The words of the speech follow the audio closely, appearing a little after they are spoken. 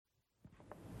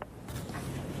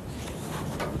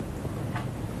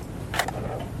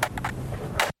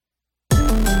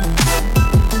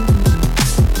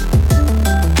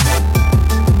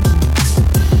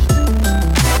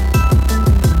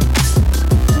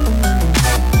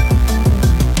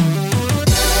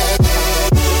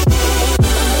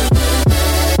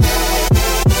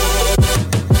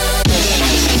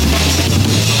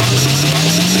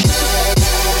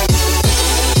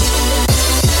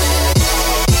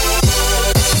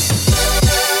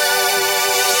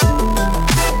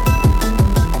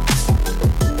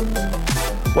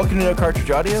No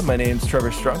Cartridge Audio. My name's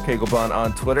Trevor Strunk, Hagelbon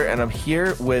on Twitter, and I'm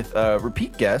here with a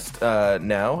repeat guest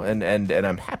now, and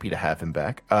I'm happy to have him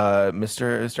back,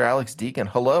 Mr. Alex Deegan.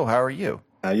 Hello, how are you?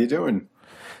 How you doing?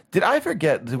 Did I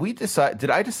forget? Did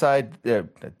I decide?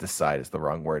 Decide is the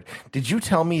wrong word. Did you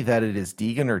tell me that it is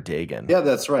Deegan or Dagan? Yeah,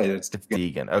 that's right. It's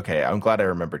Deegan. Okay, I'm glad I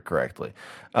remembered correctly.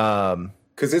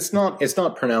 Because it's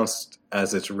not pronounced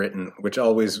as it's written, which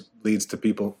always leads to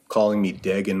people calling me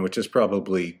Dagan, which is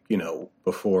probably,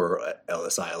 before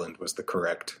Ellis Island was the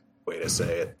correct way to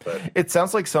say it. But it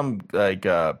sounds like some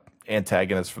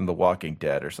antagonist from The Walking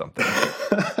Dead or something.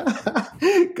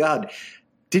 God,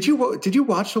 did you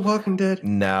watch The Walking Dead?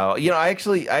 No, I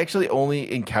actually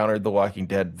only encountered The Walking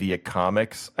Dead via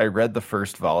comics. I read the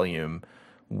first volume,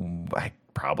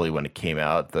 probably when it came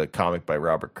out, the comic by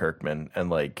Robert Kirkman,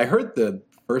 and I heard the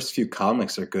first few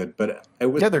comics are good, but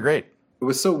they're great. It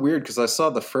was so weird because I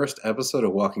saw the first episode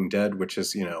of Walking Dead, which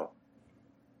is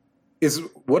is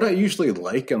what I usually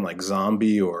like in like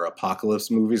zombie or apocalypse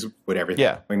movies with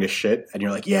everything going to shit, and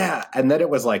you're like, yeah, and then it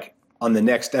was like on the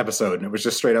next episode, and it was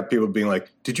just straight up people being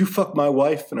like, "Did you fuck my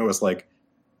wife?" And I was like,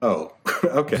 "Oh,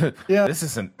 okay, yeah." This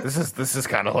is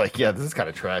kind of like, this is kind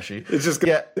of trashy. It's just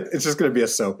going to be a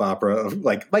soap opera of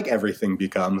like everything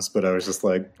becomes. But I was just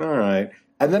like, all right.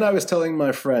 And then I was telling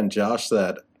my friend Josh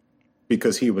that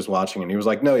because he was watching, and he was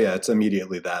like, "No, yeah, it's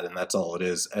immediately that, and that's all it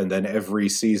is." And then every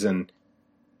season,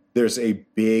 there's a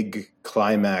big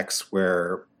climax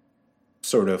where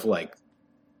sort of like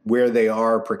where they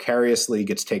are precariously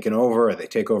gets taken over, or they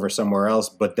take over somewhere else,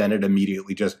 but then it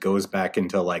immediately just goes back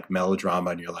into like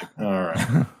melodrama, and you're like, all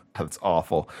right. That's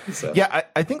awful. So. Yeah,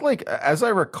 I think like as I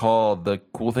recall, the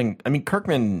cool thing, I mean,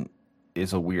 Kirkman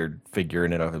is a weird figure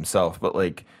in and of himself, but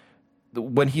like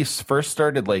when he first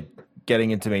started like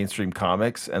getting into mainstream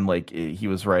comics and like he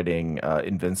was writing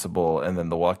Invincible and then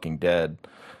The Walking Dead,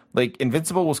 like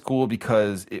Invincible was cool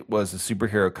because it was a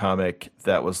superhero comic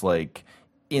that was like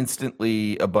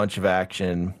instantly a bunch of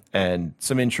action and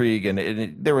some intrigue,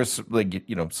 and there was like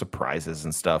surprises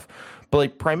and stuff, but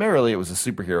like primarily it was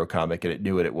a superhero comic and it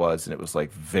knew what it was, and it was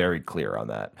like very clear on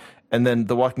that. And then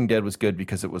The Walking Dead was good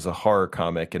because it was a horror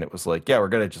comic, and it was like, yeah, we're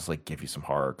gonna just like give you some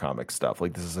horror comic stuff,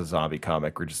 like this is a zombie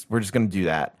comic, we're just gonna do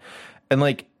that, and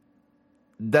like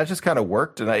that just kind of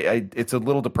worked. And I it's a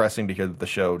little depressing to hear that the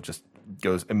show just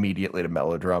goes immediately to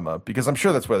melodrama, because I'm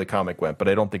sure that's where the comic went, but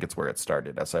I don't think it's where it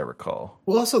started, as I recall.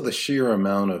 Well, also the sheer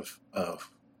amount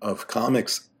of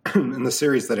comics in the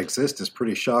series that exist is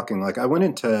pretty shocking. Like I went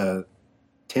into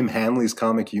Tim Hanley's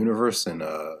comic universe in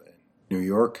New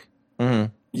York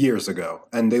years ago,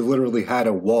 and they literally had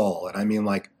a wall, and I mean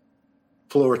like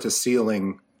floor to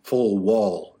ceiling full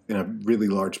wall in a really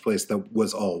large place that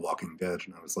was all Walking Dead,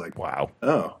 and I was like, wow,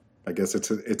 oh, I guess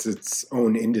it's its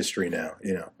own industry now,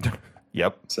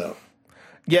 Yep. So,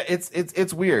 yeah,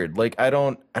 it's weird. Like I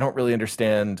don't really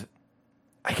understand.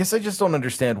 I guess I just don't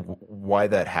understand why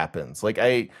that happens. Like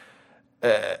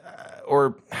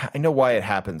or I know why it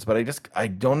happens, but I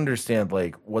don't understand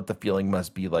like what the feeling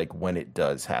must be like when it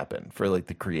does happen for like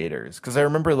the creators. Because I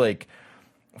remember like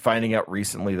finding out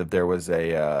recently that there was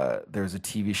a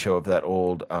TV show of that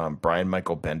old Brian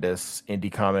Michael Bendis indie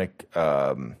comic,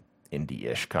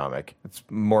 indie-ish comic. It's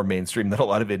more mainstream than a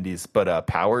lot of indies, but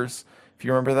Powers. If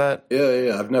you remember that?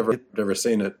 Yeah. I've never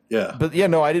seen it. Yeah. But yeah,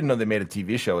 no, I didn't know they made a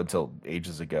TV show until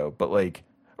ages ago,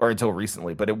 or until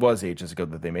recently, but it was ages ago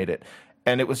that they made it.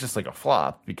 And it was just like a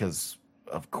flop, because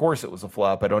of course it was a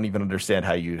flop. I don't even understand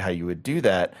how you would do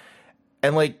that.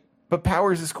 And like, but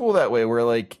Powers is cool that way, where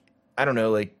like, I don't know,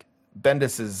 like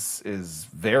Bendis is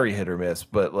very hit or miss,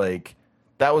 but like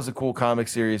that was a cool comic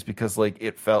series because like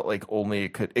it felt like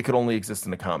it could only exist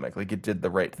in a comic. Like it did the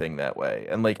right thing that way.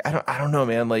 And like I don't know,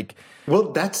 man. Like,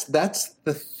 well, that's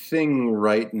the thing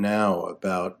right now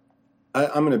about.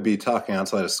 I'm going to be talking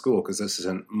outside of school because this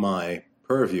isn't my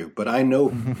purview, but I know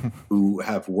who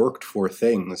have worked for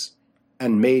things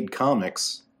and made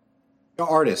comics,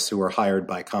 artists who are hired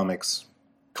by comics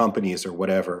companies or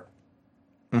whatever.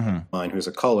 Mine, who's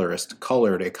a colorist,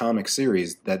 colored a comic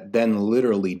series that then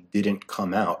literally didn't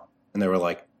come out. And they were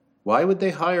like, why would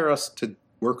they hire us to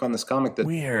work on this comic? That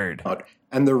weird.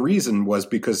 And the reason was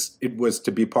because it was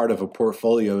to be part of a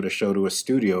portfolio to show to a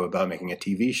studio about making a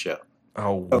TV show.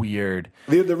 Oh, weird.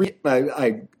 The reason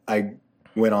I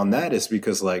went on that is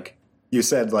because, like, you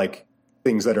said, like,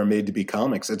 things that are made to be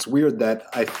comics. It's weird that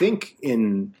I think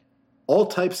in all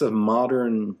types of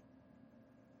modern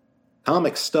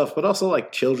comic stuff, but also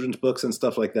like children's books and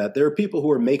stuff like that, there are people who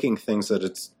are making things that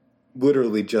it's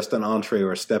literally just an entree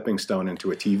or a stepping stone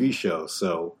into a TV show.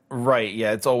 So right, yeah,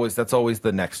 that's always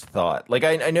the next thought. Like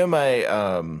I know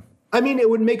my I mean, it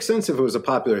would make sense if it was a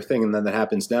popular thing and then that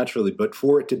happens naturally, but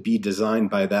for it to be designed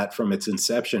by that from its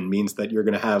inception means that you're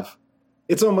going to have,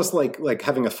 it's almost like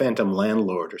having a phantom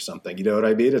landlord or something. You know what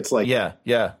I mean? It's like, yeah.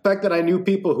 The fact that I knew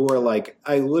people who are like,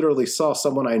 I literally saw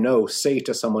someone I know say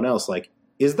to someone else, like,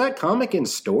 is that comic in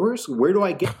stores? Where do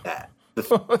I get that?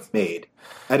 The made.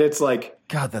 And it's like,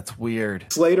 God, that's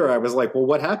weird. Later, I was like, well,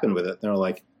 what happened with it? And they're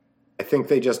like, I think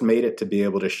they just made it to be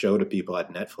able to show to people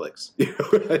at Netflix. You know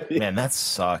what I mean? Man, that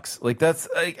sucks. Like that's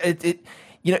it.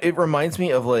 You know, it reminds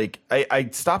me of like I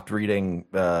stopped reading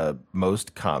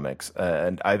most comics,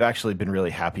 and I've actually been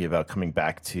really happy about coming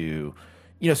back to,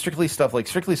 you know, strictly sort of like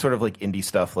indie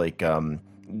stuff, like and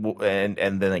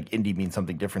then like indie means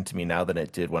something different to me now than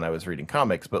it did when I was reading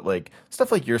comics. But like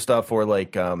stuff like your stuff, or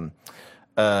like I'm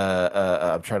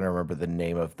trying to remember the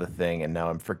name of the thing, and now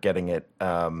I'm forgetting it.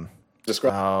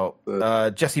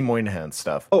 Jesse Moynihan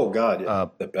stuff. Oh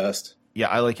God, the best. Yeah,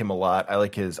 I like him a lot.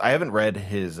 I haven't read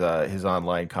his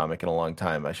online comic in a long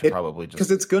time. I should probably just,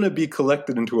 because it's going to be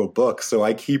collected into a book. So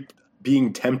I keep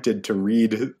being tempted to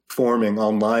read Forming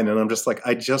online, and I'm just like,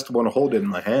 I just want to hold it in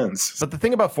my hands. But the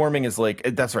thing about Forming is like,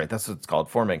 that's right, that's what it's called,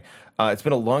 Forming. It's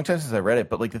been a long time since I read it,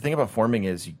 but like the thing about Forming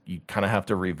is you kind of have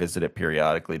to revisit it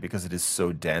periodically because it is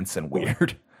so dense and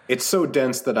weird. It's so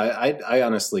dense that I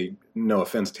honestly, no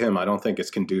offense to him, I don't think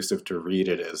it's conducive to read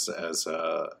it as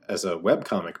a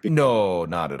webcomic. No,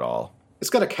 not at all. It's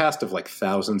got a cast of like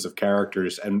thousands of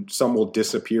characters, and some will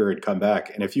disappear and come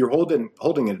back. And if you're holding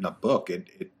it in a book,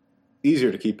 it's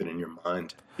easier to keep it in your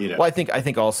mind. You know? Well, I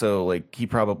think also like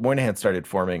Moynihan started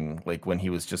Forming like when he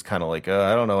was just kind of like,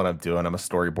 I don't know what I'm doing. I'm a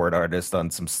storyboard artist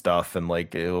on some stuff and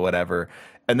like whatever.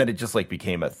 And then it just like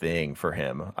became a thing for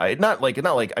him.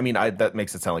 That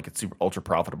makes it sound like it's super ultra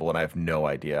profitable, and I have no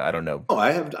idea. I don't know. Oh,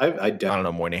 I don't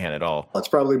know Moynihan at all. It's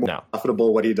probably more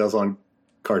profitable what he does on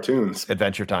cartoons,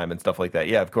 Adventure Time and stuff like that.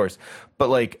 Yeah, of course. But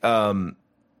like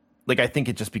I think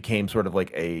it just became sort of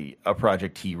like a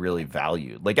project he really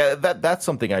valued. Like that's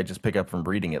something I just pick up from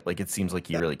reading it. Like it seems like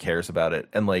he really cares about it,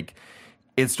 and like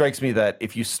it strikes me that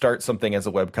if you start something as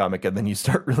a webcomic and then you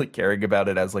start really caring about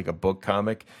it as like a book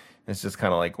comic, it's just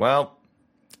kind of like, well,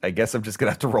 I guess I'm just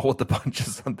gonna have to roll with the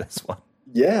punches on this one.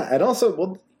 Yeah, and also,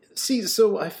 well, see,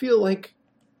 so I feel like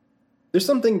there's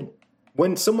something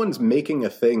when someone's making a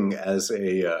thing as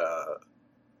a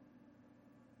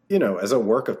as a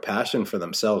work of passion for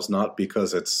themselves, not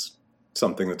because it's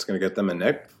something that's going to get them a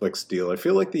Netflix deal. I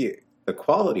feel like the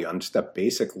quality on just that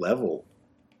basic level,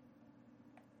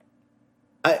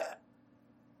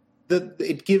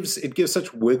 it gives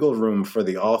such wiggle room for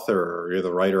the author or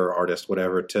the writer or artist,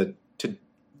 whatever, to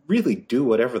really do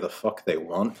whatever the fuck they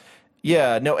want.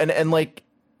 Yeah, no, and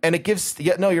it gives,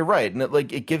 you're right, and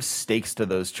it gives stakes to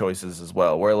those choices as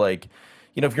well. Where like,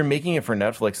 if you're making it for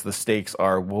Netflix, the stakes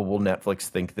are, well, will Netflix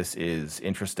think this is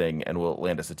interesting and will it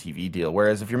land us a TV deal?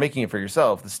 Whereas if you're making it for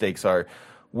yourself, the stakes are,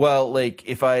 well, like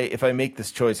if I make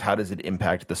this choice, how does it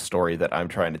impact the story that I'm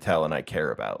trying to tell and I care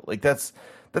about? Like that's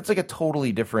like a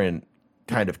totally different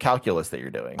kind of calculus that you're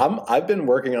doing. I've been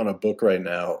working on a book right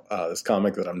now, this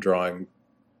comic that I'm drawing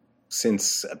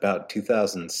since about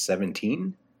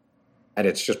 2017, and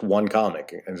it's just one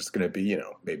comic, and it's going to be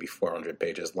maybe 400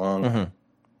 pages long. Mm-hmm.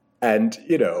 And,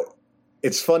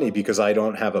 it's funny because I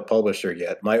don't have a publisher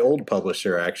yet. My old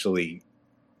publisher actually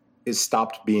is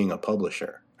stopped being a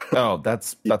publisher. Oh,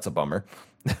 that's a bummer.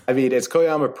 I mean, it's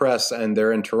Koyama Press, and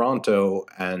they're in Toronto,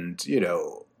 and,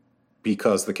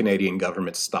 because the Canadian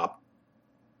government stopped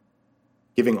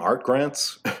giving art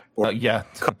grants or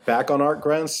cut back on art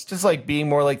grants. Just like being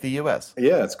more like the U.S.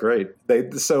 Yeah, it's great.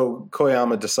 So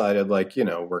Koyama decided, like,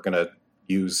 we're going to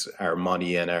use our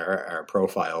money and our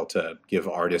profile to give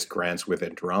artist grants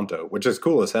within Toronto, which is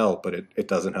cool as hell, but it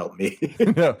doesn't help me.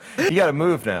 No, you got to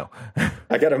move now.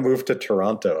 I got to move to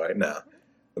Toronto right now.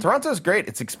 Toronto's great.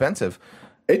 It's expensive.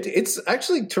 It's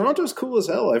actually, Toronto's cool as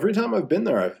hell. Every time I've been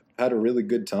there, I've had a really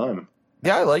good time.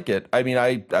 Yeah, I like it. I mean,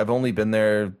 I've only been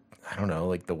there, I don't know,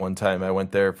 like the one time I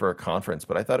went there for a conference,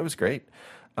 but I thought it was great.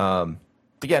 But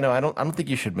yeah, no, I don't think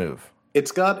you should move.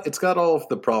 It's got all of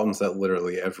the problems that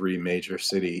literally every major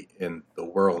city in the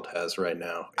world has right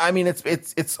now. I mean,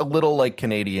 it's a little like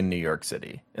Canadian New York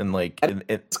City, and like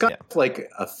it's got like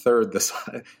a third the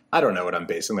size. I don't know what I'm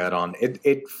basing that on.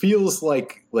 It feels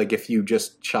like if you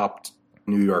just chopped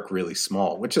New York really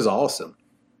small, which is awesome.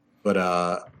 But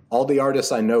all the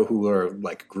artists I know who are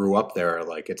like grew up there are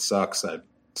like, it sucks.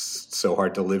 It's so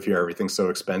hard to live here. Everything's so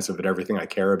expensive, and everything I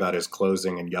care about is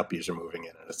closing, and yuppies are moving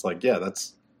in. And it's like, yeah,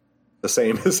 that's the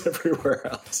same as everywhere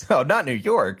else. Oh, not New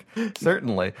York,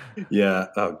 certainly. Yeah.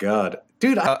 Oh God,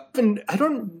 dude. I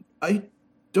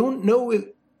don't know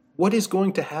what is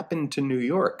going to happen to New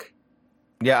York.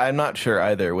 Yeah, I'm not sure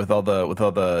either. With all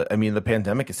the, I mean, the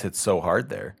pandemic has hit so hard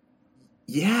there.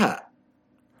 Yeah.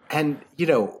 And,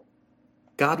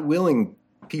 God willing,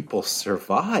 people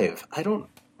survive. I don't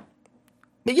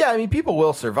Yeah, I mean, people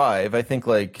will survive. I think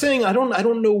like saying I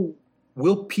don't know.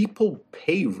 Will people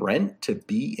pay rent to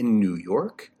be in New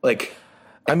York? Like,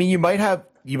 I mean, you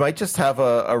might just have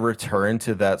a return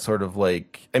to that sort of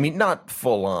like, I mean, not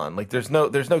full on. Like there's no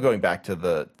going back to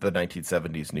the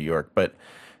 1970s New York, but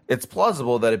it's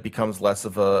plausible that it becomes less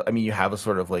of a, I mean, you have a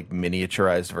sort of like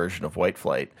miniaturized version of white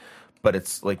flight, but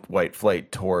it's like white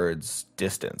flight towards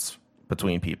distance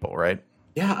between people, right?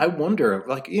 yeah, I wonder.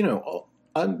 Like,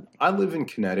 I live in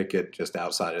Connecticut, just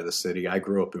outside of the city. I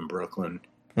grew up in Brooklyn.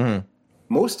 Mhm.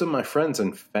 Most of my friends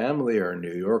and family are in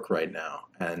New York right now,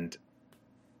 and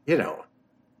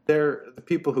they're the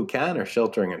people who can are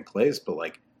sheltering in place. But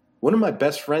like, one of my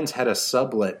best friends had a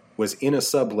sublet, was in a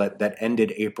sublet that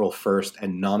ended April 1st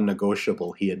and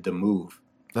non-negotiable. He had to move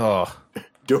Oh,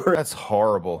 during that's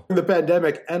horrible. the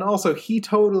pandemic, and also he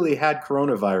totally had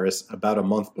coronavirus about a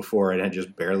month before and had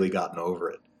just barely gotten over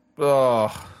it.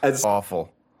 Oh, And so awful.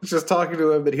 I was just talking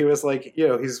to him, but he was like,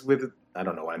 he's with, I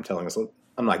don't know why I'm telling this.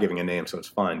 I'm not giving a name, so it's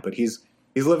fine. But he's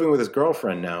living with his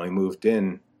girlfriend now. He moved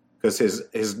in because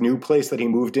his new place that he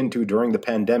moved into during the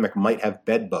pandemic might have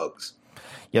bed bugs.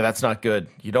 Yeah, that's not good.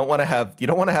 You don't want to have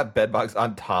bed bugs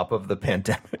on top of the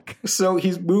pandemic. So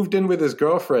he's moved in with his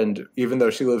girlfriend, even though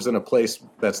she lives in a place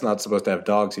that's not supposed to have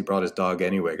dogs. He brought his dog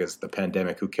anyway because the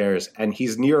pandemic. Who cares? And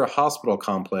he's near a hospital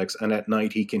complex, and at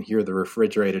night he can hear the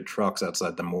refrigerated trucks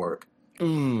outside the morgue.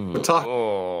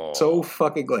 Oh. So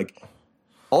fucking like.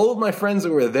 All of my friends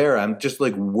that were there, I'm just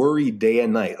like worried day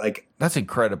and night. Like, That's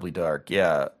incredibly dark.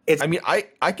 Yeah. I mean,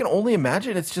 I can only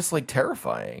imagine it's just like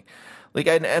terrifying. Like,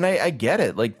 I get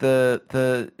it. Like I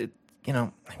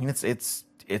mean, it's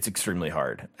extremely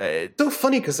hard. so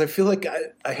funny because I feel like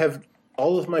I have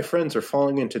all of my friends are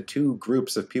falling into two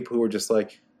groups of people who are just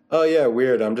like, oh yeah,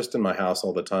 weird. I'm just in my house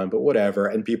all the time, but whatever.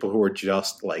 And people who are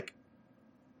just like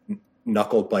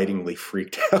knuckle bitingly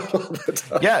freaked out all the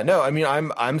time. Yeah, no, I mean,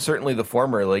 I'm certainly the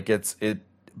former. Like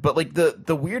but like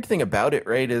the weird thing about it,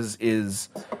 right, is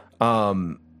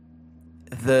the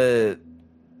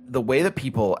way that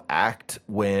people act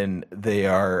when they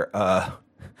are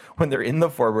when they're in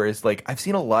the former is like, I've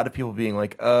seen a lot of people being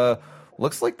like,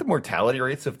 looks like the mortality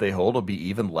rates, if they hold, will be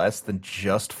even less than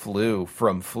just flu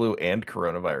and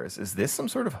coronavirus. Is this some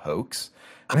sort of hoax?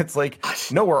 And it's like,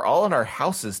 no, we're all in our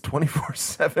houses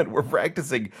 24/7. We're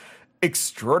practicing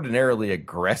extraordinarily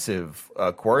aggressive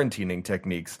quarantining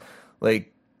techniques.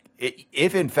 Like,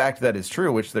 if in fact that is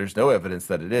true, which there's no evidence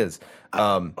that it is,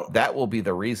 that will be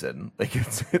the reason. Like,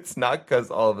 it's not because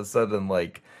all of a sudden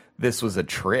like this was a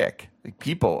trick. Like,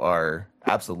 people are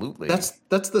absolutely. That's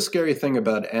the scary thing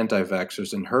about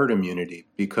anti-vaxxers and herd immunity,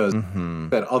 because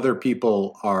that other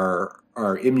people are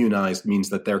immunized means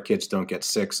that their kids don't get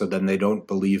sick, so then they don't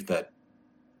believe that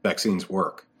vaccines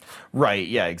work. Right,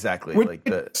 yeah, exactly.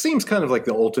 It seems kind of like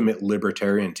the ultimate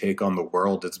libertarian take on the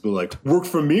world. It's be like, work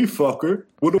for me, fucker.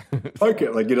 What do I like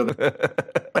it? Like,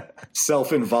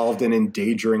 self-involved in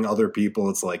endangering other people.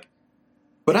 It's like,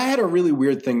 but I had a really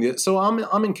weird thing. So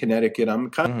I'm in Connecticut. I'm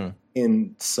kind of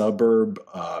in suburb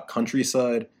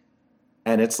countryside,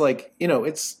 and it's like,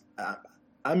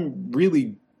 I'm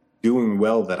really doing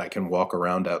well that I can walk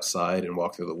around outside and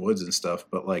walk through the woods and stuff.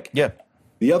 But like, yeah,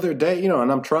 the other day,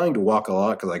 and I'm trying to walk a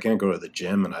lot because I can't go to the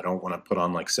gym and I don't want to put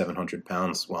on like 700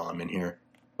 pounds while I'm in here.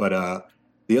 But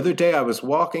the other day I was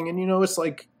walking, and it's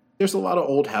like there's a lot of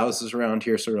old houses around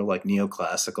here, sort of like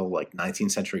neoclassical, like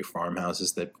 19th century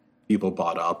farmhouses that people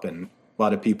bought up, and a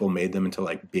lot of people made them into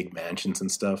like big mansions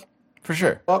and stuff. For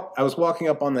sure. I was walking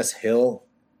up on this hill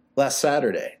last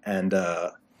Saturday, and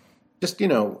just,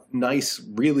 nice,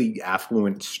 really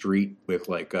affluent street with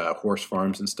like horse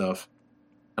farms and stuff.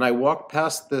 And I walked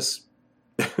past this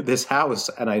house,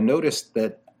 and I noticed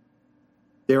that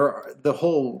the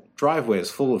whole driveway is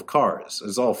full of cars.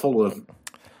 It's all full of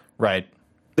right.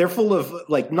 They're full of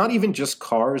like not even just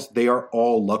cars. They are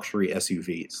all luxury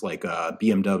SUVs, like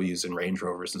BMWs and Range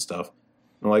Rovers and stuff.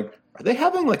 I'm like, are they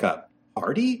having like a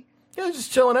party? Yeah,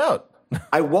 just chilling out.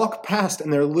 I walk past,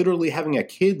 and they're literally having a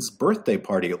kid's birthday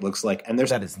party, it looks like. And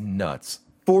that is nuts.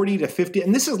 40 to 50.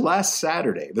 And this is last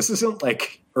Saturday. This isn't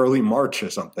like early March or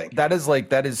something. That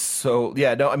is so,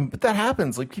 yeah, no, I mean, but that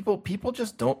happens. Like people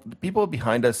just don't, people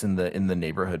behind us in the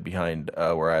neighborhood behind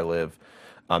where I live.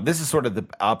 This is sort of the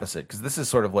opposite, because this is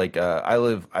sort of like, I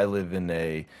live in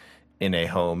a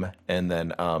home, and then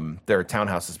there are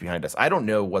townhouses behind us. I don't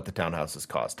know what the townhouses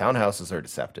cost. Townhouses are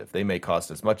deceptive. They may cost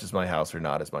as much as my house or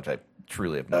not as much. I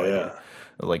truly have no idea.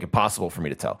 Like, impossible for me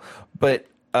to tell. But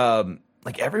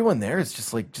like everyone there is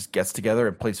just like just gets together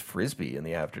and plays frisbee in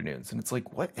the afternoons, and it's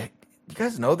like, what? You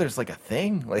guys know there's like a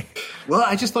thing like, Well,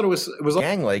 I just thought it was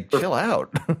gang, like chill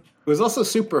out. it was also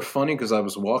super funny because I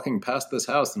was walking past this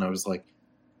house and I was like,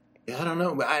 yeah, I don't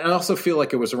know. But I also feel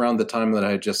like it was around the time that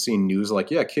I had just seen news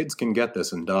like, yeah, kids can get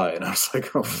this and die, and I was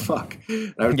like, oh fuck.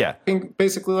 And I was thinking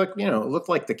basically like, it looked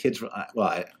like the kids.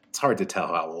 Well, it's hard to tell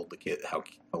how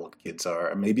old kids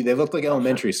are. Maybe they looked like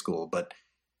elementary school, but.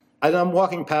 I'm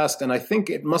walking past, and I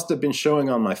think it must have been showing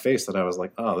on my face that I was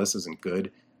like, oh, this isn't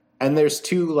good. And there's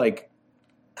two, like,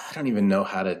 I don't even know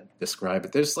how to describe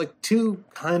it. There's, like, two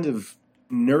kind of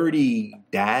nerdy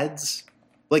dads.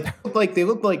 Like they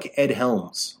look like Ed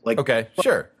Helms. Like, okay,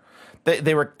 sure.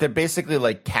 They're basically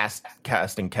like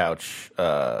casting couch,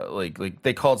 like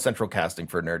they called central casting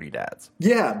for nerdy dads.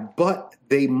 Yeah, but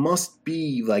they must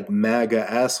be like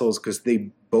MAGA assholes because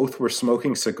they both were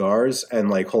smoking cigars and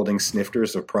like holding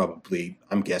snifters of probably,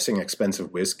 I'm guessing,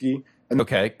 expensive whiskey. And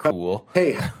okay, cool.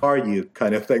 Hey, how are you?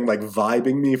 Kind of thing, like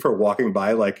vibing me for walking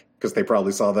by, like because they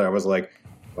probably saw that I was like,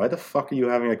 why the fuck are you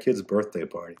having a kid's birthday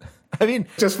party? I mean,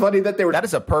 just funny that they were. That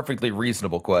is a perfectly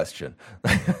reasonable question.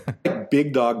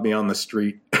 Big dog me on the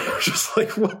street. Just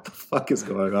like, what the fuck is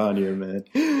going on here, man?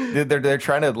 They're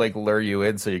trying to like lure you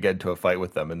in so you get into a fight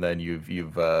with them, and then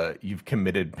you've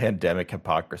committed pandemic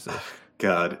hypocrisy.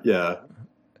 God, yeah.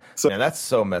 So man, that's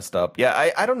so messed up.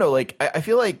 Yeah, I don't know. Like I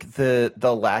feel like the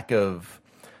lack of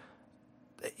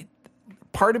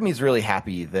part of me is really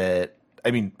happy that. I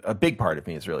mean, a big part of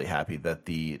me is really happy that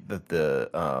the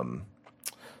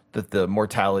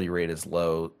mortality rate is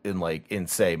low in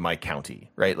say my county,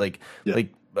 right? Like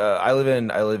I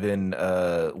live in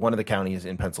one of the counties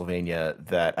in Pennsylvania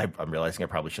that I'm realizing I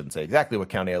probably shouldn't say exactly what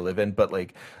county I live in, but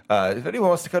like if anyone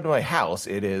wants to come to my house,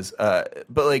 it is. But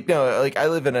like no, like I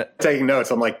live in a taking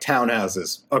notes. I'm like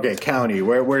townhouses. Okay, county.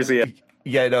 Where's the?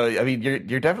 Yeah, no, I mean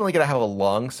you're definitely gonna have a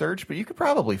long search, but you could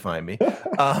probably find me.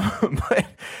 But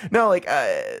no, like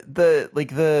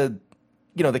the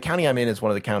county I'm in is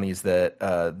one of the counties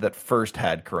that first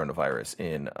had coronavirus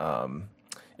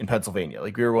in Pennsylvania.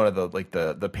 Like we were one of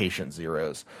the patient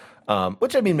zeros,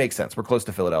 which I mean makes sense. We're close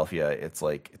to Philadelphia. It's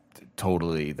like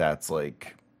totally that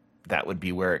would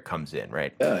be where it comes in,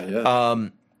 right? Yeah.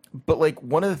 But like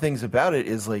one of the things about it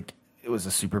is like it was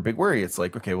a super big worry. It's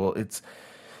like, okay, well, it's.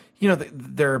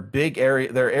 There are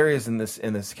areas in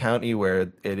this county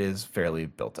where it is fairly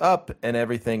built up and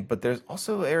everything, but there's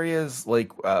also areas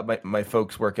like my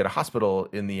folks work at a hospital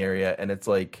in the area, and it's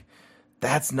like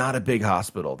that's not a big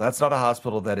hospital. That's not a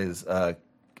hospital that is.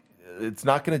 It's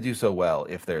not going to do so well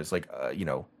if there's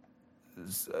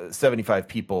 75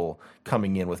 people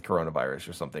coming in with coronavirus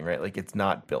or something, right? Like it's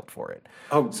not built for it.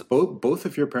 Oh, so, both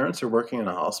of your parents are working in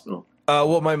a hospital?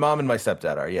 Well, my mom and my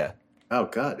stepdad are, yeah. Oh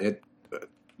God,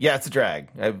 Yeah, it's a drag.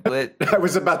 I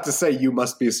was about to say you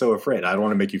must be so afraid. I don't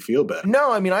want to make you feel bad.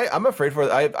 No, I mean I'm afraid for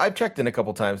it. I've checked in a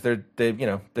couple times. They're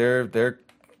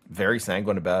very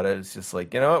sanguine about it. It's just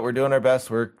like, you know what, we're doing our best.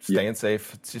 We're staying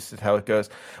safe. It's just how it goes.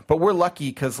 But we're lucky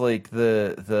because like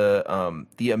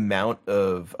the amount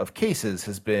of cases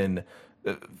has been,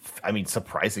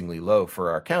 surprisingly low for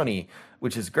our county,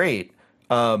 which is great.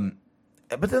 But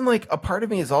then like a part of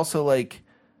me is also like,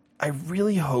 I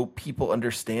really hope people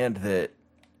understand that.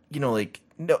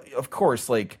 No, of course,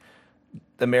 like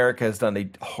America has done a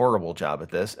horrible job at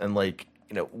this, and like,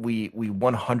 we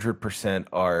 100%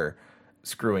 are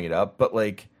screwing it up. But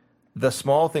like, the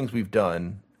small things we've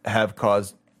done have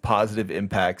caused positive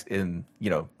impacts in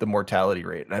the mortality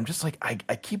rate, and I'm just like,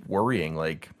 I keep worrying,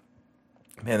 like,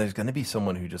 man, there's going to be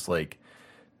someone who just like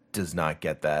does not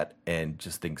get that and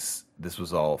just thinks this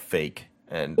was all fake.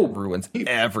 And ruins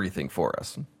everything for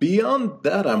us. Beyond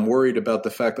that, I'm worried about the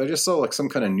fact I just saw like some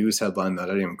kind of news headline that I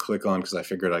didn't even click on because I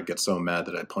figured I'd get so mad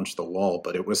that I'd punch the wall.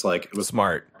 But it was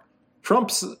smart.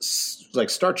 Trump's like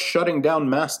starts shutting down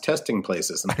mass testing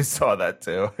places. I saw that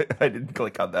too. I didn't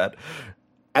click on that.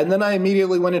 And then I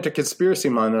immediately went into conspiracy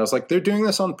mind, and I was like, they're doing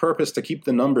this on purpose to keep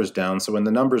the numbers down. So when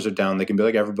the numbers are down, they can be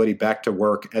like, everybody back to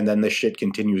work. And then this shit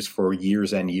continues for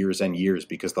years and years and years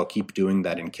because they'll keep doing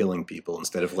that and killing people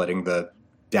instead of letting the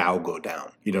Dow go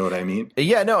down. You know what I mean?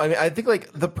 Yeah, no, I mean, I think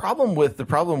like the problem with the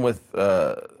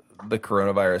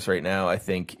coronavirus right now, I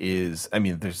think is, I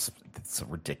mean, it's a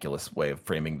ridiculous way of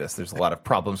framing this. There's a lot of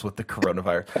problems with the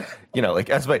coronavirus. Like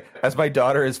as my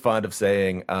daughter is fond of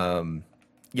saying,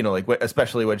 like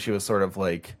especially when she was sort of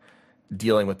like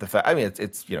dealing with the fact. I mean,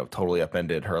 it's totally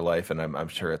upended her life, and I'm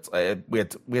sure it's we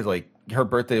had like her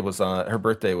birthday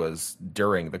was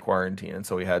during the quarantine, and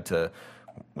so we had to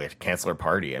cancel our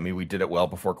party. I mean, we did it well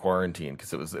before quarantine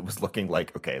because it was looking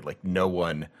like, okay, like no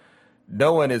one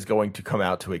no one is going to come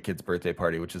out to a kid's birthday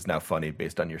party, which is now funny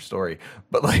based on your story.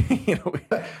 But like,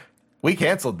 we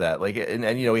canceled that. Like, and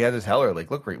we had to tell her,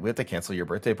 like, look, we have to cancel your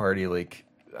birthday party. Like,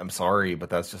 I'm sorry, but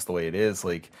that's just the way it is.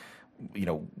 Like,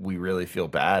 we really feel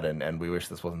bad, and we wish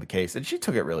this wasn't the case. And she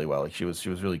took it really well. Like, she was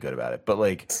really good about it. But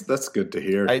like, that's good to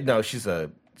hear. I know she's kind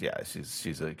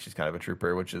of a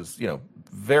trooper, which is,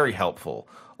 very helpful,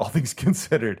 all things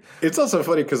considered. It's also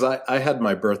funny because I had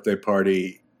my birthday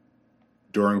party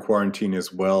during quarantine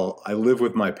as well. I live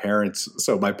with my parents,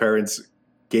 so my parents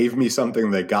gave me something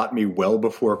they got me well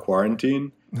before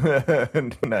quarantine.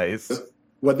 Nice.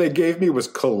 What they gave me was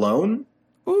cologne.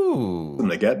 Ooh. And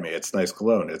they get me. It's nice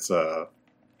cologne. It's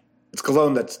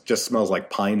cologne that just smells like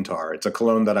pine tar. It's a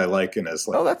cologne that I like, and is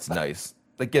like, oh, that's nice.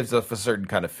 That gives off a certain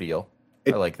kind of feel.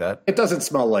 I like that. It doesn't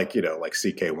smell like, like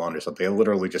CK1 or something. It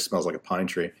literally just smells like a pine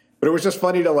tree. But it was just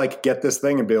funny to like get this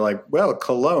thing and be like, well,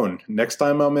 cologne. Next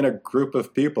time I'm in a group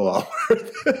of people, I'll wear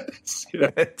this.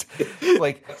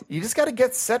 Like, you just got to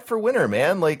get set for winter,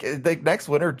 man. Like the next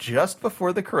winter, just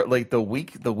before the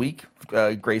week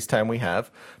grace time we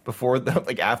have before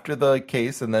after the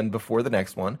case, and then before the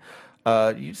next one.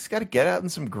 You just got to get out in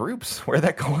some groups, wear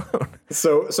that cologne.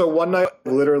 So one night, I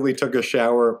literally took a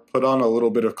shower, put on a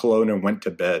little bit of cologne, and went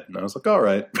to bed. And I was like, all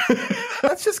right.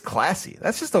 That's just classy.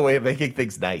 That's just a way of making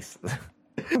things nice.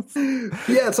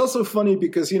 Yeah, it's also funny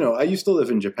because, I used to live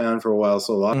in Japan for a while,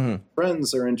 so a lot of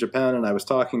friends are in Japan, and I was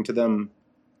talking to them,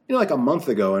 like a month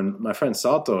ago, and my friend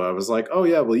Sato, I was like, oh,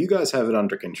 yeah, well, you guys have it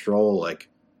under control. Like,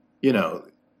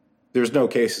 there's no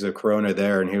cases of corona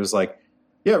there. And he was like,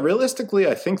 yeah, realistically,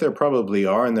 I think there probably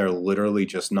are, and they're literally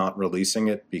just not releasing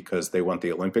it because they want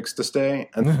the Olympics to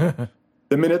stay. And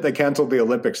the minute they canceled the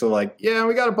Olympics, they're like, yeah,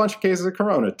 we got a bunch of cases of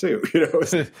corona, too.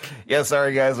 Yeah,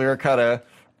 sorry, guys. We were kind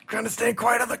of staying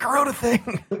quiet on the corona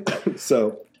thing.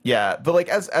 So. Yeah, but like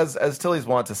as Tilly's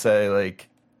want to say, like,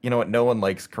 you know what? No one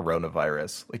likes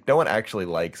coronavirus. Like, no one actually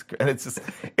likes, and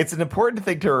it's an important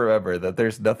thing to remember that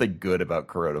there's nothing good about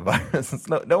coronavirus.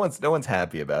 It's no one's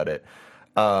happy about it.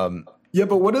 Yeah,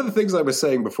 but one of the things I was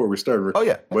saying before we started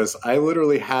recording was I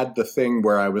literally had the thing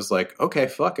where I was like, okay,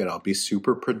 fuck it, I'll be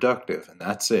super productive, and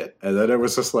that's it. And then it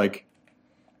was just like,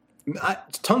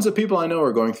 tons of people I know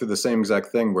are going through the same exact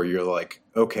thing where you're like,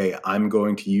 okay, I'm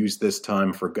going to use this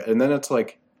time for good. And then it's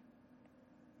like,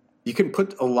 you can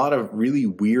put a lot of really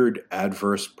weird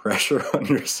adverse pressure on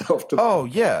yourself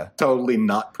to totally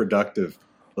not productive,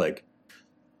 like.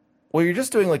 Well, you're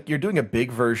doing a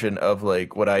big version of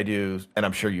like what I do, and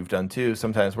I'm sure you've done too,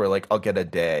 sometimes where like I'll get a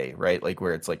day, right? Like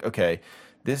where it's like, okay,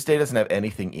 this day doesn't have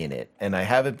anything in it, and I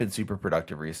haven't been super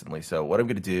productive recently. So what I'm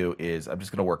going to do is I'm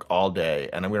just going to work all day,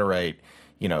 and I'm going to write,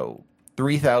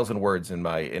 3,000 words in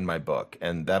my book,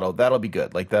 and that'll be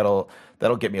good. Like that'll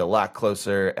get me a lot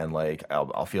closer, and like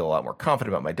I'll feel a lot more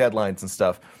confident about my deadlines and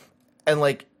stuff. And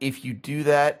like, if you do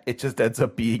that, it just ends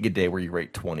up being a day where you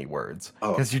write 20 words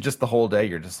because you just the whole day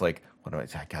you're just like, what do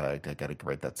I gotta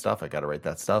write that stuff. I gotta write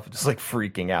that stuff. Just like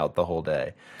freaking out the whole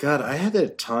day. God, I had a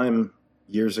time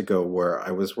years ago where I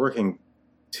was working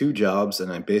 2 jobs,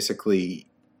 and I basically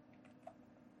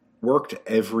worked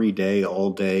every day, all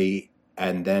day.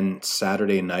 And then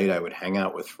Saturday night I would hang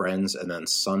out with friends. And then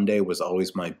Sunday was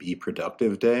always my be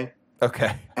productive day.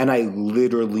 Okay. And I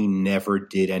literally never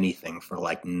did anything for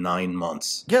like 9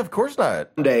 months. Yeah, of course not.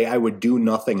 One day I would do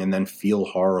nothing and then feel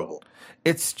horrible.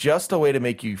 It's just a way to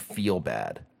make you feel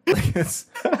bad. Like, it's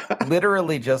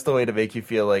literally just a way to make you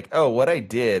feel like, oh, what I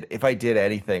did, if I did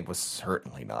anything, was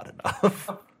certainly not enough.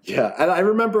 Yeah, and I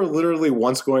remember literally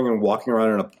once going and walking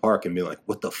around in a park and being like,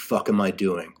 what the fuck am I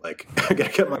doing? Like, I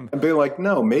gotta get and being like,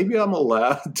 no, maybe I'm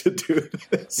allowed to do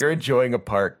this. You're enjoying a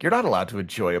park. You're not allowed to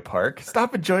enjoy a park.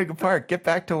 Stop enjoying a park. Get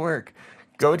back to work.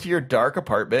 Go to your dark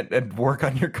apartment and work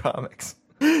on your comics.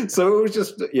 So it was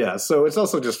just, so it's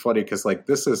also just funny because, like,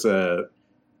 this is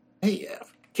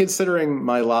considering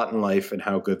my lot in life and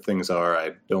how good things are,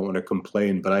 I don't want to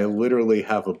complain, but I literally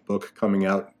have a book coming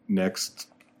out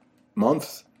next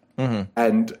month. Mm-hmm.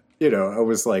 And, I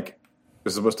was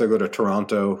supposed to go to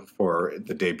Toronto for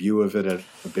the debut of it at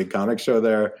a big comic show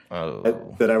there.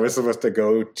 Oh. That I was supposed to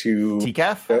go to...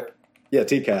 TCAF? Yeah,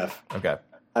 TCAF. Okay.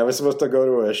 I was supposed to go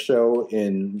to a show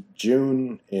in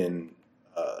June in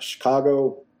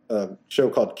Chicago, a show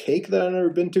called Cake that I've never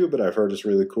been to, but I've heard is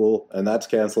really cool. And that's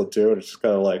canceled too. And it's just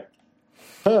kind of like,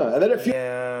 huh. And then if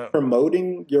you're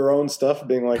promoting your own stuff,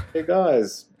 being like, hey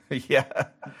guys,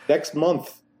 next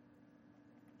month,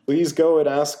 please go and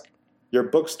ask your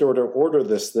bookstore to order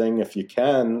this thing if you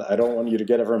can. I don't want you to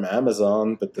get it from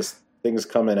Amazon, but this thing's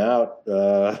coming out,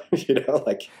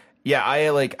 like... Yeah,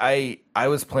 I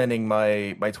was planning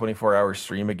my 24-hour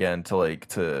stream again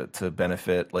to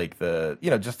benefit like the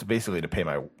just to basically to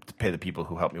pay the people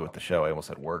who help me with the show. I almost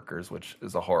said workers, which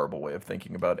is a horrible way of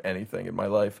thinking about anything in my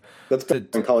life. That's good.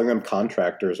 I'm calling them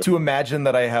contractors. To imagine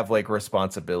that I have like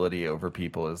responsibility over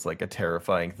people is like a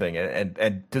terrifying thing,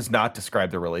 and does not describe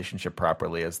the relationship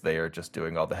properly, as they are just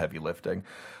doing all the heavy lifting.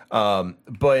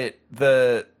 But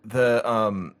the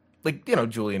like,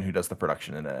 Julian, who does the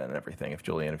production and everything. If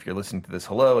you're listening to this,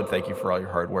 hello, and thank you for all your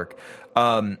hard work.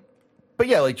 But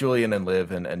yeah, like Julian and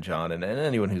Liv and John and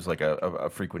anyone who's like a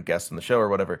frequent guest on the show or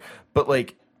whatever. But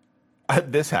like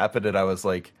this happened and I was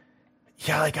like,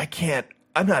 yeah, like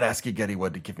I'm not asking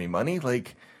anyone to give me money.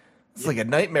 Like, it's like a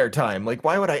nightmare time. Like,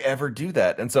 why would I ever do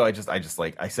that? And so I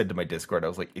said to my Discord, I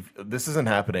was like, if this isn't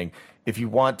happening, if you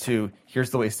want to,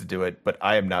 here's the ways to do it. But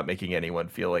I am not making anyone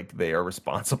feel like they are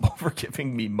responsible for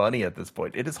giving me money at this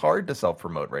point. It is hard to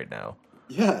self-promote right now.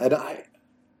 Yeah. And I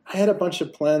had a bunch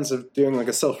of plans of doing like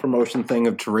a self-promotion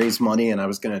thing to raise money. And I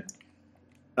was going to,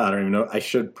 I don't even know. I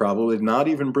should probably not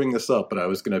even bring this up, but I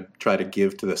was going to try to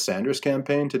give to the Sanders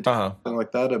campaign to do something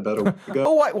like that about a week ago.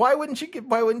 Oh, why wouldn't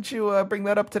you bring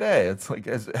that up today? It's like,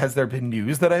 has there been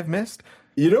news that I've missed?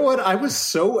 You know what? I was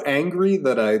so angry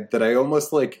that I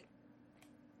almost like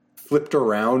flipped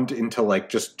around into like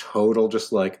just total,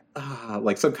 just like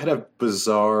some kind of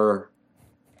bizarre,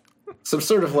 some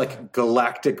sort of like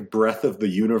galactic breath of the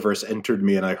universe entered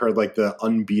me, and I heard like the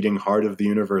unbeating heart of the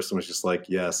universe, and was just like,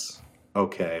 yes.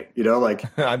 Okay, like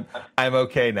I'm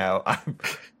okay now.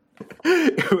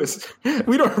 It was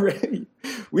we don't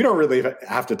really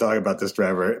have to talk about this,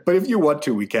 Trevor. But if you want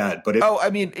to, we can. But I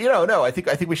mean, no, I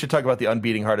think we should talk about the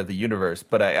unbeating heart of the universe.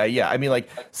 But I mean, like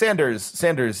Sanders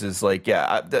is like,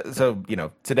 yeah. So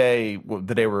today,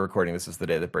 the day we're recording this is the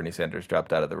day that Bernie Sanders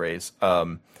dropped out of the race.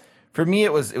 For me,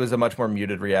 it was a much more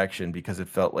muted reaction because it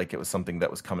felt like it was something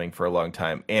that was coming for a long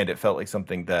time, and it felt like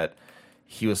something that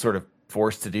he was sort of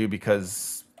forced to do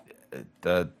because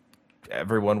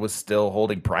everyone was still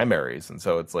holding primaries. And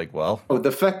so it's like, well,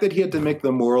 the fact that he had to make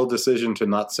the moral decision to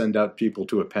not send out people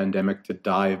to a pandemic to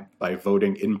die by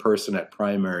voting in person at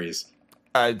primaries,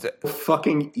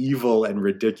 fucking evil and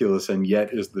ridiculous, and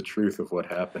yet is the truth of what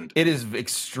happened. It is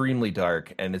extremely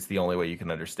dark, and it's the only way you can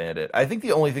understand it. I think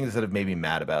the only things that have made me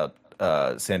mad about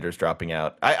Sanders dropping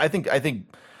out, I think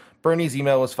Bernie's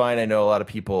email was fine. I know a lot of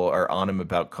people are on him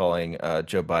about calling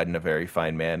Joe Biden a very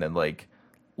fine man, and like,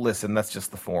 listen, that's just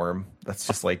the form. That's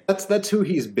just like that's who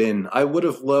he's been. I would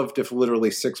have loved if literally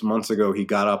 6 months ago he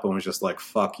got up and was just like,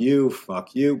 fuck you.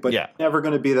 But yeah, never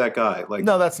going to be that guy. Like,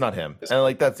 no, that's not him. And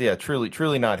like, that's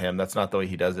truly not him. That's not the way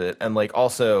he does it. And like,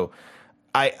 also,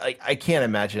 I can't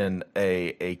imagine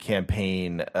a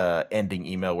campaign ending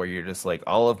email where you're just like,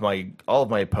 all of my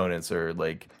opponents are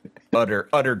like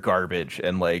utter garbage,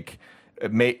 and like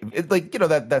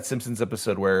that Simpsons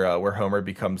episode where Homer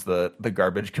becomes the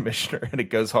garbage commissioner and it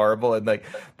goes horrible, and like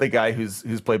the guy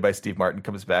who's played by Steve Martin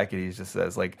comes back and he just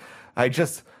says like,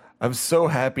 I'm so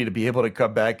happy to be able to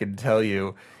come back and tell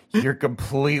you you're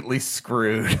completely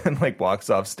screwed, and like walks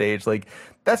off stage. Like,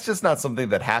 that's just not something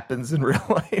that happens in real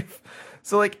life.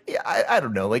 So like, yeah, I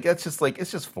don't know. Like, it's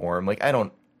just form. Like,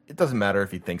 it doesn't matter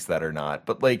if he thinks that or not.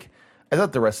 But like, I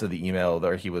thought the rest of the email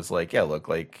there, he was like, yeah, look,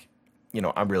 like,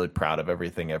 I'm really proud of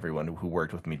everything everyone who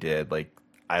worked with me did. Like,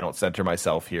 I don't center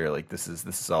myself here. Like, this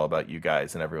is all about you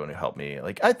guys and everyone who helped me.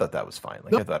 Like, I thought that was fine.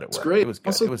 Like, I thought it was great. It was good.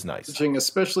 Also, it was nice.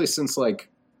 Especially since like,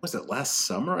 was it last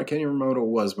summer? I can't even remember what it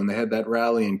was, when they had that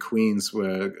rally in Queens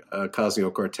where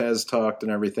Ocasio-Cortez talked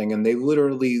and everything, and they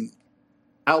literally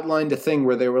outlined a thing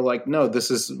where they were like, no,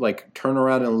 this is like, turn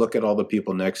around and look at all the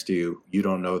people next to you. You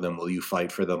don't know them. Will you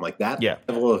fight for them? Like, that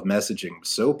level of messaging was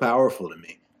so powerful to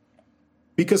me.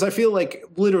 Because I feel like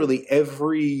literally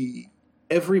every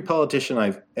politician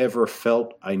I've ever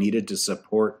felt I needed to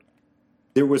support,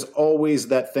 there was always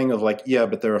that thing of like, yeah,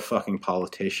 but they're a fucking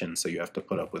politician, so you have to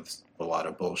put up with a lot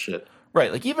of bullshit.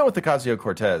 Right. Like, even with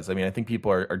Ocasio-Cortez, I mean, I think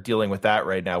people are dealing with that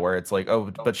right now, where it's like, oh,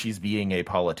 but she's being a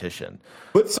politician.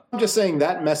 But so I'm just saying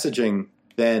that messaging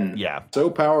then so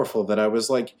powerful that I was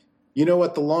like, you know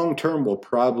what, the long term will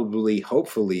probably,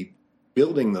 hopefully,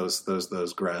 building those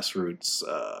grassroots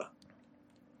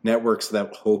networks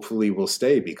that hopefully will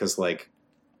stay, because like,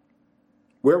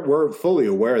 we're fully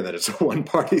aware that it's a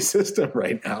one-party system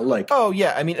right now. Like, oh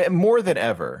yeah, I mean, more than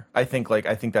ever. I think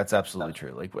that's absolutely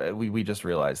true. Like, we just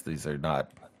realized these are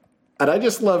not. And I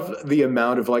just love the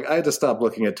amount of like, I had to stop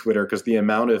looking at Twitter because the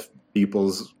amount of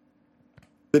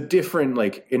the different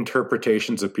like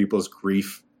interpretations of people's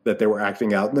grief that they were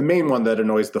acting out. And the main one that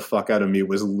annoys the fuck out of me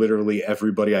was literally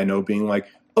everybody I know being like,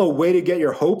 "Oh, way to get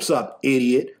your hopes up,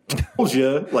 idiot. Told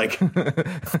you." Like,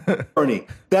 Bernie,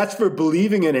 that's for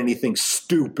believing in anything,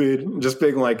 stupid. Just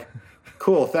being like,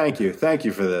 cool, thank you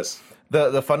for this.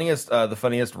 The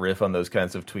funniest riff on those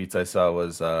kinds of tweets I saw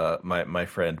was my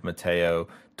friend Matteo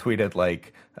tweeted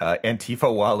like, Antifa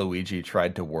Waluigi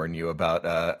tried to warn you about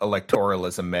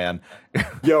electoralism, man.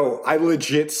 Yo, I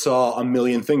legit saw a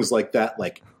million things like that.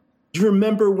 Like, do you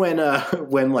remember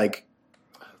when like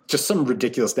just some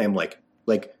ridiculous name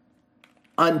like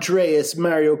Andreas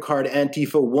Mario Kart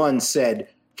Antifa 1 said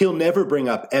he'll never bring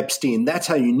up Epstein. That's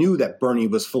how you knew that Bernie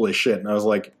was full of shit. And I was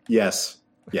like, yes.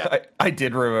 Yeah, I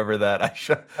did remember that.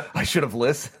 I should have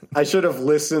listened. I should have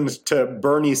listened to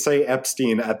Bernie say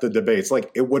Epstein at the debates.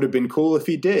 Like, it would have been cool if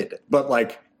he did, but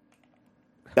like,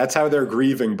 that's how they're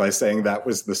grieving by saying that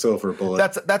was the silver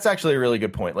bullet. That's actually a really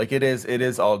good point. Like, it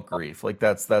is all grief. Like,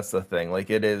 that's the thing. Like,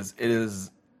 it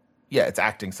is. Yeah, it's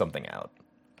acting something out.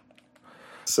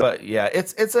 So, but yeah,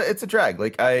 it's a drag.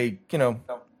 Like,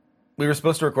 we were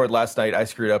supposed to record last night. I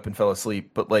screwed up and fell asleep.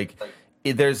 But like.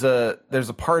 There's a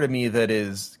part of me that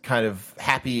is kind of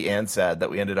happy and sad that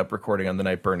we ended up recording on the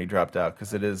night Bernie dropped out,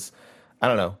 because it is, I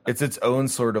don't know, it's its own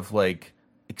sort of like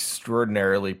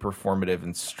extraordinarily performative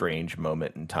and strange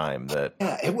moment in time that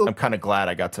I'm kind of glad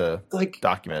I got to like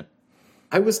document.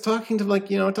 I was talking to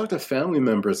I talked to family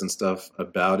members and stuff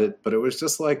about it, but it was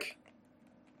just like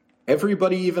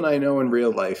everybody, even I know in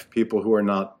real life, people who are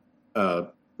not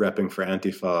repping for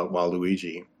Antifa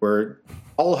Waluigi, were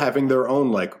all having their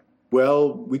own like,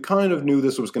 well, we kind of knew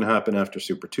this was going to happen after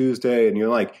Super Tuesday. And you're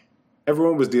like,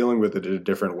 everyone was dealing with it in a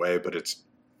different way. But it's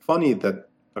funny that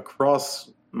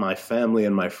across my family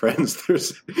and my friends,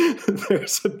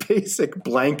 there's a basic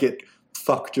blanket,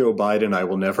 fuck Joe Biden, I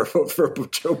will never vote for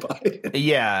Joe Biden.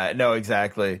 Yeah, no,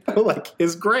 exactly. Like,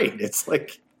 it's great. It's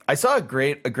like... I saw a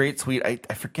great tweet. I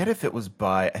forget if it was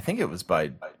I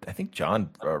think John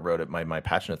wrote it. My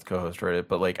Passionates co-host wrote it,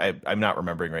 but like I'm not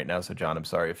remembering right now. So John, I'm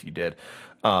sorry if you did.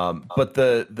 But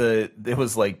it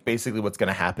was like basically what's going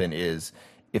to happen is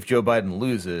if Joe Biden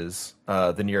loses,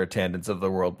 the Neera Tandons of the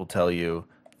world will tell you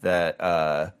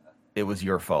that it was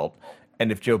your fault,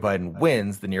 and if Joe Biden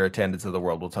wins, the Neera Tandons of the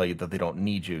world will tell you that they don't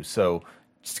need you. So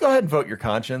just go ahead and vote your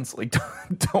conscience. Like,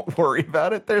 don't worry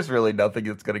about it. There's really nothing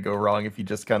that's going to go wrong if you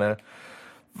just kind of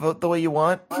vote the way you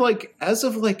want. Like, as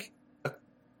of like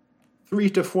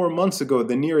 3 to 4 months ago,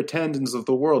 the Neera Tandons of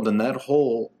the world and that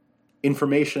whole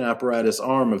information apparatus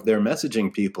arm of their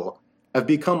messaging people have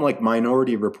become like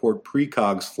Minority Report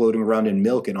precogs floating around in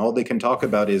milk, and all they can talk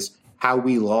about is how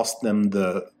we lost them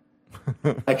the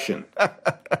election.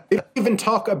 They don't even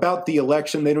talk about the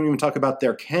election. They don't even talk about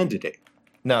their candidate.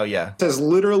 No, yeah. It has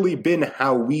literally been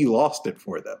how we lost it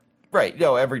for them. Right.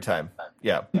 No, every time.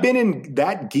 Yeah. Been in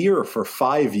that gear for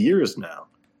 5 years now.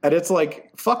 And it's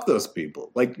like, fuck those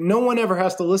people. Like, no one ever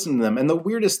has to listen to them. And the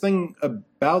weirdest thing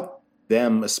about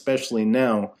them, especially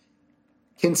now,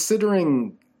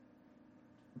 considering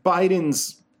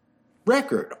Biden's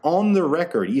record, on the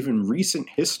record, even recent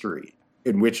history,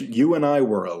 in which you and I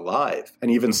were alive, and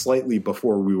even slightly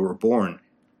before we were born,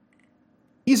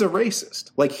 he's a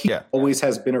racist. Like, he always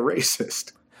has been a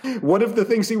racist. One of the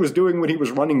things he was doing when he was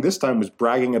running this time was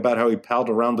bragging about how he palled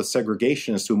around with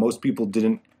segregationists who most people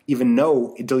didn't even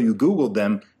know until you Googled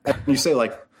them. And you say,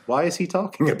 like, why is he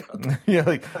talking about that? Yeah,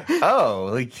 like, oh,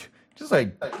 like, just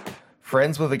like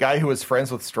friends with a guy who was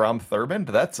friends with Strom Thurmond?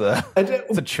 That's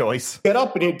a choice. Get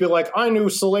up and he'd be like, I knew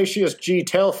Salacious G.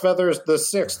 Tailfeathers the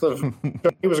Sixth.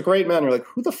 He was a great man. You're like,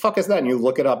 who the fuck is that? And you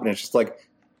look it up and it's just like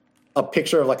a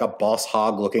picture of like a Boss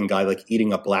Hogg looking guy like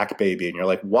eating a black baby, and you're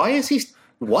like, why is he?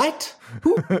 What?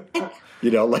 Who?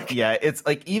 Like, yeah, it's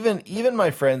like even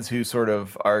my friends who sort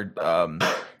of are,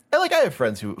 like I have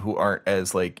friends who aren't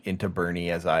as like into Bernie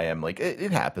as I am. Like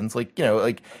it happens, like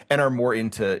like, and are more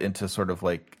into sort of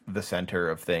like the center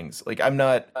of things. Like I'm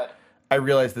not. I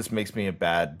realize this makes me a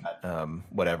bad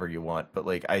whatever you want, but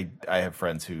like I have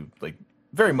friends who like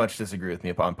very much disagree with me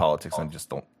upon politics and just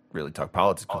don't really talk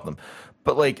politics with them.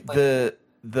 But like the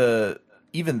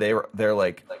even they're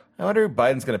like, I wonder who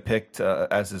Biden's going to pick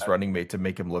as his running mate to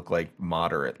make him look like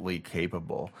moderately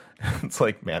capable. It's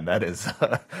like, man, that is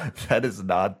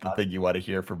not the thing you want to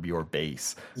hear from your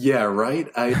base. Yeah, right.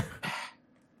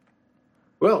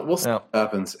 Well, we'll see what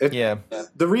happens.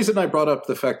 The reason I brought up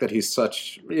the fact that he's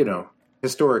such,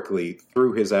 historically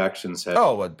through his actions, has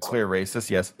a clear racist,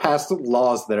 yes, passed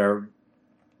laws that are,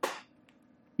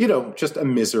 just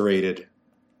immiserated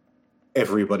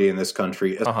everybody in this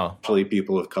country, especially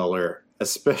people of color.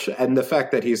 especially, and the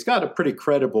fact that he's got a pretty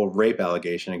credible rape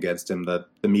allegation against him that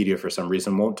the media for some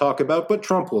reason won't talk about, but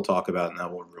Trump will talk about, and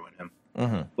that will ruin him.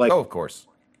 Mm-hmm. Like, of course.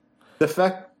 The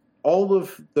fact, all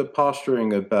of the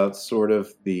posturing about sort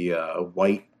of the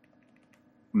white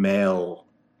male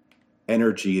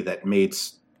energy that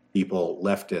makes people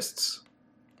leftists,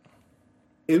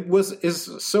 is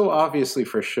so obviously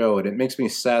for show, and it makes me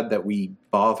sad that we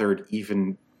bothered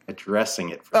even addressing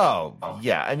it.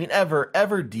 Yeah. I mean,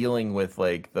 ever dealing with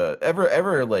like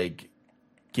ever like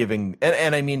giving,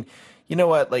 and I mean, you know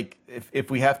what? Like if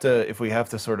we have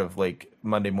to sort of like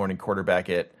Monday morning quarterback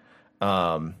it,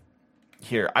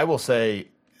 here I will say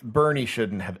Bernie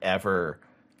shouldn't have ever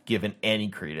given any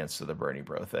credence to the Bernie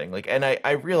bro thing. Like, and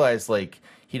I realized like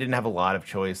he didn't have a lot of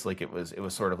choice. Like it was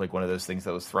sort of like one of those things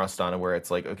that was thrust on him where it's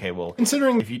like, okay, well,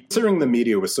 considering the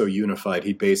media was so unified,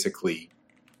 he basically,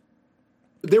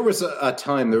 there was a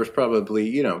time, there was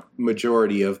probably,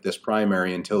 majority of this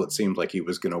primary until it seemed like he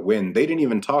was going to win. They didn't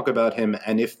even talk about him.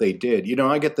 And if they did,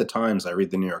 I get the Times. I read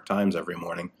the New York Times every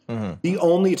morning. Mm-hmm. The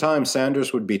only time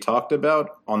Sanders would be talked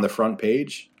about on the front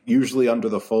page, usually under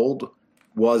the fold,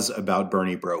 was about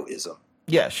Bernie broism.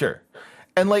 Yeah, sure.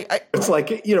 And like, it's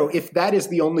like, if that is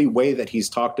the only way that he's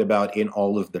talked about in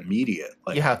all of the media,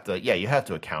 like, you have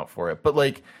to account for it. But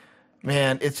like,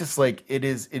 man, it's just like it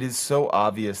is so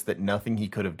obvious that nothing he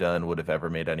could have done would have ever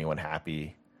made anyone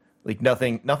happy. Like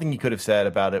nothing he could have said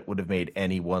about it would have made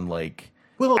anyone like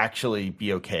actually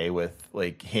be okay with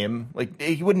like him. Like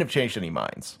he wouldn't have changed any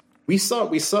minds. We saw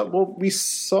the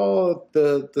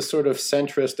sort of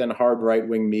centrist and hard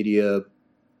right-wing media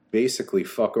basically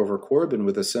fuck over Corbyn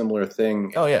with a similar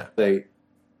thing. Oh yeah. They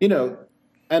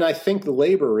and I think the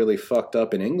Labour really fucked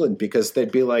up in England because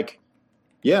they'd be like,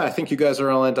 yeah, I think you guys are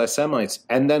all anti-Semites.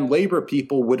 And then Labour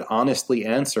people would honestly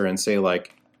answer and say,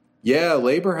 like, yeah,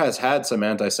 Labour has had some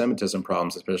anti-Semitism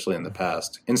problems, especially in the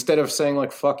past. Instead of saying,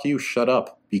 like, fuck you, shut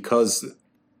up. Because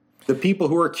the people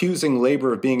who are accusing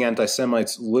Labour of being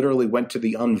anti-Semites literally went to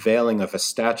the unveiling of a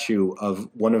statue of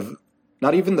one of,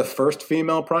 not even the first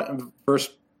female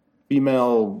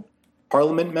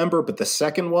parliament member, but the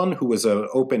second one who was an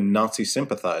open Nazi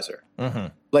sympathizer. Mm-hmm.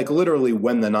 Like literally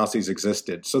when the Nazis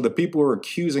existed. So the people who were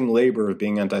accusing Labour of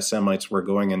being anti-Semites were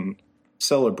going and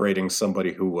celebrating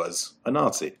somebody who was a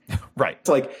Nazi. Right. It's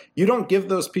like, you don't give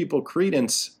those people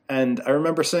credence. And I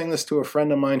remember saying this to a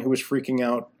friend of mine who was freaking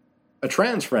out, a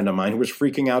trans friend of mine who was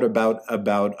freaking out about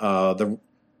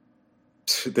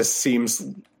this seems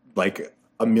like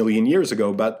a million years ago,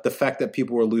 about the fact that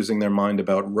people were losing their mind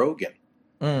about Rogan.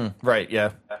 Right,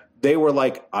 yeah. They were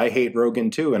like, I hate Rogan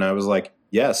too. And I was like,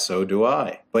 yes, so do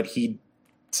I. But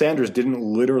Sanders didn't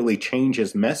literally change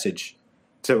his message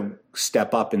to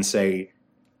step up and say,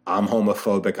 I'm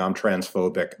homophobic, I'm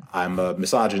transphobic, I'm a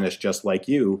misogynist just like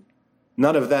you.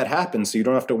 None of that happened, so you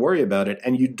don't have to worry about it.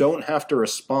 And you don't have to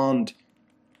respond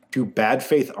to bad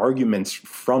faith arguments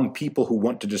from people who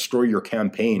want to destroy your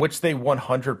campaign. Which they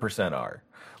 100% are.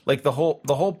 Like the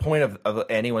whole point of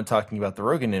anyone talking about the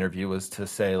Rogan interview was to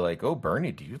say like, oh,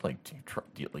 Bernie, did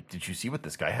you see what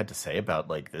this guy had to say about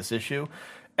like this issue?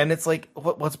 And it's like,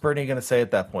 what's Bernie going to say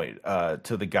at that point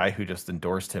to the guy who just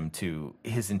endorsed him to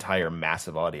his entire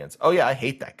massive audience? Oh yeah, I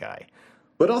hate that guy.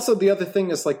 But also the other thing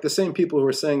is like the same people who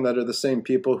are saying that are the same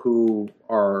people who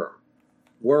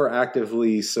were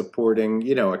actively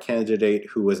supporting, a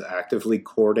candidate who was actively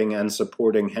courting and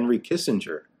supporting Henry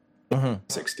Kissinger. Mm-hmm.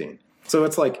 16. So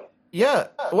it's like, yeah.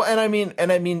 Well, and I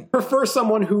mean, prefer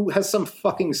someone who has some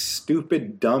fucking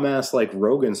stupid dumbass like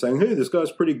Rogan saying, "Hey, this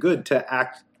guy's pretty good," to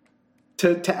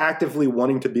actively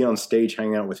wanting to be on stage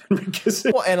hanging out with Henry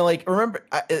Kissinger. Well, and like remember,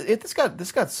 this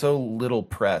got so little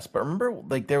press, but remember,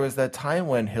 like there was that time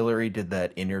when Hillary did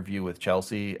that interview with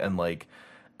Chelsea, and like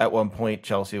at one point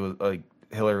Chelsea was like,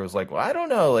 Hillary was like, "Well, I don't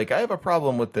know, like I have a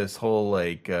problem with this whole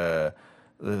like."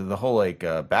 The whole like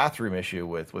bathroom issue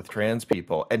with trans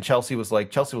people, and Chelsea was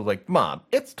like, Mom,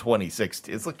 it's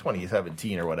 2016, it's like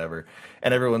 2017 or whatever,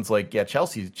 and everyone's like, yeah,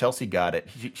 Chelsea got it.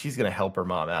 She's gonna help her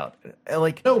mom out, and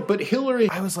like, no, but Hillary,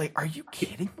 I was like, are you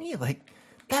kidding me? Like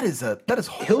that is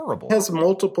horrible. Hillary has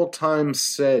multiple times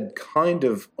said kind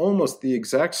of almost the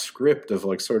exact script of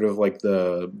like sort of like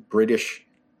the British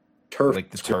TERF,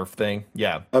 like the TERF thing,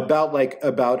 yeah,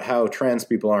 about how trans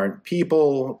people aren't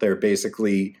people, they're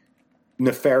basically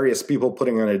nefarious people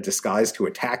putting on a disguise to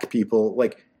attack people.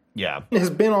 Like, yeah, has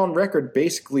been on record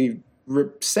basically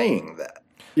saying that.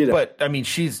 But I mean,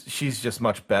 she's just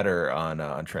much better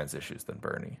on trans issues than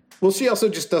Bernie. Well, she also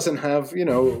just doesn't have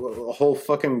a whole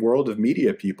fucking world of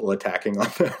media people attacking on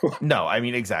that one. No, I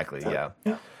mean exactly. Yeah.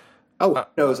 Oh,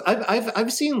 no,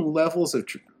 I've seen levels of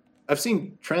I've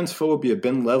seen transphobia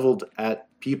been leveled at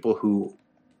people who,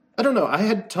 I don't know. I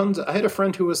had a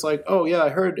friend who was like, "Oh yeah, I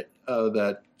heard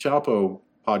that Chapo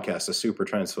podcast is super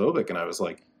transphobic," and I was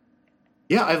like,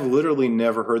 "Yeah, I've literally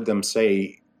never heard them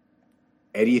say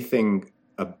anything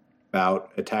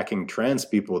about attacking trans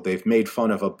people. They've made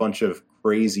fun of a bunch of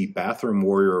crazy bathroom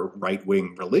warrior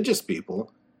right-wing religious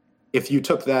people. If you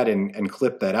took that and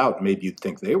clipped that out, maybe you'd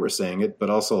think they were saying it, but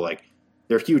also like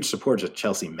they're huge supporters of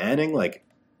Chelsea Manning. Like,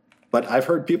 but I've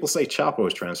heard people say Chapo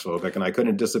is transphobic, and I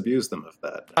couldn't disabuse them of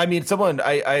that. I mean,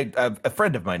 a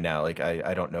friend of mine now, like,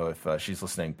 I don't know if she's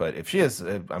listening, but if she is,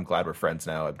 I'm glad we're friends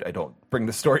now. I don't bring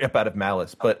the story up out of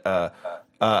malice, but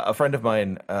a friend of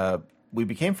mine, we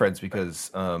became friends because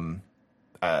someone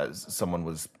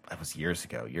was, that was years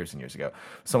and years ago,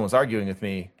 someone was arguing with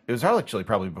me. It was actually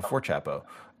probably before Chapo,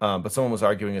 but someone was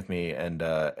arguing with me, and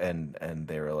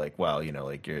they were like, well, you know,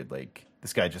 like, you're like,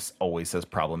 this guy just always says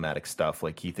problematic stuff.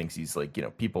 Like, he thinks he's like, you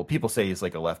know, people say he's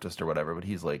like a leftist or whatever, but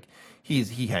he's like,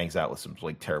 he hangs out with some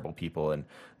like terrible people. And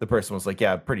the person was like,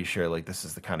 yeah, I'm pretty sure like this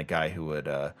is the kind of guy who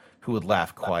would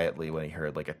laugh quietly when he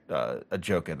heard like a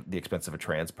joke at the expense of a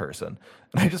trans person.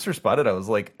 And I just responded, I was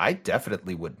like, I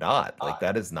definitely would not. Like,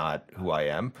 that is not who I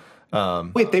am.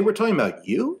 Wait, they were talking about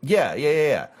you?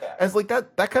 Yeah. As like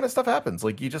that kind of stuff happens.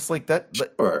 Like, you just like that.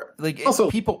 Sure. Like,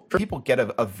 also, people get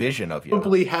a vision of you.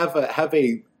 Probably have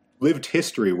a lived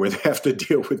history where they have to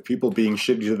deal with people being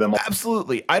shitty to them.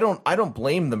 Absolutely. I don't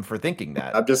blame them for thinking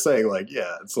that. I'm just saying, like,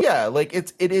 yeah, it's like, yeah, like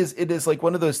it is like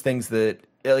one of those things that,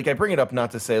 like, I bring it up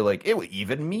not to say like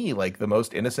even me, like the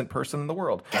most innocent person in the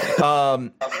world,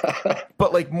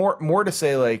 but like more to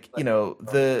say, like, you know,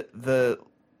 the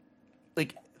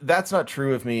like, that's not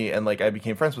true of me. And like, I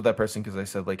became friends with that person because I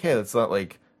said like, hey, that's not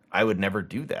like, I would never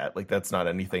do that. Like, that's not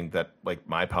anything that like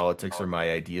my politics or my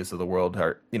ideas of the world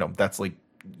are, you know, that's like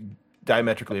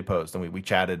diametrically opposed. And we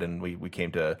chatted and we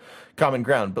came to common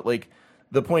ground. But like,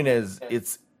 the point is,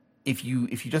 it's, if you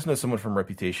just know someone from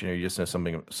reputation, or you just know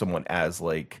someone as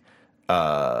like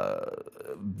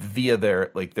via their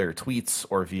tweets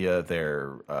or via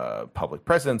their public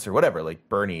presence or whatever, like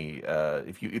Bernie,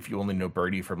 if you only know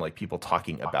Bernie from like people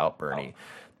talking about Bernie,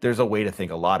 there's a way to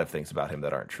think a lot of things about him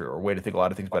that aren't true, or a way to think a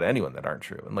lot of things about anyone that aren't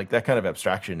true. And like, that kind of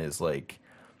abstraction is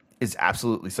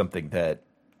absolutely something that,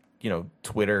 you know,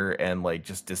 Twitter and like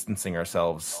just distancing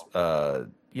ourselves,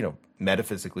 you know,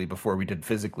 metaphysically before we did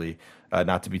physically,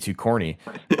 not to be too corny,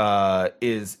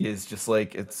 is just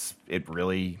like, it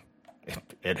really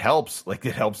helps. Like,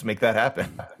 it helps make that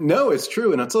happen. No, it's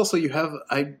true. And it's also,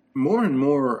 more and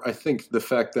more, I think the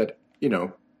fact that, you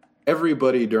know,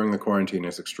 everybody during the quarantine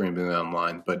is extremely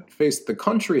online, but the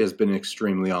country has been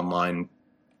extremely online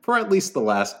for at least the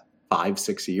last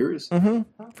 5-6 years.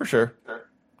 Mm-hmm, for sure.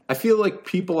 I feel like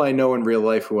people I know in real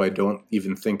life who I don't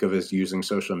even think of as using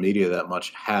social media that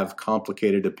much have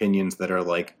complicated opinions that are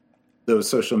like those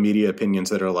social media opinions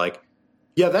that are like,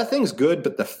 yeah, that thing's good,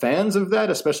 but the fans of that,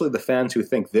 especially the fans who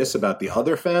think this about the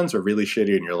other fans, are really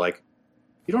shitty. And you're like,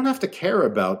 you don't have to care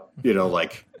about, you know,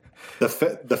 like the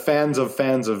fans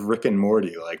of Rick and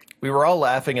Morty. Like, we were all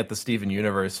laughing at the Steven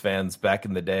Universe fans back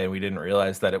in the day, and we didn't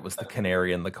realize that it was the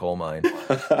canary in the coal mine.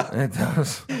 It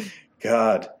does.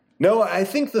 God. No, I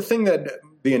think the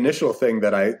initial thing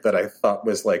that I thought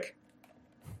was like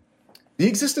the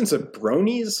existence of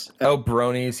bronies. Oh,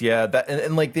 bronies, yeah. That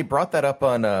and like, they brought that up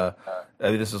on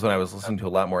this is when I was listening to a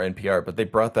lot more NPR, but they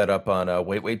brought that up on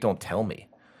Wait, Don't Tell Me.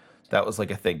 That was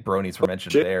like, I think bronies were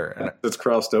mentioned there. And it's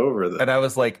crossed over. And I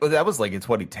was like, oh, that was like in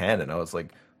 2010, and I was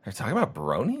like, they're talking about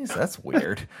bronies? That's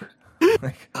weird.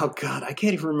 Like, oh God, I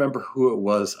can't even remember who it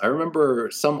was. I remember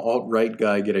some alt-right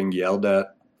guy getting yelled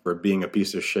at for being a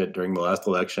piece of shit during the last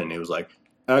election. He was like,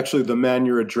 actually, the man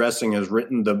you're addressing has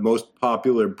written the most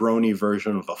popular brony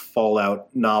version of the Fallout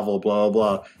novel, blah,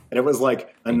 blah, blah. And it was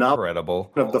like a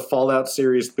novel of the Fallout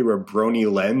series through a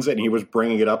brony lens, and he was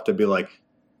bringing it up to be like,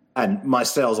 and my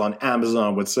sales on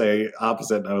Amazon would say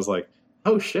opposite. And I was like,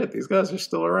 oh shit, these guys are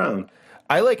still around.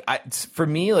 For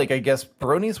me, like, I guess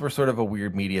bronies were sort of a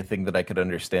weird media thing that I could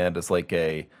understand as like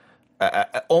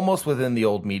almost within the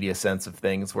old media sense of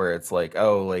things, where it's like,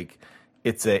 oh, like,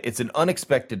 it's an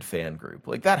unexpected fan group.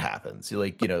 Like, that happens. You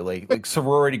like, you know, like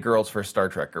sorority girls for Star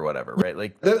Trek or whatever, right?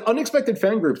 Like, the unexpected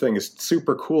fan group thing is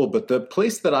super cool, but the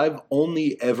place that I've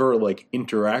only ever like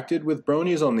interacted with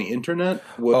bronies on the internet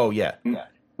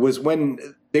was when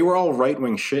they were all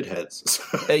right-wing shitheads.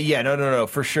 Yeah, no,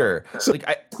 for sure. So,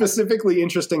 like, specifically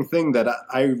interesting thing that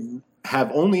I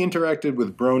have only interacted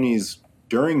with bronies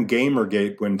during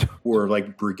Gamergate when we're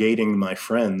like brigading my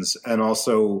friends, and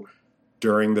also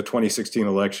during the 2016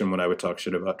 election when I would talk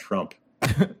shit about Trump.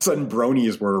 Sudden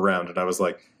bronies were around, and I was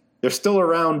like, they're still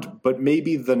around, but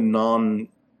maybe the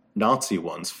Nazi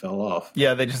ones fell off.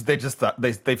 Yeah, they just thought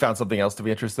they found something else to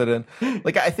be interested in.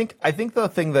 Like I think the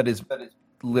thing that is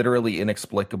literally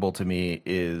inexplicable to me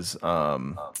is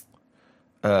like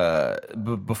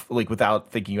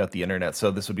without thinking about the internet.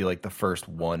 So this would be like the first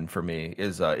one for me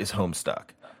is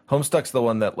Homestuck. Homestuck's the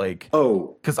one that like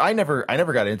because I never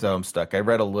got into Homestuck. I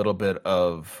read a little bit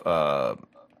of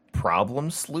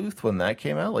Problem Sleuth when that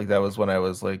came out. Like that was when I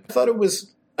was like, I thought it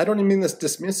was. I don't even mean this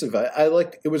dismissive. I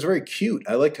liked it was very cute.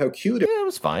 I liked how cute it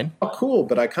was fine. Oh, cool,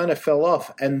 but I kind of fell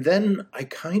off. And then I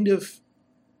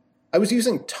was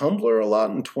using Tumblr a lot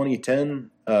in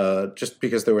 2010, just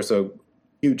because there was a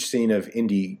huge scene of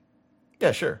indie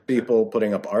people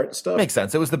putting up art and stuff. Makes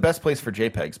sense. It was the best place for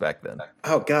JPEGs back then.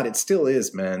 Oh, God, it still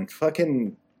is, man.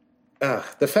 Fucking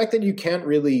the fact that you can't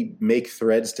really make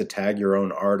threads to tag your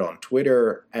own art on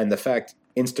Twitter, and the fact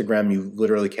Instagram, you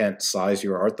literally can't size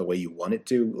your art the way you want it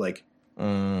to. Like,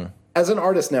 as an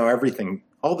artist now,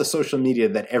 all the social media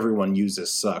that everyone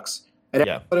uses sucks. And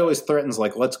everybody always threatens,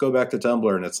 like, let's go back to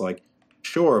Tumblr. And it's like,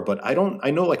 sure, but I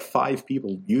know like 5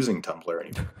 people using Tumblr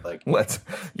anymore. Like,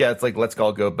 it's like, let's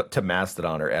all go to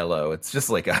Mastodon or Elo. It's just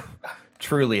like a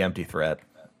truly empty threat.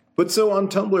 But so on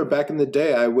Tumblr back in the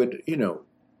day, I would,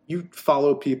 you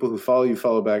follow people who follow you,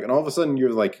 follow back. And all of a sudden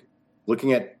you're like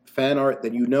looking at fan art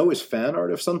that is fan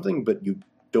art of something, but you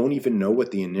don't even know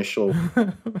what the initial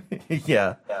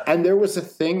yeah. And there was a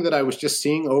thing that I was just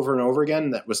seeing over and over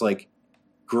again that was like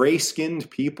gray-skinned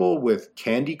people with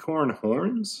candy corn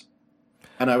horns,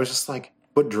 and I was just like,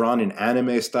 but drawn in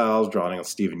anime styles, drawn in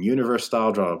Steven Universe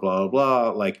style, drawn blah blah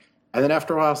blah. Like, and then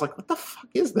after a while, I was like, what the fuck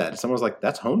is that? And someone was like,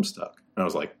 that's Homestuck, and I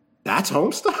was like, that's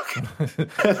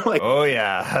Homestuck? Like, oh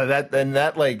yeah,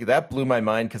 that blew my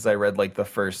mind because I read like the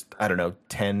first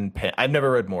 10. I've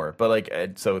never read more, but like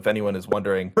so if anyone is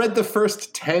wondering, read the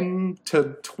first 10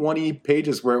 to 20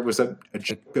 pages where it was a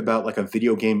joke about like a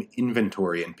video game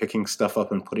inventory and picking stuff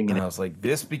up and putting it in. I was like,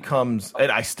 this becomes,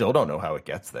 and I still don't know how it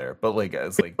gets there, but like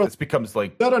it's like this becomes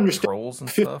like trolls and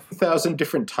stuff. 50,000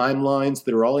 different timelines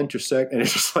that are all intersect, and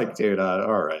it's just like, dude,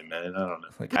 all right, man, I don't know.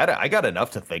 Like I got enough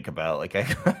to think about. Like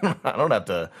I don't have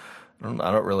to.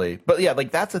 I don't really. But yeah, like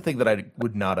that's a thing that I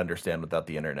would not understand without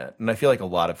the internet. And I feel like a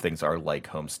lot of things are like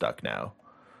Homestuck now.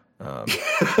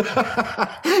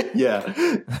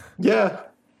 Yeah.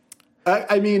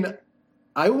 I mean,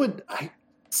 I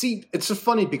see. It's just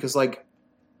funny because like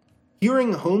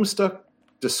hearing Homestuck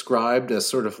described as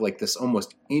sort of like this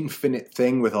almost infinite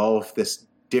thing with all of this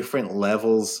different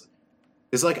levels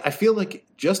is like, I feel like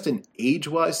just an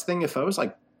age-wise thing. If I was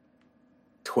like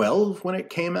 12 when it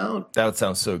came out, that would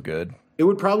sound so good. It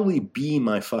would probably be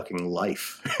my fucking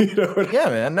life. Yeah,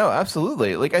 man. No,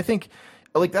 absolutely. Like I think,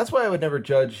 like that's why I would never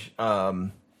judge. I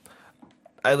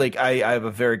have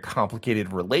a very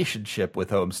complicated relationship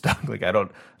with Homestuck. Like I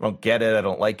don't get it. I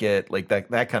don't like it. Like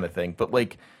that kind of thing. But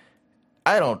like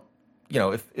I don't.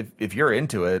 If you're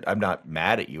into it, I'm not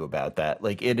mad at you about that.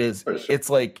 Like it is. Sure. It's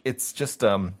like it's just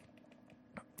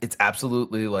it's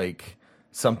absolutely like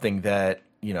something that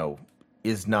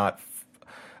is not.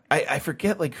 I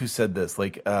forget like who said this.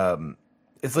 Like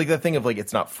it's like that thing of like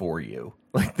it's not for you.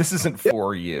 Like this isn't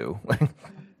for you.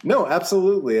 No,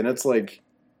 absolutely, and it's like,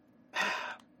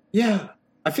 yeah.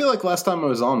 I feel like last time I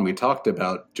was on, we talked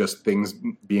about just things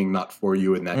being not for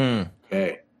you, and that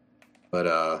okay.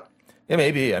 But yeah,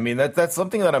 maybe. I mean, that's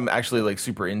something that I'm actually like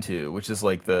super into, which is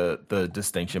like the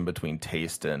distinction between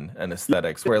taste and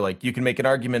aesthetics, where like you can make an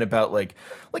argument about like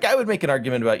I would make an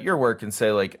argument about your work and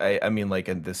say like I mean like,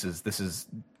 and this is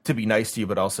to be nice to you,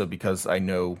 but also because I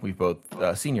know we've both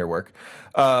seen your work.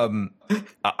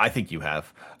 I think you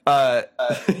have.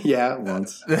 Yeah,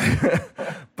 once.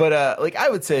 But like I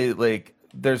would say like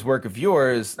there's work of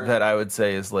yours that I would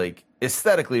say is like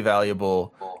aesthetically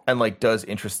valuable and like does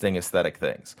interesting aesthetic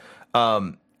things.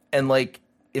 And like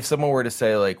if someone were to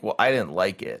say like, well, I didn't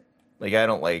like it, like I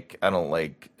don't like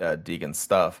Deegan's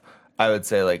stuff, I would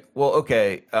say like, well,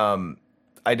 okay,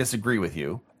 I disagree with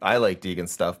you. I like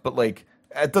Deegan's stuff, but like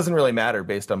it doesn't really matter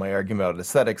based on my argument about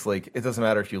aesthetics. Like it doesn't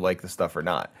matter if you like the stuff or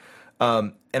not.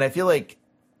 And I feel like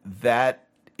that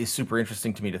is super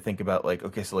interesting to me to think about. Like,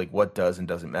 okay, so like what does and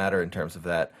doesn't matter in terms of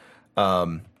that.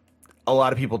 A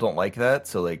lot of people don't like that,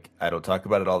 so like I don't talk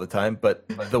about it all the time. But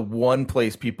the one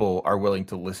place people are willing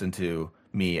to listen to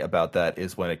me about that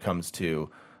is when it comes to,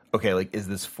 okay, like is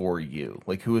this for you?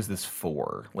 Like who is this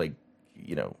for? Like,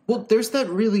 Well, there's that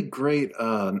really great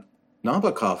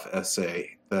Nabokov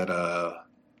essay that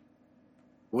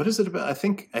what is it about? I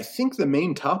think the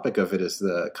main topic of it is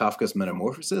the Kafka's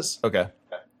Metamorphosis. Okay.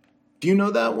 Do you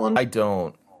know that one? I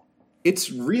don't.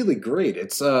 It's really great.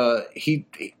 It's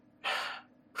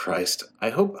Christ.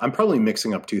 I'm probably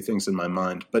mixing up two things in my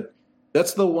mind, but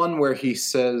that's the one where he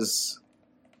says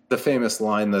the famous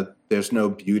line that there's no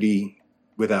beauty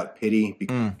without pity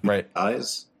because right. it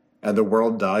dies, and the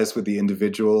world dies with the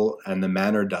individual and the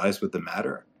manner dies with the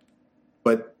matter.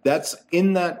 But that's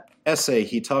in that essay,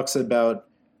 he talks about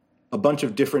a bunch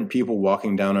of different people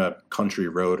walking down a country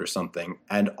road or something,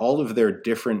 and all of their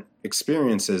different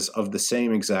experiences of the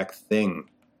same exact thing.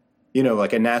 You know,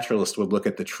 like a naturalist would look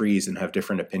at the trees and have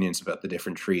different opinions about the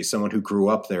different trees. Someone who grew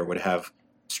up there would have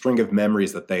a string of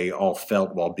memories that they all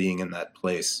felt while being in that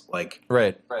place. Like,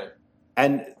 right.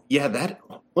 And yeah,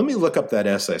 let me look up that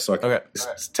essay so I can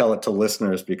tell it to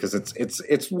listeners, because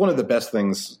it's one of the best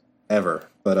things ever.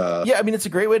 But yeah, I mean, it's a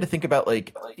great way to think about,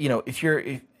 like, you know,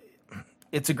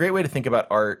 it's a great way to think about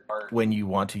art when you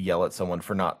want to yell at someone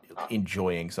for not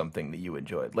enjoying something that you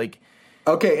enjoyed. Like,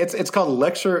 okay, it's called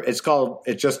Lecture. It's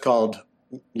just called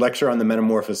Lecture on the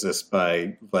Metamorphosis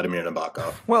by Vladimir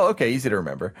Nabokov. Well, okay, easy to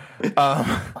remember.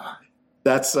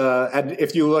 That's and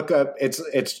if you look up,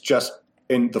 it's just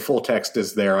in the full text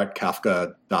is there at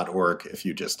Kafka.org. If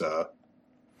you just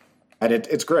and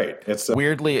it's great. It's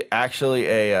weirdly actually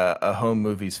a home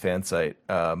movies fan site,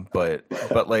 but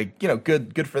like, you know,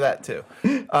 good for that too.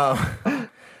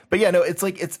 But yeah, no, it's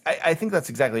like I think that's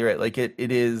exactly right. Like it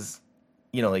is,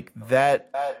 you know, like that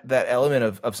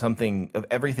element of something, of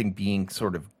everything being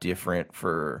sort of different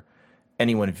for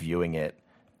anyone viewing it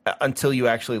until you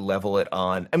actually level it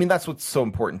on. I mean, that's what's so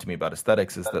important to me about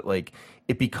aesthetics, is that like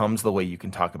it becomes the way you can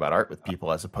talk about art with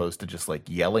people, as opposed to just like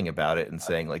yelling about it and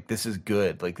saying like, this is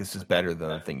good, like this is better than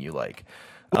the thing you like.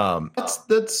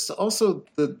 That's also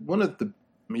one of the,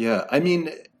 yeah, I mean,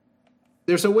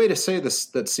 there's a way to say this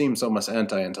that seems almost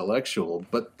anti-intellectual,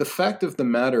 but the fact of the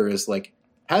matter is, like,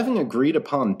 having agreed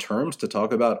upon terms to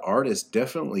talk about art is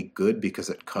definitely good, because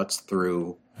it cuts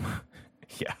through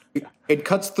yeah. It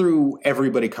cuts through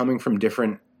everybody coming from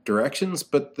different directions.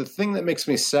 But the thing that makes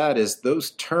me sad is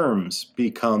those terms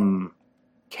become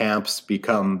camps,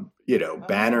 become, you know,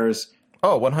 banners.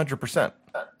 Oh, 100%.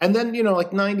 And then, you know,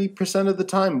 like 90% of the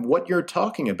time, what you're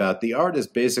talking about, the art is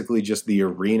basically just the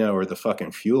arena or the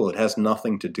fucking fuel. It has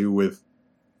nothing to do with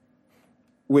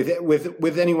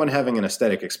anyone having an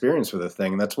aesthetic experience with a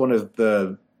thing. That's one of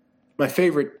my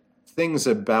favorite things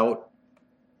about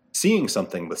seeing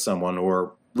something with someone,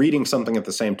 or reading something at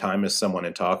the same time as someone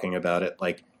and talking about it.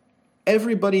 Like,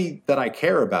 everybody that I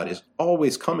care about is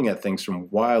always coming at things from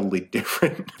wildly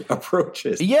different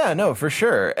approaches. Yeah, no, for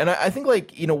sure. And I think,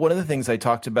 like, you know, one of the things I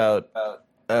talked about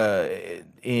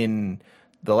in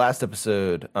the last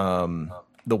episode,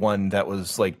 the one that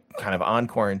was like kind of on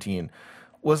quarantine,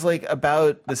 was like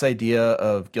about this idea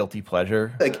of guilty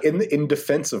pleasure. Like in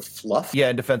defense of fluff? Yeah,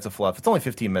 in defense of fluff. It's only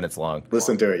 15 minutes long.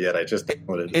 Listen to it yet. I just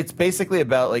wanted to. It's basically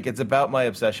about, like, it's about my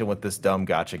obsession with this dumb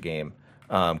gacha game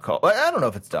called, I don't know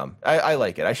if it's dumb. I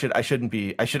like it. I should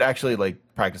actually like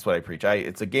practice what I preach.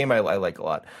 It's a game I like a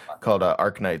lot, called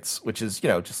Arknights, which is, you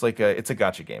know, just like it's a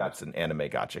gacha game. It's an anime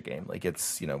gacha game. Like,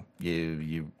 it's, you know,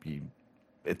 you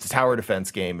it's a tower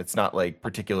defense game. It's not like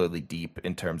particularly deep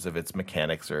in terms of its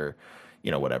mechanics or, you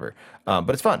know, whatever.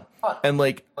 But it's fun. And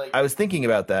like, I was thinking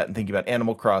about that and thinking about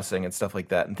Animal Crossing and stuff like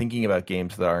that, and thinking about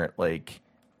games that aren't like,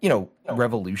 you know,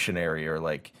 revolutionary or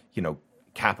like, you know,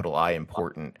 capital I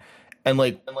important, and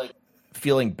like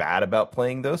feeling bad about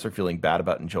playing those or feeling bad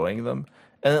about enjoying them.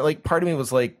 And then, like, part of me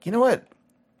was like, you know what?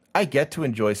 I get to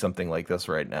enjoy something like this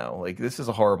right now. Like, this is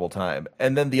a horrible time.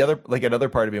 And then another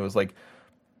part of me was like,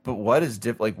 but what is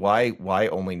like, why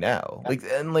only now? Like,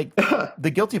 and like the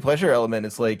guilty pleasure element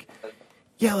is like,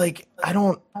 yeah, like I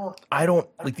don't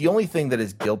like, the only thing that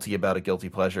is guilty about a guilty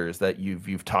pleasure is that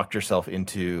you've talked yourself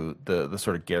into the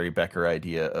sort of Gary Becker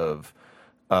idea of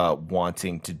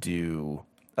wanting to do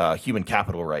human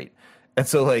capital right. And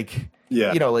so, like,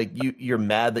 yeah, you know, like you're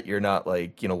mad that you're not,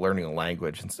 like, you know, learning a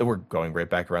language. And so we're going right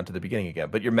back around to the beginning again,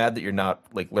 but you're mad that you're not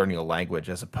like learning a language,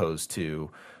 as opposed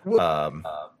to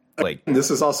like,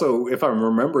 this is also, if I'm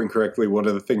remembering correctly, one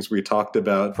of the things we talked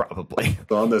about probably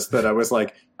on this, that I was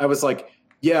like,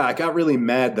 yeah, I got really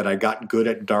mad that I got good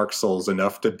at Dark Souls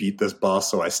enough to beat this boss,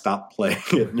 so I stopped playing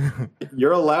it.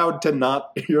 You're allowed to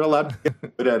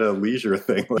get good at a leisure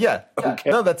thing. Like, yeah.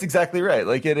 Okay. No, that's exactly right.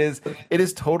 Like, it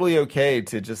is totally okay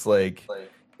to just like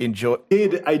enjoy.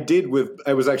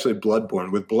 I was actually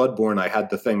Bloodborne. With Bloodborne, I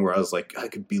had the thing where I was like, I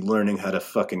could be learning how to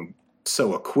fucking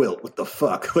sew a quilt. What the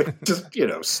fuck? Like, just, you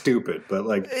know, stupid. But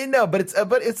like, no, but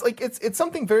it's like, it's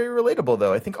something very relatable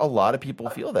though. I think a lot of people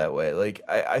feel that way. Like,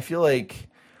 I feel like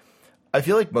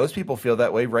most people feel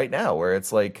that way right now, where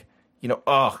it's like,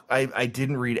 I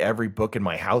didn't read every book in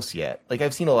my house yet. Like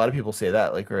I've seen a lot of people say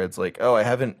that, like where it's like, oh, I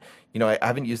haven't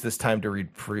used this time to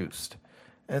read Proust.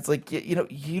 And it's like,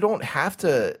 you don't have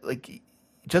to, like,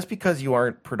 just because you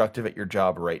aren't productive at your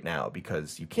job right now,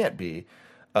 because you can't be,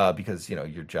 because,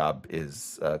 your job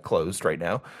is closed right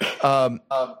now.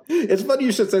 It's funny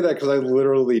you should say that because I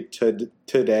literally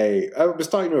today, I was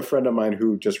talking to a friend of mine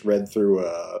who just read through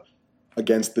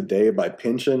Against the Day by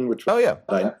Pynchon, which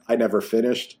I never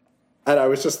finished. And I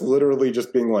was just literally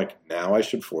just being like, now I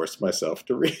should force myself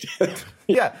to read it.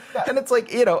 Yeah. And it's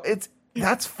like,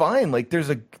 that's fine. Like there's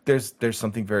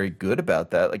something very good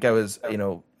about that. Like I was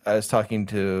talking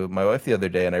to my wife the other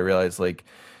day and I realized like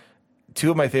two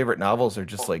of my favorite novels are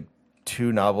just like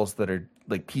two novels that are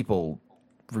like people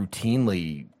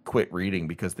routinely quit reading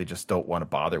because they just don't want to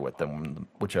bother with them,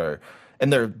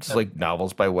 and they're just like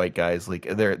novels by white guys. Like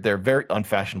they're very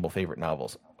unfashionable favorite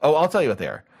novels. Oh, I'll tell you what they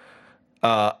are.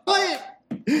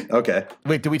 Okay.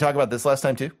 Wait, did we talk about this last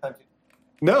time too?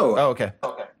 No. Oh, okay.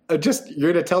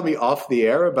 You're going to tell me off the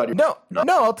air about your... No,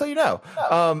 I'll tell you now.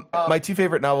 My two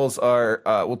favorite novels are,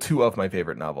 two of my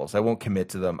favorite novels. I won't commit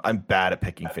to them. I'm bad at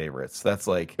picking favorites. That's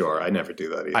like... Sure, I never do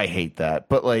that either. I hate that.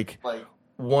 But like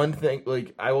one thing,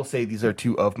 like I will say these are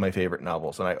two of my favorite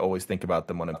novels, and I always think about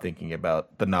them when I'm thinking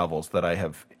about the novels that I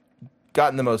have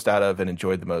gotten the most out of and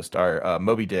enjoyed the most are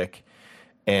Moby Dick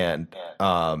and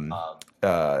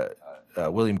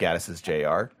William Gaddis's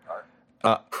J.R.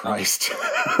 Christ.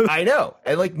 I know.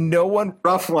 And like no one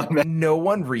rough one, man. No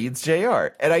one reads JR.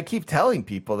 And I keep telling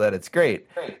people that it's great.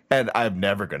 And I'm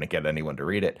never gonna get anyone to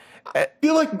read it. I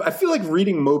feel like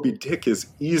reading Moby Dick is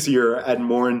easier and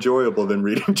more enjoyable than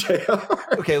reading JR.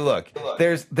 Okay, look.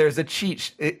 There's a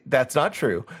cheat that's not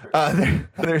true.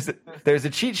 There's a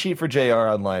cheat sheet for JR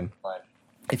online.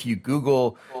 If you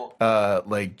Google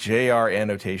like JR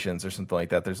annotations or something like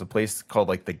that, there's a place called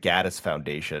like the Gaddis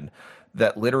Foundation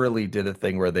that literally did a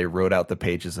thing where they wrote out the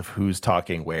pages of who's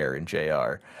talking where in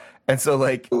JR. And so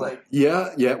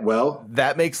well,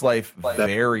 that makes life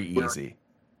very easy.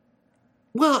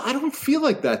 Well, I don't feel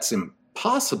like that's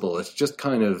impossible. It's just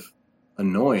kind of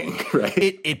annoying,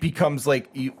 right? It becomes like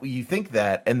you think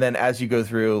that, and then as you go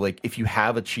through, like if you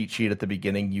have a cheat sheet at the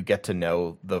beginning, you get to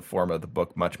know the form of the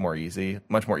book much more easily,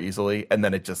 and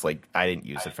then it just like I didn't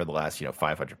use it for the last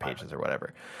 500 pages or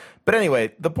whatever. But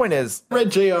anyway, the point is, I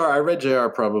read JR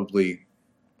probably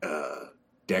a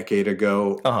decade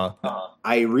ago.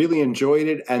 I really enjoyed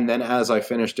it, and then as I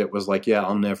finished it, was like, yeah,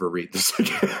 I'll never read this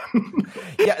again.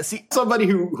 Yeah, see, somebody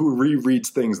who rereads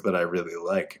things that I really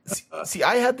like. See,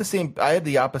 I had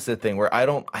the opposite thing where I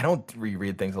don't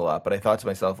reread things a lot, but I thought to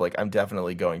myself like I'm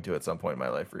definitely going to at some point in my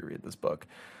life reread this book.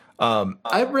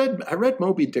 I read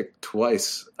Moby Dick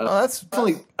twice. That's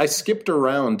funny. I skipped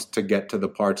around to get to the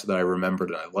parts that I remembered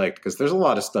and I liked because there's a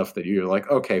lot of stuff that you're like,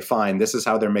 okay, fine, this is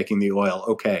how they're making the oil.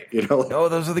 Okay, No,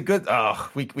 those are the good. Oh,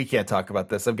 we can't talk about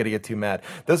this. I'm gonna get too mad.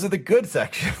 Those are the good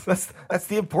sections. That's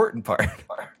the important part.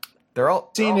 They're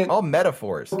all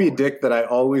metaphors. Moby Dick that I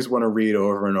always want to read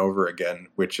over and over again,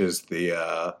 which is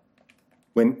the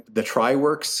when the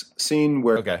Tryworks scene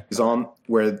where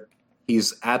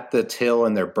he's at the till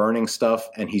and they're burning stuff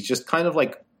and he's just kind of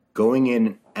like going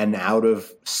in and out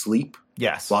of sleep.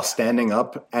 Yes. While standing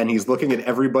up and he's looking at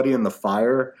everybody in the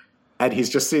fire and he's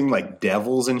just seeing like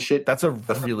devils and shit. That's a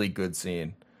really good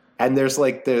scene. And there's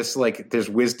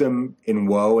wisdom in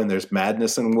woe and there's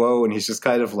madness in woe and he's just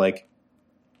kind of like,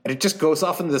 and it just goes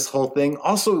off into this whole thing.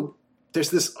 Also,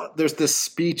 there's this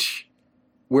speech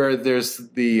where there's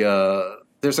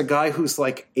a guy who's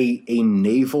like a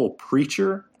naval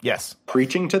preacher. Yes.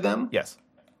 Preaching to them. Yes.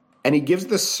 And he gives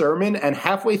this sermon, and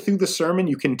halfway through the sermon,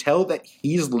 you can tell that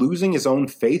he's losing his own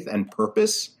faith and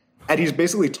purpose, and he's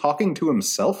basically talking to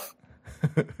himself.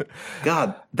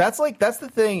 God. That's the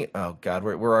thing. Oh, God,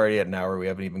 we're already at an hour. We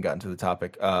haven't even gotten to the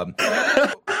topic.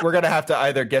 We're going to have to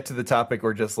either get to the topic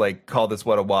or just like call this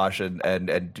one a wash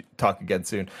and talk again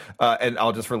soon. And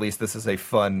I'll just release this as a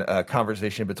fun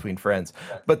conversation between friends.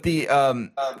 But there's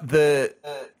one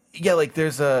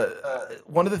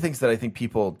of the things that I think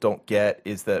people don't get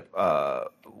is that,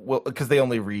 because they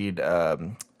only read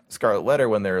Scarlet Letter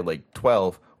when they're like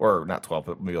 12 or not 12,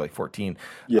 but maybe like 14.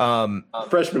 Yeah.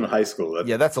 Freshman in high school.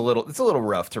 It's a little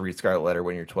rough to read Scarlet Letter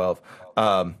when you're 12.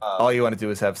 All you want to do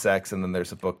is have sex. And then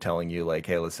there's a book telling you like,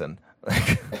 hey, listen,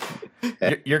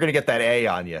 you're going to get that A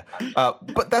on you.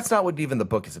 But that's not what even the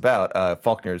book is about.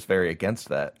 Faulkner is very against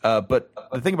that. But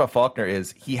the thing about Faulkner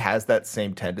is he has that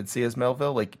same tendency as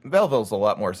Melville. Like Melville's a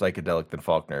lot more psychedelic than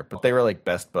Faulkner, but they were like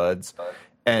best buds.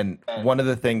 And one of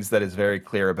the things that is very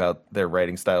clear about their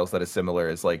writing styles that is similar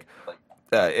is like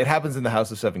it happens in the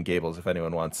House of Seven Gables. If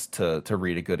anyone wants to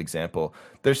read a good example,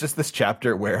 there's just this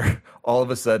chapter where all of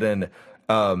a sudden,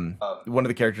 one of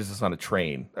the characters is on a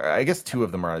train. I guess two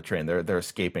of them are on a train. They're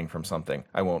escaping from something.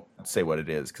 I won't say what it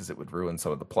is because it would ruin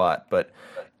some of the plot. But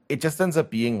it just ends up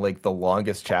being like the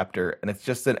longest chapter, and it's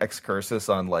just an excursus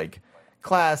on like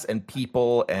class and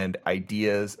people and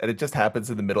ideas, and it just happens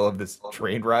in the middle of this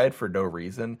train ride for no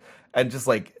reason, and just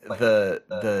like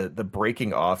the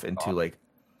breaking off into like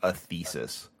a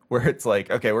thesis where it's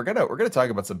like, okay, we're gonna talk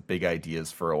about some big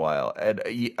ideas for a while, and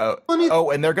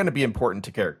and they're gonna be important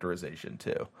to characterization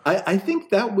too. I think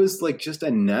that was like just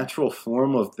a natural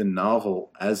form of the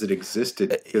novel as it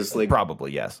existed, because like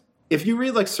probably yes. If you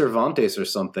read like Cervantes or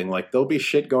something, like there'll be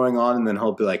shit going on, and then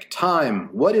he'll be like, "Time,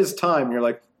 what is time?" And you're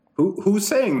like, who's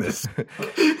saying this?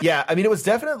 Yeah, I mean, it was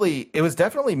definitely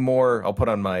more. I'll put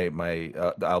on my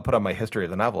history of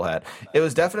the novel hat. It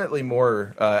was definitely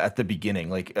more at the beginning.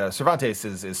 Like Cervantes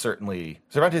is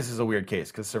a weird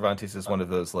case because Cervantes is one of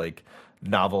those like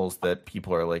novels that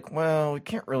people are like, well, we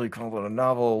can't really call it a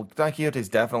novel. Don Quixote is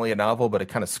definitely a novel, but it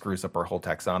kind of screws up our whole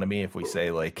taxonomy if we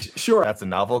say like, sure, that's a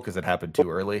novel because it happened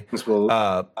too early.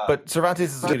 But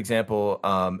Cervantes is a good example.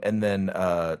 And then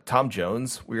Tom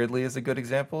Jones, weirdly, is a good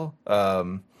example.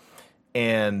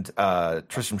 And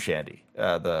Tristram Shandy,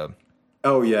 the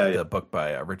book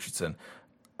by Richardson.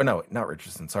 Or no, not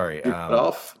Richardson. Sorry,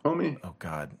 off, homie. Oh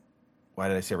God. Why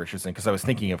did I say Richardson? Because I was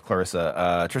thinking of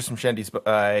Clarissa. Tristram Shandy's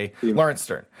by Lawrence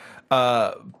Stern.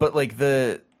 But like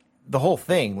the whole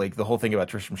thing, about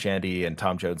Tristram Shandy and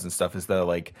Tom Jones and stuff is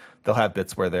they'll have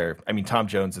bits where Tom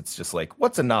Jones, it's just like,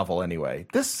 what's a novel anyway?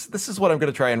 This is what I'm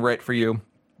going to try and write for you.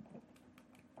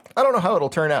 I don't know how it'll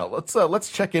turn out.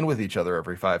 Let's check in with each other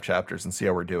every 5 chapters and see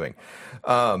how we're doing.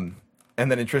 And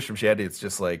then in Tristram Shandy, it's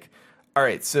just like, all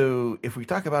right, so if we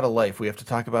talk about a life, we have to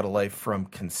talk about a life from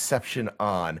conception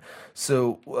on.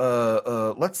 So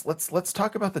let's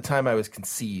talk about the time I was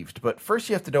conceived. But first,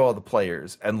 you have to know all the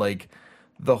players, and like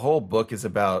the whole book is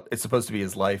about. It's supposed to be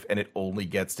his life, and it only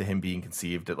gets to him being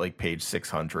conceived at like page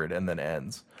 600, and then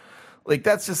ends. Like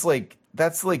that's the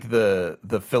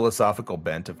philosophical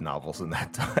bent of novels in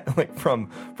that time. Like for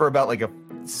about like a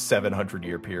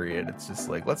 700-year period, it's just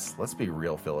like let's be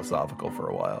real philosophical for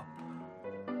a while.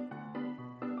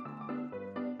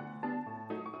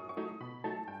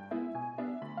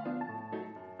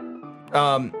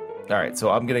 All right,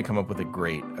 so I'm gonna come up with a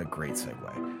great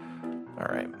segue. All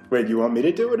right. Wait, you want me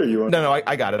to do it, or you want? No,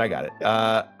 I got it.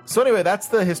 So anyway, that's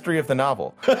the history of the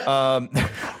novel.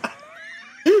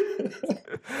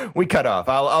 We cut off.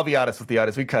 I'll be honest with the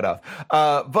audience. We cut off.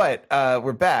 But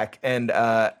we're back, and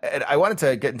I wanted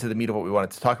to get into the meat of what we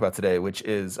wanted to talk about today, which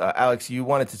is Alex. You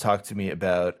wanted to talk to me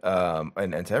about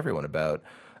and to everyone about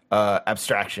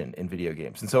abstraction in video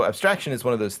games, and so abstraction is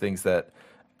one of those things that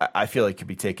I feel like could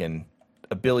be taken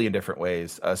a billion different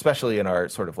ways, especially in our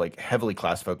sort of like heavily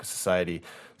class-focused society.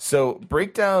 So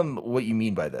break down what you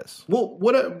mean by this. Well,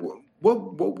 what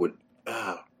would...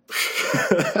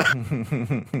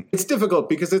 It's difficult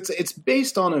because it's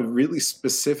based on a really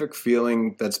specific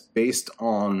feeling that's based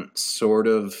on sort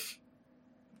of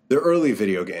the early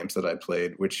video games that I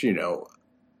played, which, you know,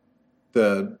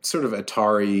 the sort of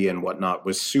Atari and whatnot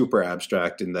was super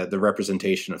abstract in that the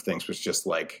representation of things was just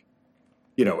like,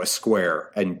 you know, a square,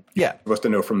 and you're supposed to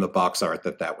know from the box art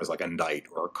that was like a knight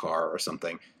or a car or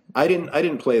something. I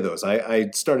didn't play those. I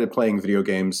started playing video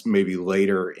games maybe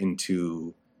later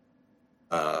into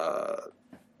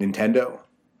Nintendo.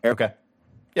 Okay.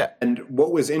 Yeah. And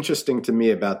what was interesting to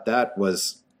me about that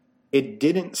was it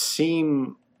didn't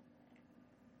seem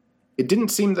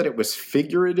that it was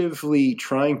figuratively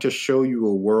trying to show you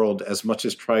a world as much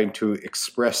as trying to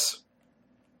express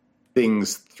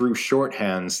things through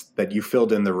shorthands that you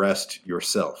filled in the rest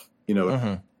yourself, you know?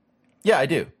 Mm-hmm. Yeah, I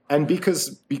do. And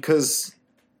because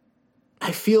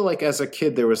I feel like as a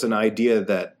kid, there was an idea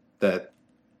that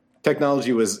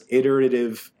technology was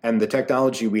iterative, and the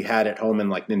technology we had at home in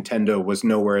like Nintendo was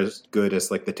nowhere as good as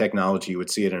like the technology you would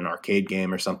see in an arcade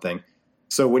game or something.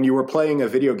 So when you were playing a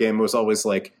video game, it was always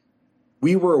like,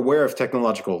 we were aware of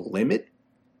technological limit,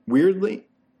 weirdly,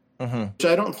 which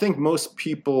I don't think most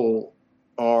people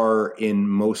are in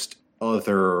most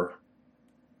other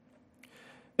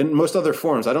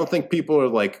forms. I don't think people are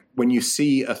like, when you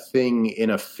see a thing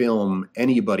in a film, I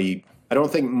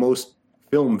don't think most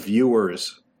film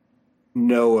viewers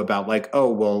know about like,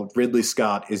 oh, well, Ridley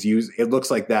Scott it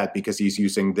looks like that because he's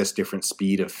using this different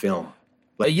speed of film.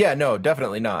 Like, no,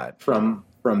 definitely not. From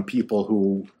people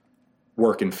who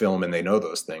work in film and they know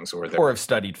those things, or have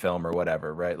studied film or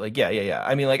whatever, right? Like, yeah.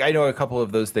 I mean, like, I know a couple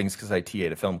of those things because I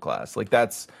TA'd a film class. Like,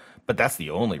 that's the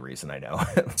only reason I know.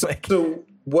 It's like, so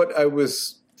what I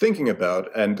was thinking about,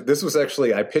 and this was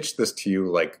actually, I pitched this to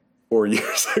you like 4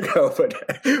 years ago, but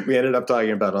we ended up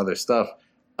talking about other stuff,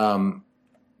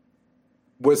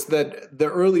 was that the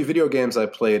early video games I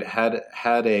played had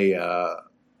a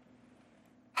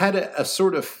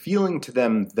sort of feeling to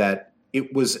them that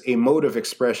it was a mode of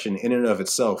expression in and of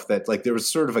itself, that like there was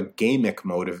sort of a gamic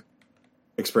mode of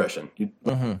expression.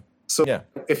 So Yeah.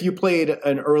 if you played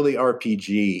an early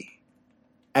RPG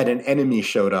and an enemy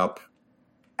showed up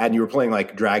and you were playing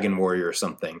like Dragon Warrior or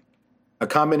something, a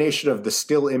combination of the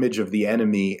still image of the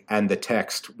enemy and the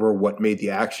text were what made the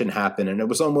action happen. And it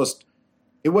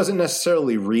wasn't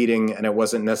necessarily reading, and it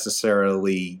wasn't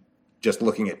necessarily just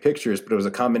looking at pictures, but it was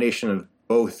a combination of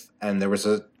both. And there was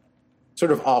a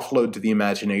sort of offload to the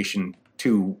imagination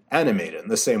to animate it in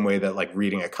the same way that like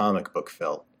reading a comic book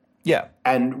felt. Yeah.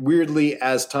 And weirdly,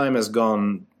 as time has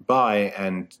gone by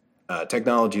and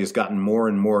technology has gotten more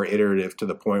and more iterative to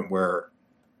the point where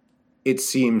it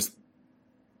seems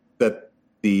that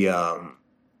the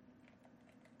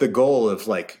goal of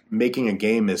like making a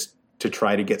game is to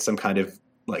try to get some kind of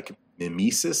like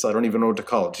mimesis. I don't even know what to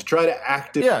call it. To try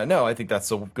to Yeah, no, I think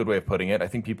that's a good way of putting it. I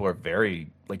think people are very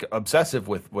like obsessive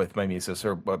with mimesis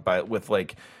or with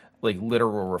like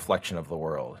literal reflection of the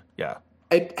world. Yeah.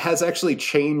 It has actually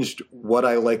changed what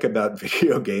I like about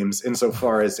video games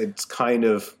insofar as it's kind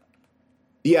of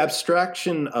the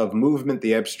abstraction of movement,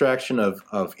 the abstraction of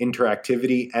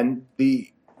interactivity, and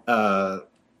the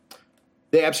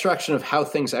abstraction of how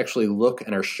things actually look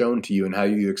and are shown to you and how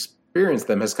you experience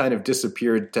them has kind of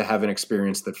disappeared to have an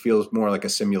experience that feels more like a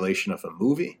simulation of a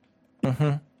movie.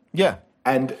 Mm-hmm. Yeah.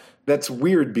 And that's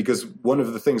weird because one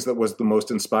of the things that was the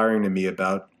most inspiring to me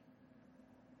about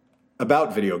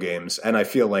video games, and I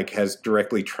feel like has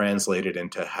directly translated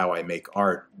into how I make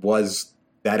art, was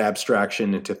that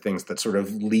abstraction into things that sort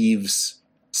of leaves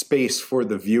space for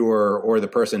the viewer or the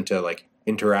person to like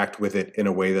interact with it in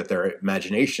a way that their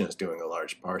imagination is doing a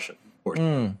large portion.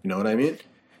 You know what I mean?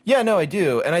 Yeah, no, I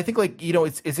do. And I think like, you know,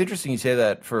 it's interesting you say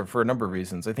that for a number of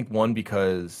reasons. I think one,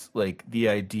 because like the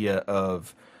idea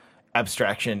of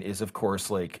abstraction is of course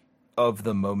like of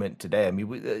the moment today. I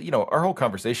mean, you know, our whole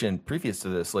conversation previous to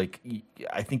this, like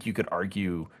I think you could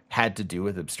argue had to do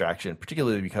with abstraction,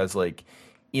 particularly because like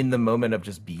in the moment of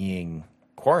just being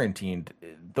quarantined,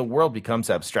 the world becomes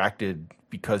abstracted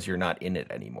because you're not in it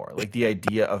anymore. Like the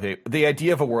idea of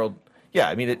a world. Yeah,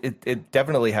 I mean, it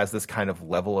definitely has this kind of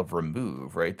level of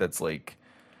remove, right? That's like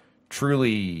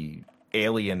truly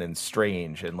alien and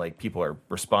strange, and like people are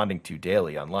responding to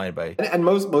daily online by. And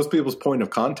most people's point of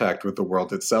contact with the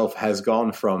world itself has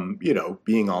gone from, you know,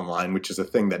 being online, which is a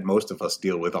thing that most of us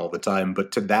deal with all the time,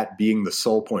 but to that being the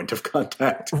sole point of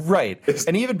contact. Right,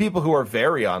 and even people who are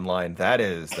very online, that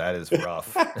is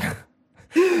rough.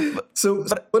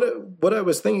 But what I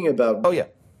was thinking about. Oh yeah.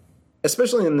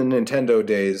 Especially in the Nintendo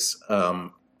days,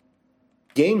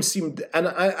 games seemed, and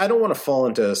I don't want to fall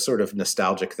into a sort of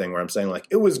nostalgic thing where I'm saying like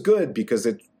it was good because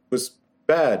it was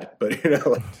bad, but you know,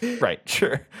 like, right,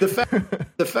 sure. The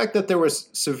fact that there was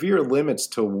severe limits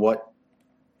to what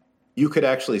you could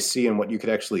actually see and what you could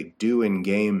actually do in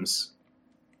games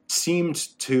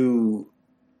seemed to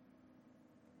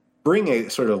bring a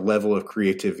sort of level of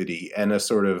creativity and a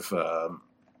sort of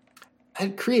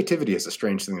and creativity is a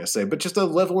strange thing to say, but just a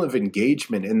level of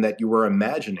engagement in that you were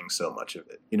imagining so much of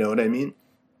it. You know what I mean?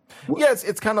 Yeah,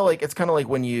 it's kind of like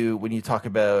when you talk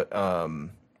about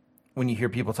when you hear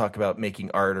people talk about making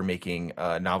art or making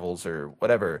novels or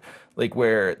whatever, like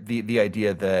where the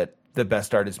idea that the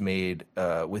best art is made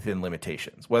within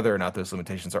limitations, whether or not those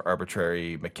limitations are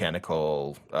arbitrary,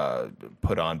 mechanical,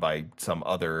 put on by some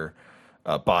other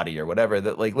body or whatever.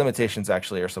 That like limitations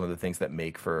actually are some of the things that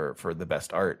make for the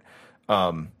best art.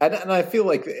 And I feel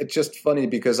like it's just funny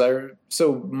because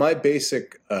my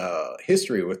basic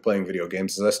history with playing video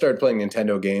games is I started playing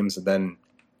Nintendo games, and then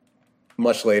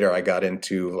much later I got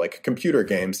into like computer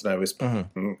games, and I was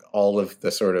playing all of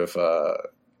the sort of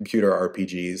computer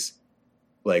RPGs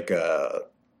like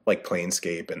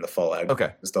Planescape and the Fallout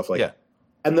and stuff like that.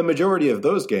 And the majority of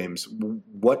those games,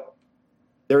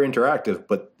 they're interactive,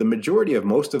 but the majority of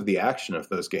most of the action of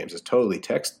those games is totally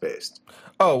text-based.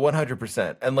 Oh,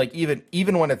 100%. And like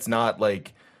even when it's not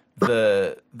like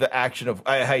the action of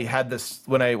I had this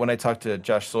when I talked to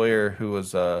Josh Sawyer, who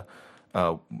was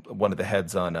one of the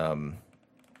heads on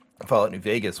Fallout New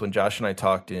Vegas, when Josh and I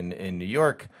talked in New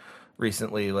York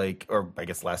recently, like, or I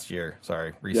guess last year,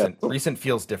 sorry, recent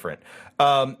feels different.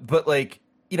 But like,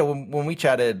 you know, when we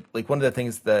chatted, like one of the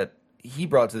things that he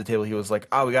brought to the table, he was like,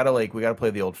 "Oh, we gotta play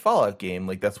the old Fallout game.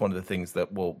 Like that's one of the things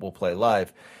that we'll play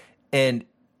live." And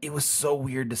it was so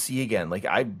weird to see again. Like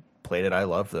I played it. I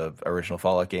love the original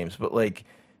Fallout games, but like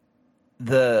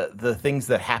the things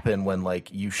that happen when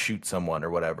like you shoot someone or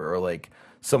whatever, or like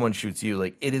someone shoots you,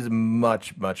 like it is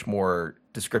much more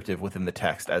descriptive within the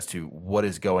text as to what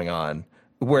is going on,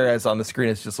 whereas on the screen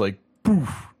it's just like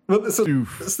poof. Well,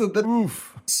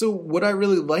 so what I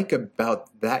really like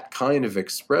about that kind of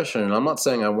expression, and I'm not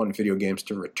saying I want video games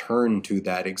to return to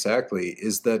that exactly,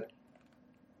 is that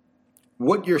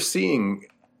what you're seeing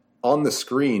on the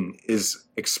screen is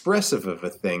expressive of a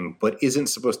thing, but isn't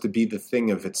supposed to be the thing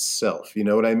of itself. You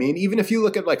know what I mean? Even if you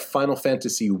look at like Final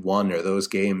Fantasy 1 or those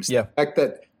games, the fact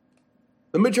that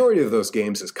the majority of those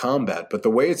games is combat, but the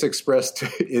way it's expressed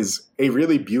is a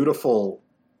really beautiful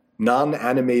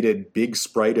non-animated big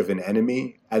sprite of an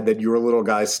enemy, and then your little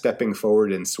guy stepping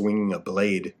forward and swinging a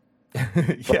blade.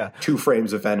 2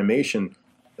 frames of animation.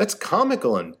 That's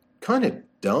comical and kind of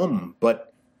dumb,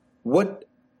 but what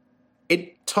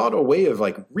it taught a way of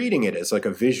like reading it as like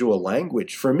a visual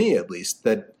language, for me at least,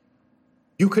 that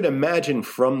you could imagine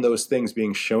from those things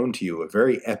being shown to you a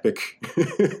very epic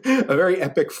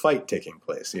fight taking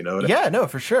place, you know? Yeah, no,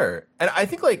 for sure. And I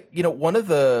think like, you know, one of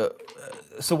the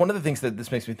things that this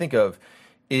makes me think of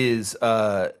is,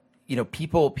 you know,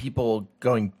 people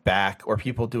going back, or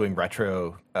people doing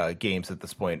retro games at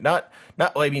this point. Not,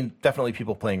 I mean, definitely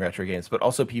people playing retro games, but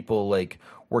also people like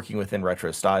working within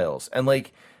retro styles. And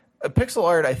like pixel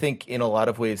art, I think in a lot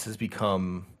of ways has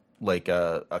become like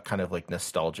a kind of like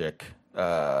nostalgic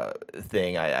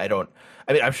thing. I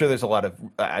mean, I'm sure there's a lot of,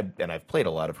 and I've played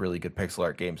a lot of really good pixel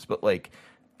art games, but like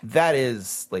that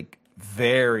is like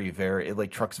very, it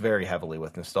like trucks very heavily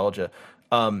with nostalgia.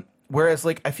 Whereas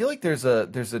like I feel like there's a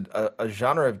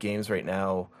genre of games right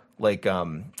now, like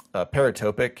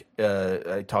Paratopic.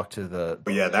 I talked to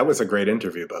that was a great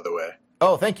interview, by the way.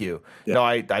 Oh, thank you. Yeah. No,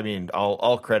 I mean,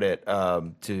 all credit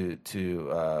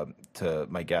to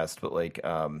my guest, but like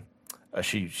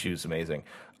she was amazing.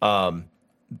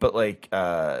 But like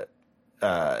yeah,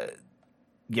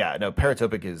 no,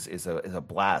 Paratopic is a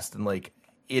blast, and like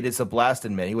it is a blast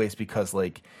in many ways because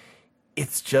like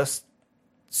it's just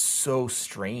so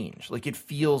strange. Like it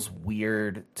feels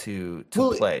weird to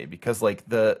play because like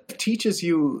it teaches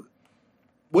you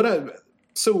what I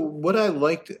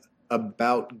liked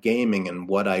about gaming and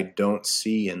what I don't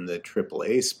see in the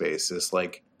AAA space is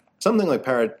like something like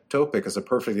Paratopic is a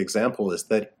perfect example, is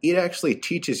that it actually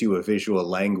teaches you a visual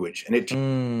language, and it teaches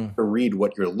you to read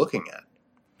what you're looking at.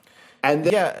 And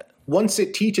then once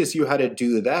it teaches you how to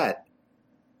do that,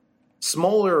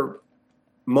 smaller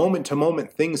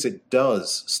moment-to-moment things it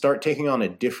does start taking on a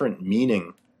different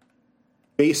meaning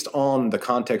based on the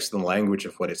context and language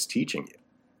of what it's teaching you.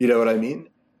 You know what I mean?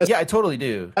 Yeah, I totally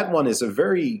do. That one is a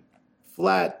very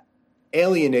flat,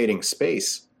 alienating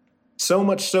space. So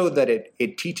much so that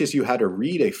it teaches you how to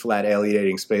read a flat,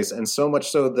 alienating space, and so much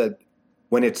so that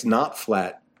when it's not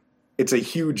flat, it's a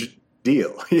huge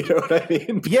deal. You know what I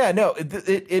mean? Yeah, no,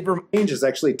 changes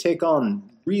actually take on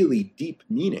really deep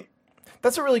meaning.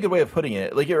 That's a really good way of putting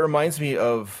it. Like it reminds me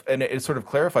of, and it sort of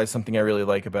clarifies something I really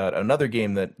like about another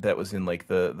game that was in like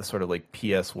the sort of like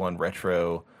PS1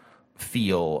 retro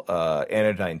feel,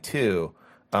 Anodyne 2.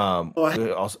 I haven't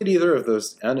played either of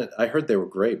those, and I heard they were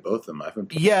great, both of them. I haven't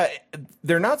played. Yeah,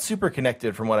 they're not super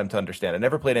connected from what I'm to understand. I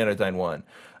never played Anodyne 1.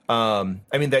 I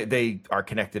mean, they are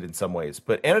connected in some ways,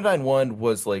 but Anodyne 1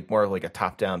 was like more of like a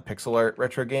top-down pixel art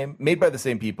retro game made by the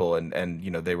same people, and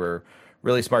you know, they were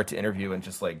really smart to interview, and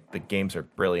just like the games are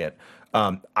brilliant.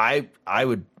 I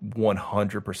would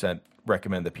 100%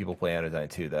 recommend that people play Anodyne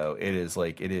 2, though. It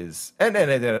is, and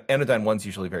Anodyne 1's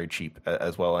usually very cheap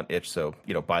as well on itch, so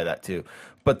you know, buy that too.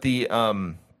 But the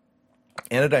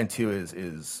Anodyne 2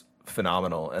 is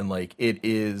phenomenal, and like it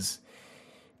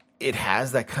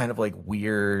has that kind of like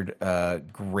weird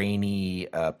grainy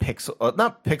pixel,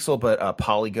 not pixel, but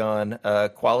polygon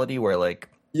quality, where like,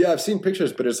 yeah, I've seen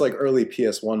pictures, but it's like early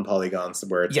PS1 polygons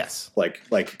where it's like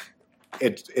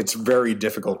it's very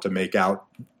difficult to make out.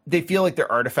 They feel like they're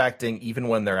artifacting even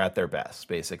when they're at their best,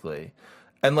 basically.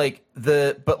 And like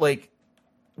but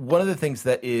one of the things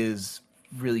that is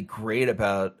really great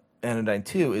about Anodyne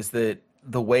 2 is that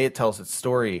the way it tells its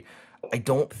story, I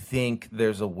don't think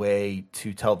there's a way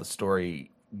to tell the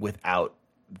story without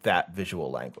that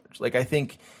visual language. Like I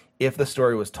think if the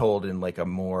story was told in like a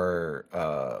more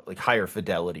like higher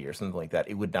fidelity or something like that,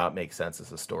 it would not make sense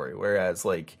as a story. Whereas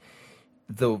like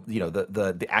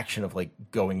the action of like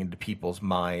going into people's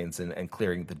minds and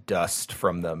clearing the dust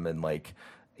from them, and like,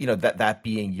 you know, that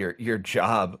being your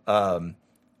job,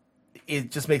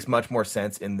 it just makes much more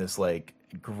sense in this like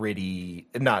gritty,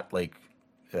 not like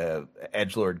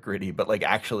edgelord gritty, but like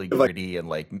actually gritty, and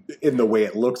like in the way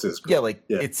it looks is gritty. Yeah, like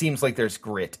it seems like there's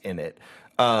grit in it.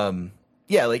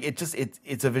 Yeah, like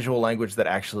it's a visual language that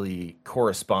actually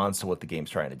corresponds to what the game's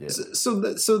trying to do. So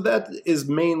that is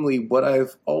mainly what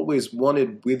I've always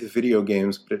wanted with video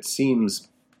games, but it seems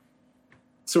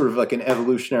sort of like an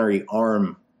evolutionary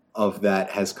arm of that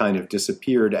has kind of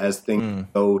disappeared as things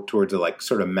go towards the like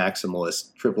sort of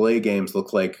maximalist AAA games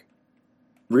look like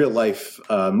real life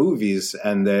movies,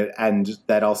 and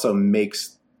that also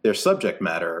makes their subject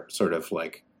matter sort of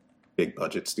like big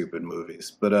budget stupid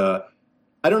movies. But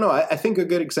I don't know. I think a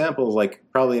good example, like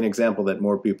probably an example that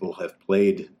more people have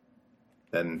played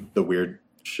than the weird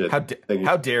shit.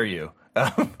 How dare you?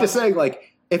 Just saying,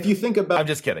 like, if you think about... I'm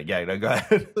just kidding. Yeah, no, go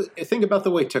ahead. Think about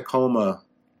the way Tacoma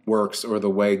works or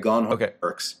the way Gone Home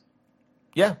works.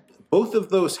 Yeah. Both of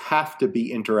those have to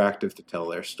be interactive to tell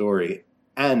their story.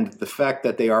 And the fact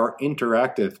that they are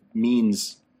interactive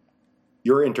means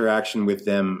your interaction with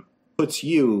them puts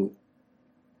you...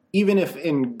 Even if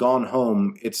in Gone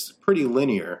Home it's pretty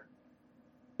linear,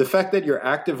 the fact that you're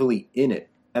actively in it,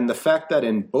 and the fact that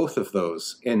in both of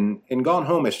those, in Gone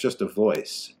Home it's just a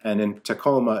voice, and in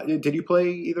Tacoma, did you play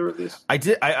either of these? I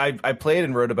did. I played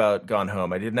and wrote about Gone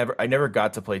Home. I never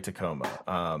got to play Tacoma.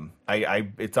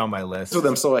 It's on my list.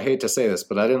 So I hate to say this,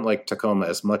 but I didn't like Tacoma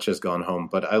as much as Gone Home.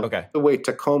 But I like the way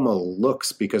Tacoma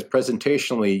looks, because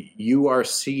presentationally you are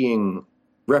seeing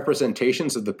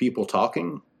representations of the people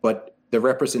talking, but the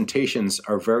representations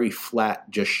are very flat,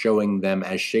 just showing them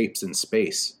as shapes in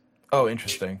space. Oh,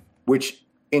 interesting. Which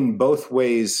in both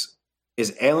ways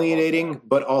is alienating,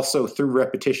 but also through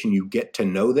repetition, you get to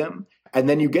know them. And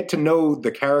then you get to know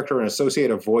the character and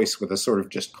associate a voice with a sort of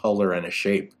just color and a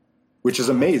shape, which is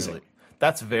amazing.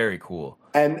 That's very cool.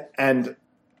 And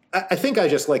I think I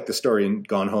just like the story in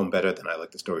Gone Home better than I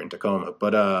like the story in Tacoma.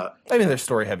 But I mean, they're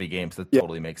story-heavy games. That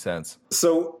totally makes sense.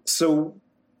 So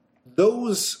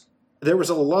those... There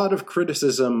was a lot of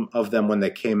criticism of them when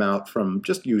they came out from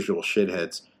just usual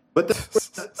shitheads. But there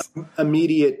was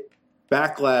immediate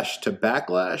backlash to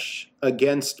backlash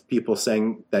against people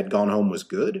saying that Gone Home was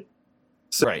good.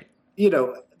 So, right. You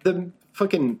know, the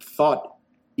fucking thought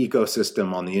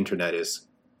ecosystem on the internet is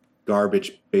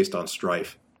garbage based on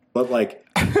strife. But, like,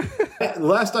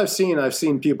 last I've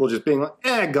seen people just being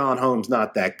like, Gone Home's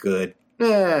not that good.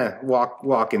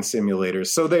 Walk-in simulators.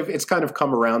 So it's kind of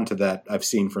come around to that, I've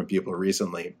seen from people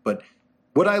recently. But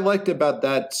what I liked about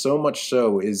that so much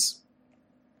so is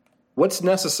what's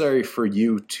necessary for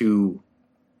you to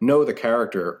know the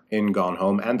character in Gone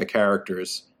Home and the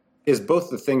characters is both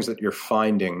the things that you're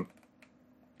finding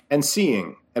and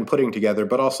seeing and putting together,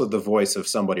 but also the voice of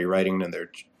somebody writing in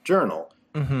their journal.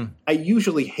 Mm-hmm. I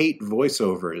usually hate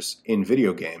voiceovers in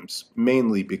video games,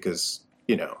 mainly because,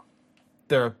 you know,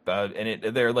 they're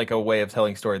like a way of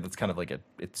telling story that's kind of like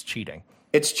it's cheating.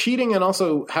 It's cheating, and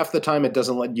also half the time it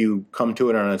doesn't let you come to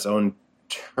it on its own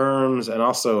terms. And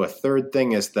also a third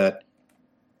thing is that,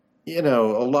 you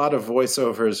know, a lot of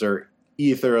voiceovers are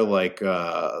either like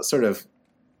sort of,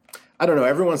 I don't know,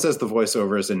 everyone says the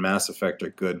voiceovers in Mass Effect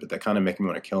are good, but they kind of make me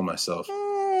want to kill myself.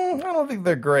 I don't think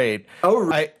they're great. Oh,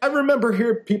 I remember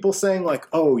hearing people saying like,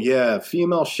 oh yeah,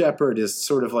 Female Shepherd is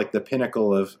sort of like the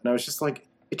pinnacle of, and I was just like,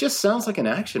 it just sounds like an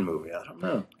action movie. I don't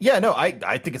know. Yeah, no,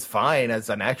 I think it's fine as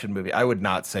an action movie. I would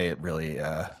not say it really.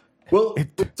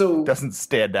 So doesn't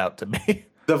stand out to me.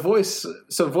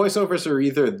 Voiceovers are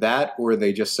either that or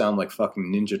they just sound like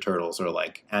fucking Ninja Turtles or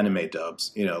like anime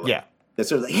dubs. You know, like, that's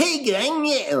sort of like, hey gang,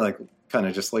 yeah, and like kind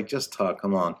of just like just talk.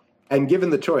 Come on. And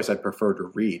given the choice, I'd prefer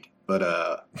to read. But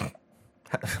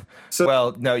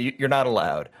well, no, you're not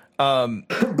allowed.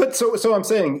 But so I'm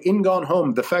saying in Gone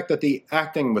Home, the fact that the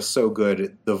acting was so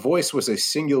good, the voice was a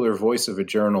singular voice of a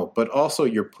journal, but also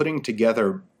you're putting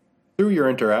together through your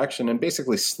interaction and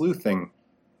basically sleuthing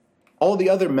all the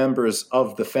other members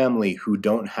of the family who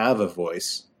don't have a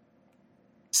voice.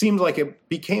 Seemed like it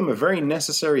became a very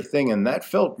necessary thing, and that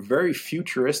felt very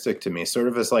futuristic to me, sort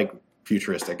of as like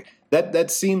futuristic.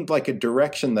 That seemed like a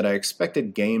direction that I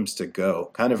expected games to go,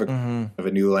 kind of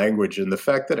a new language, and the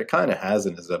fact that it kind of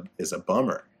hasn't is a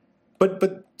bummer.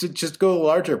 But to just go a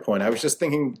larger point, I was just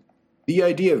thinking the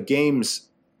idea of games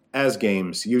as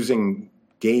games, using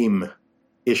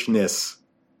game-ishness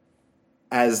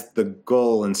as the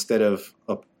goal instead of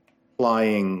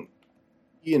applying,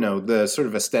 you know, the sort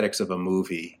of aesthetics of a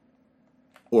movie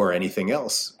or anything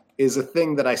else, is a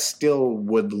thing that I still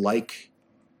would like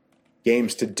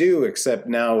games to do, except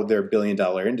now they're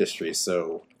billion-dollar industries,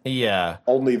 so yeah,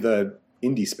 only the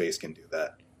indie space can do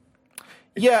that.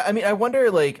 Yeah, I mean, I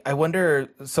wonder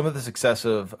some of the success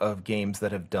of games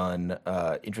that have done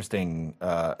interesting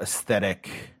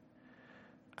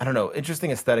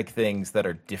interesting aesthetic things that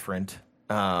are different.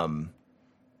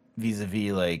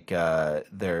 vis-a-vis like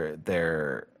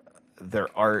their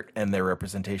art and their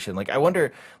representation. Like I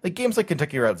wonder, like games like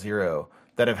Kentucky Route Zero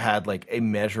that have had like a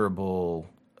measurable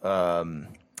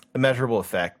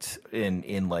effect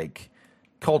in like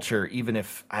culture, even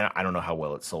if I don't know how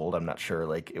well it sold. I'm not sure.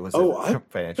 Like it was a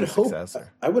financial success.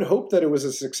 I would hope that it was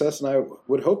a success, and I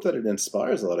would hope that it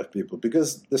inspires a lot of people,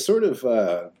 because the sort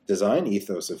of design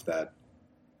ethos of that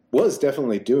was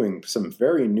definitely doing some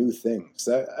very new things.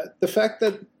 The fact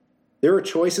that there are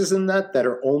choices in that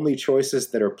are only choices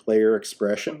that are player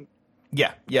expression.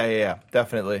 Yeah,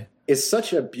 definitely. Is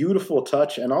such a beautiful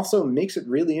touch, and also makes it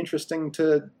really interesting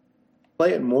to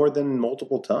play it more than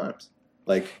multiple times.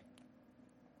 Like,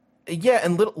 yeah,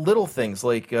 and little things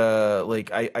like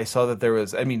I saw that there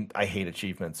was. I mean, I hate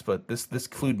achievements, but this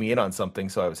clued me in on something,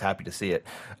 so I was happy to see it.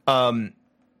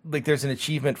 Like there's an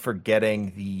achievement for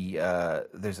getting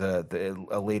there's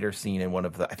a later scene in one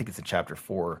of the, I think it's in chapter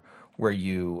 4, where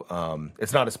you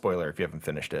it's not a spoiler if you haven't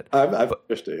finished it. I've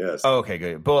finished it, yes. Oh, okay,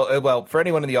 good. Well, for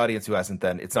anyone in the audience who hasn't,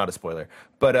 then it's not a spoiler.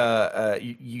 But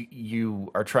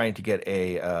you are trying to get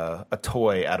a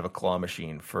toy out of a claw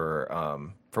machine for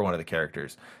one of the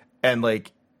characters, and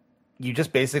like you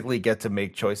just basically get to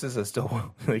make choices as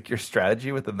to like your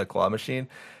strategy within the claw machine.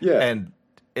 Yeah, and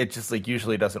it just like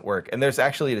usually doesn't work. And there's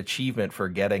actually an achievement for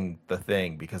getting the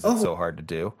thing because it's so hard to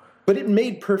do. But it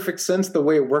made perfect sense the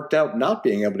way it worked out not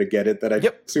being able to get it, that I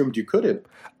assumed you couldn't.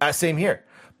 Same here.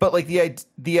 But like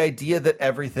the idea that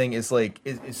everything is like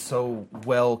is so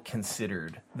well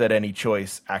considered that any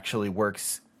choice actually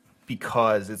works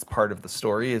because it's part of the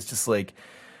story is just like,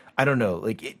 I don't know.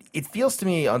 Like it feels to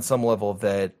me on some level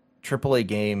that AAA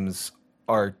games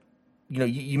are,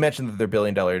 you mentioned that they're $1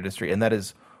 billion industry, and that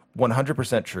is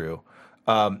 100% true.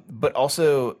 But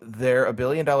also they're a $1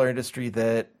 billion industry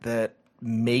that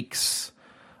makes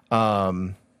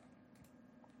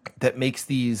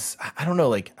these, I don't know,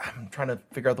 like I'm trying to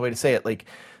figure out the way to say it. Like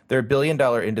they're a $1 billion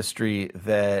industry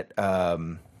that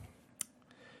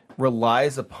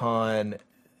relies upon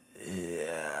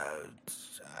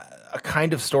a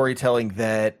kind of storytelling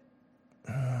that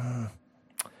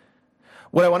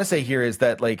what I want to say here is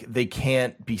that like they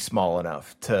can't be small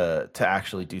enough to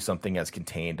actually do something as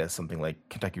contained as something like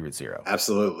Kentucky Route Zero.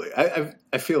 Absolutely.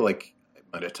 I feel like I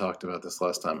might have talked about this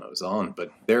last time I was on,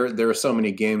 but there are so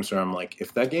many games where I'm like,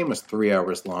 if that game was 3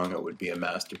 hours long, it would be a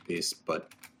masterpiece,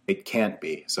 but it can't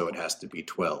be, so it has to be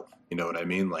 12. You know what I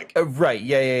mean? Like, right.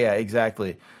 Yeah,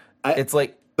 exactly. It's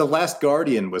like The Last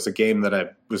Guardian was a game that I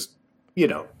was,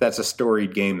 that's a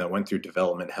storied game that went through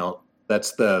development hell.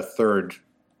 That's the third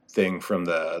thing from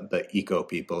the Eco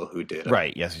people who did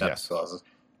right. Yes.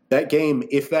 That game,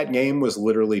 if that game was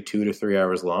literally 2 to 3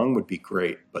 hours long, would be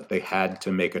great, but they had to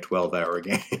make a 12-hour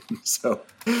game. So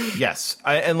yes,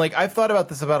 I've thought about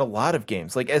this about a lot of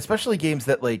games, like especially games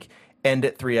that like end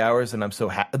at 3 hours, and I'm so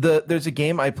happy. There's a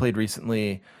game I played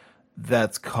recently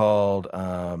that's called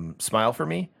Smile for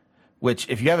Me, which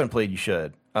if you haven't played, you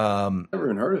should. Never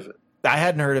even heard of it. I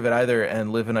hadn't heard of it either,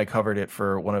 and Liv and I covered it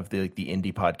for one of the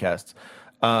indie podcasts.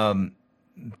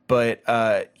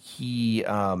 But he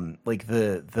like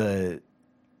the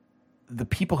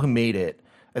people who made it,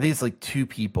 I think it's like 2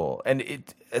 people, and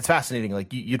it's fascinating.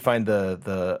 Like you'd find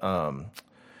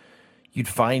you'd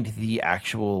find the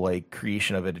actual like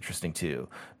creation of it interesting too,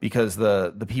 because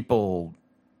the people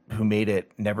who made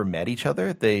it never met each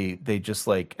other. They just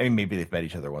like, I mean, maybe they've met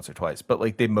each other once or twice, but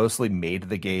like they mostly made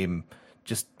the game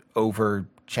just over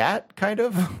chat, kind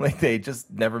of like they just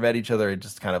never met each other and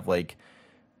just kind of like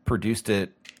produced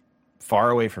it far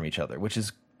away from each other, which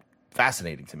is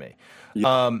fascinating to me.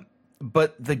 Yeah.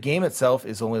 But the game itself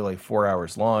is only like 4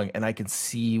 hours long, and I can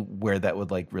see where that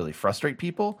would like really frustrate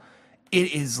people.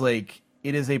 It is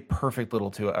a perfect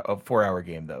little 4 hour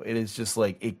game though. It is just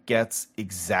like, it gets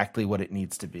exactly what it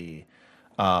needs to be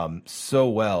so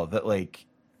well that like,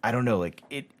 I don't know, like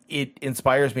it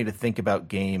inspires me to think about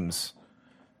games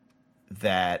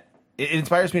that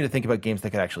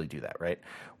could actually do that, right?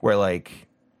 Where like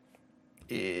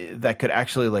that could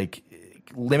actually like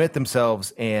limit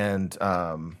themselves and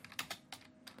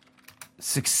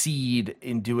succeed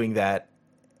in doing that,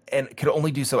 and could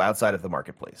only do so outside of the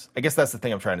marketplace. I guess that's the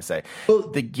thing I'm trying to say. Well,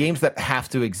 the games that have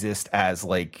to exist as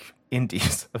like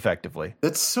indies, effectively.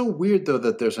 That's so weird, though,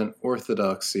 that there's an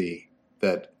orthodoxy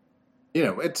that,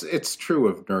 it's true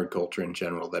of nerd culture in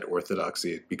general, that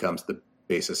orthodoxy becomes the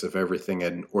basis of everything,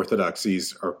 and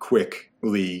orthodoxies are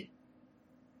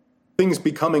things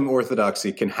becoming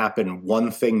orthodoxy can happen.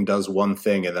 One thing does one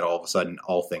thing, and then all of a sudden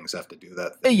all things have to do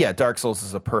that thing. Yeah, Dark Souls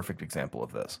is a perfect example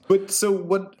of this. But so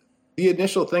what the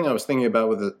initial thing I was thinking about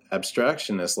with the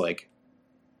abstraction is like,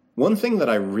 one thing that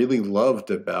I really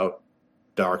loved about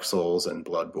Dark Souls and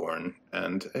Bloodborne,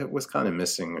 and it was kind of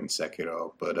missing in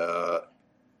Sekiro. But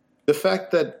the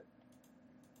fact that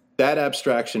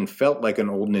abstraction felt like an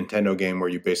old Nintendo game where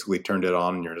you basically turned it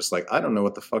on and you're just like, I don't know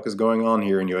what the fuck is going on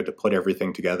here, and you had to put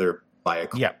everything together via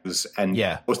clues. And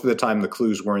most of the time the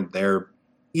clues weren't there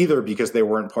either because they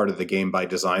weren't part of the game by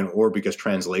design or because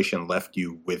translation left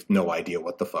you with no idea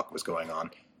what the fuck was going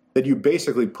on. That you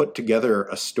basically put together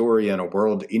a story and a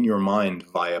world in your mind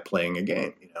via playing a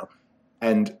game, you know?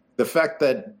 And the fact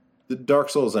that the Dark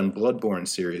Souls and Bloodborne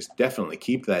series definitely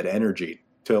keep that energy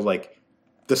to, like,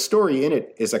 the story in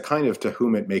it is a kind of to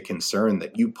whom it may concern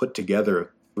that you put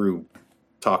together through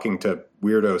talking to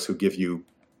weirdos who give you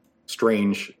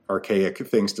strange, archaic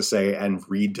things to say and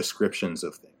read descriptions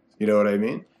of things. You know what I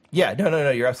mean? Yeah,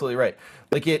 no, you're absolutely right.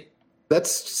 Like that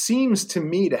seems to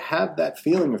me to have that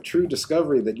feeling of true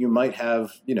discovery that you might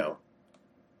have, you know,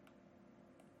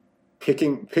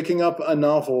 picking up a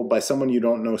novel by someone you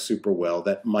don't know super well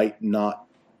that might not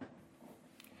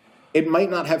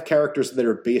have characters that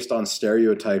are based on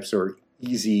stereotypes or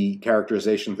easy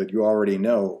characterizations that you already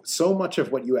know. So much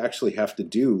of what you actually have to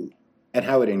do and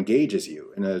how it engages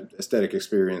you in an aesthetic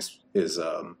experience is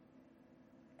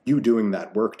you doing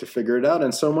that work to figure it out.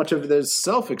 And so much of it is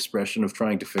self-expression of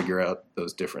trying to figure out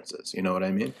those differences. You know what I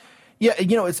mean? Yeah,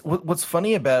 you know, it's what's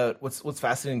funny about what's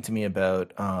fascinating to me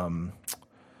about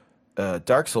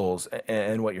Dark Souls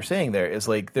and what you're saying there is,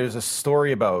 like, there's a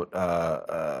story about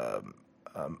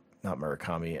not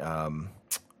Murakami.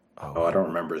 I don't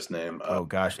remember his name. Oh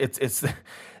gosh, it's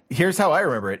here's how I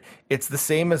remember it. It's the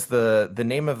same as the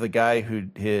name of the guy who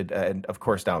did, and of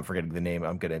course now I'm forgetting the name.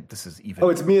 This is even. Oh,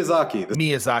 it's Miyazaki.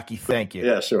 Miyazaki, thank you.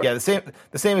 Yeah, sure. Yeah, the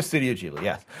same as Studio Ghibli.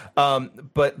 Yes,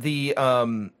 but the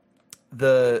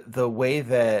way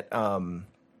that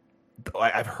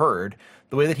I've heard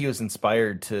the way that he was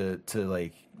inspired to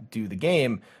like do the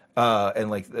game. And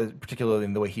like particularly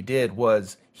in the way he did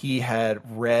was he had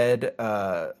read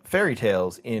fairy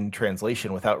tales in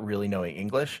translation without really knowing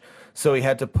English, so he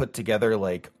had to put together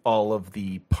like all of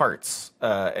the parts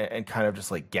and kind of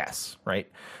just like guess, right?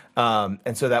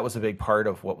 And so that was a big part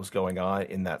of what was going on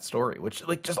in that story, which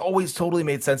like just always totally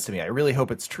made sense to me. I really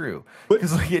hope it's true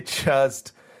because like it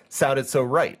just sounded so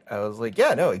right. I was like,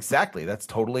 yeah, no, exactly, that's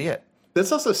totally it.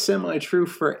 That's also semi-true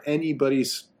for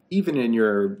anybody's. Even in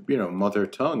your, you know, mother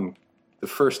tongue, the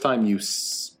first time you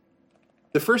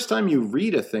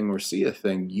read a thing or see a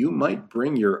thing, you might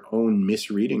bring your own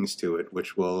misreadings to it,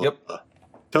 which will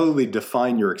totally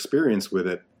define your experience with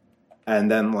it.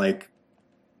 And then, like,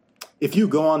 if you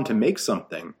go on to make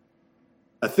something,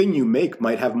 a thing you make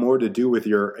might have more to do with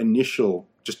your initial,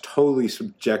 just totally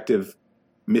subjective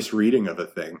misreading of a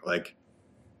thing. Like,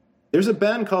 there's a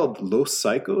band called Los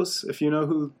Psychos, if you know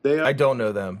who they are. I don't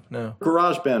know them, no.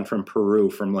 Garage band from Peru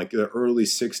from like the early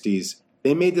 60s.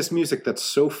 They made this music that's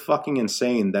so fucking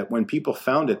insane that when people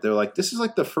found it, they're like, this is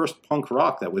like the first punk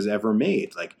rock that was ever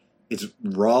made. Like, it's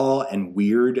raw and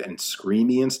weird and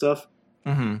screamy and stuff.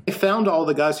 Mm-hmm. I found all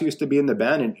the guys who used to be in the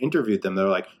band and interviewed them. They're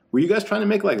like, were you guys trying to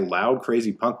make like loud,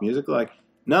 crazy punk music? Like,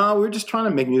 no, we were just trying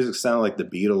to make music sound like the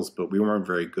Beatles, but we weren't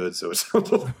very good, so it's a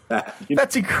little bad. You know?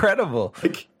 That's incredible.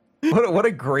 Like, What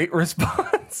a great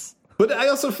response. But I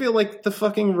also feel like the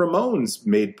fucking Ramones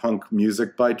made punk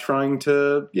music by trying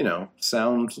to, you know,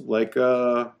 sound like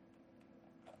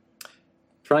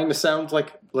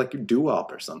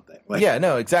doo-wop or something. Like, yeah,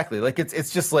 no, exactly. Like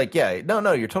it's just like, yeah,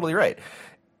 no, you're totally right.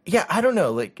 Yeah, I don't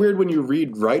know. Like, weird when you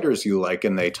read writers you like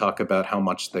and they talk about how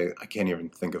much I can't even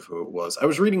think of who it was. I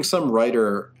was reading some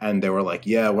writer and they were like,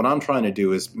 yeah, what I'm trying to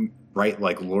do is write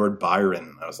like Lord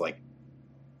Byron. I was like,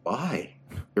 why?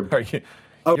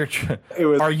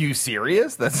 Are you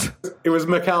serious? It was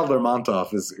Mikhail Lermontov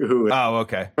who. Oh,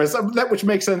 okay. That which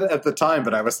makes sense at the time,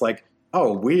 but I was like,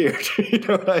 oh, weird. You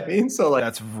know what I mean? So like,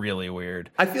 that's really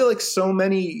weird. I feel like so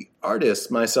many artists,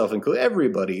 myself included,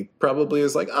 everybody probably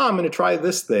is like, oh, I'm going to try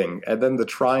this thing, and then the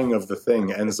trying of the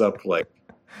thing ends up like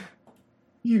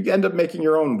you end up making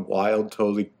your own wild,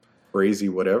 totally crazy,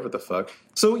 whatever the fuck.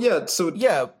 So yeah,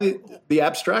 the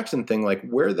abstraction thing, like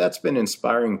where that's been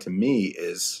inspiring to me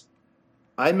is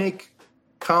I make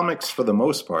comics for the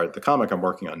most part. The comic I'm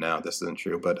working on now, this isn't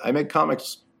true, but I make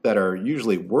comics that are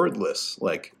usually wordless,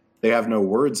 like they have no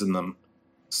words in them.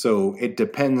 So it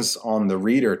depends on the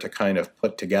reader to kind of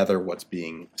put together what's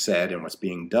being said and what's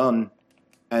being done.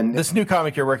 And this new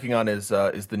comic you're working on is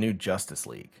the new Justice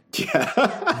League.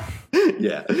 Yeah.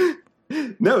 Yeah.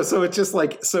 No, so it's just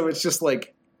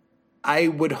like I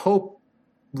would hope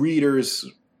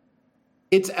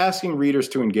it's asking readers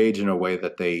to engage in a way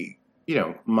that they, you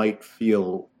know, might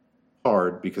feel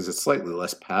hard because it's slightly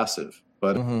less passive.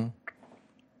 But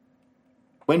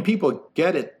when when people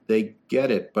get it, they get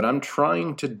it. But I'm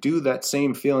trying to do that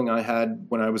same feeling I had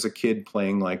when I was a kid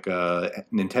playing like a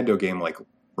Nintendo game like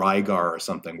Rygar or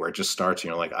something, where it just starts and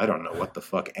you're like, I don't know what the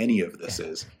fuck any of this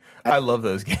is. I love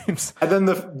those games. And then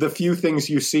the few things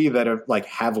you see that are like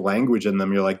have language in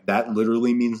them, you're like, that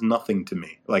literally means nothing to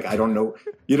me. Like, I don't know.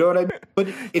 You know what I mean? But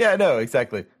yeah, no,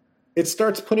 exactly. It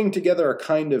starts putting together a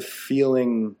kind of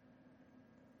feeling.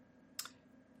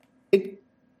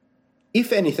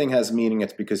 If anything has meaning,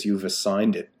 it's because you've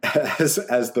assigned it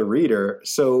as the reader.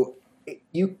 So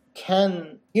you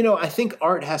can, I think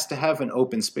art has to have an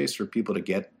open space for people to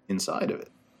get inside of it.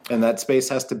 And that space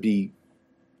has to be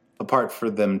a part for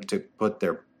them to put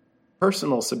their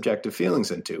personal subjective feelings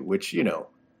into, which,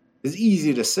 is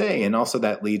easy to say. And also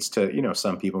that leads to,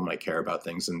 some people might care about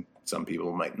things and some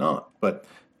people might not. But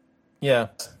yeah,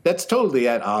 that's totally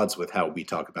at odds with how we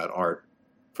talk about art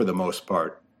for the most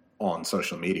part on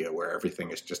social media, where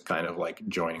everything is just kind of like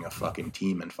joining a fucking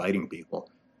team and fighting people.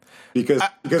 Because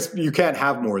you can't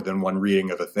have more than one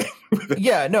reading of a thing.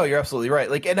 Yeah, no, you're absolutely right.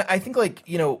 Like, and I think like,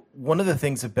 one of the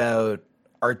things about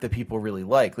art that people really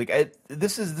like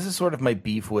this is sort of my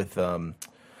beef with Death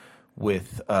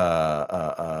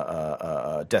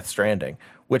Stranding,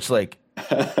 which like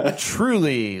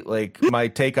truly like my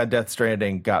take on Death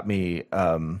Stranding got me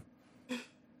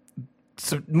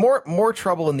so more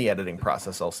trouble in the editing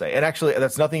process, I'll say. And actually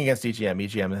that's nothing against EGM.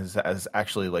 EGM has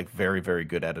actually like very, very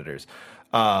good editors.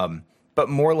 But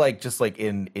more like just like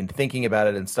in thinking about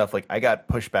it and stuff, like I got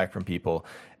pushback from people,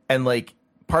 and like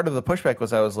part of the pushback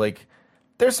was I was like,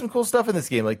 there's some cool stuff in this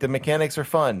game. Like the mechanics are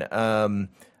fun. I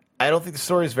don't think the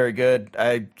story is very good.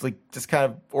 I like just kind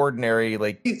of ordinary.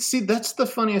 Like, see, that's the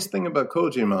funniest thing about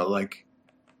Kojima. Like,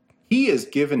 he is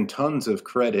given tons of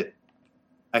credit,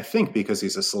 I think, because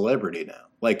he's a celebrity now.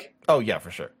 Like, oh yeah,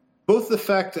 for sure. Both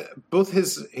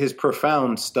his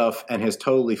profound stuff and his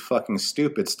totally fucking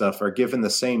stupid stuff are given the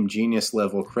same genius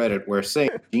level credit, where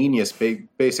saying genius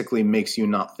basically makes you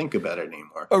not think about it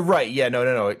anymore. Oh, right. Yeah,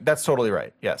 no. That's totally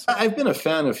right. Yes. I've been a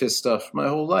fan of his stuff my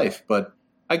whole life, but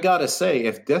I gotta say,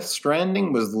 if Death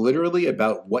Stranding was literally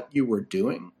about what you were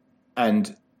doing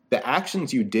and the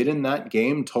actions you did in that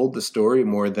game told the story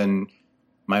more than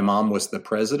My Mom Was the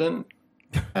President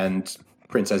and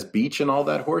Princess Beach and all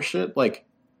that horseshit, like,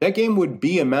 that game would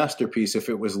be a masterpiece if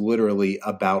it was literally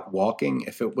about walking,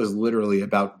 if it was literally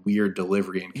about weird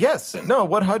delivery. And yes, no,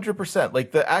 100%. Like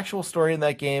the actual story in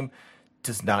that game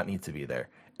does not need to be there.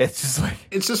 It's just like,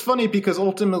 it's just funny because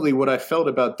ultimately what I felt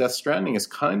about Death Stranding is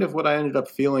kind of what I ended up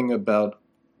feeling about.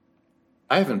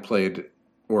 I haven't played,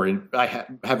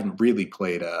 haven't really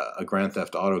played a Grand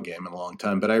Theft Auto game in a long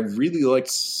time, but I really liked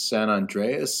San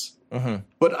Andreas. Mm-hmm.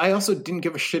 But I also didn't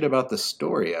give a shit about the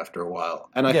story after a while.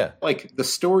 And I like the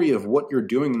story of what you're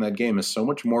doing in that game is so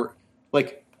much more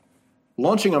like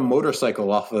launching a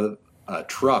motorcycle off of a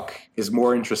truck is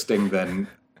more interesting than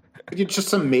just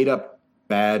some made up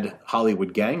bad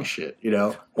Hollywood gang shit,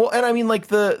 Well, and I mean like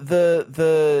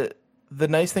the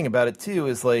nice thing about it too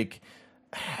is like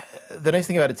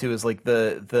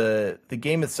the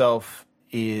game itself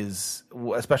is,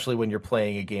 especially when you're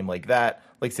playing a game like that,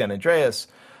 like San Andreas,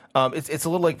 it's a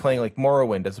little like playing like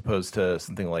Morrowind as opposed to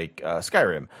something like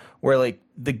Skyrim, where like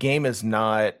the game is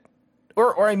not,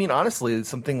 or I mean honestly,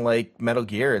 something like Metal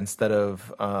Gear instead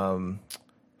of Metal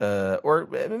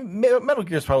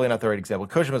Gear is probably not the right example.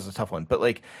 Kojima is a tough one, but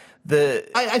like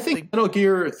I think like, Metal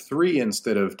Gear 3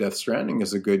 instead of Death Stranding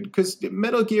is a good, because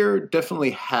Metal Gear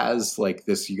definitely has like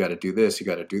this. You got to do this, you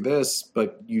got to do this,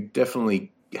 but you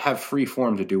definitely have free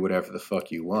form to do whatever the fuck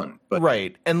you want. But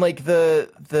right, and like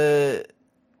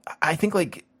I think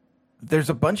like there's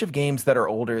a bunch of games that are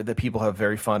older that people have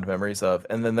very fond memories of,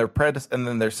 and then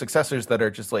their successors that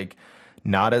are just like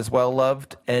not as well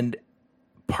loved. And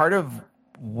part of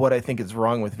what I think is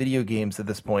wrong with video games at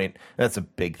this point, and that's a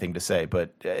big thing to say,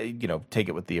 but take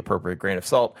it with the appropriate grain of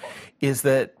salt, is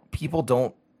that people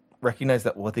don't recognize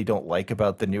that what they don't like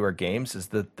about the newer games is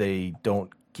that they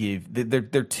don't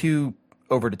they're too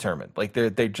overdetermined. Like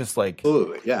they're just like,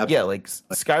 ooh, yeah, like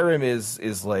Skyrim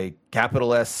is like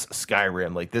capital S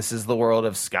Skyrim. Like this is the world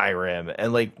of Skyrim,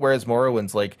 and like whereas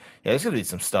Morrowind's like, yeah, there's gonna be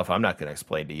some stuff I'm not gonna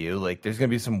explain to you. Like there's gonna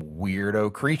be some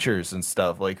weirdo creatures and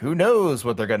stuff. Like who knows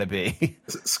what they're gonna be.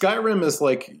 Skyrim is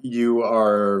like you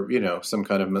are, some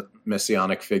kind of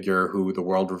messianic figure who the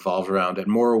world revolves around, and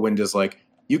Morrowind is like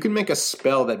you can make a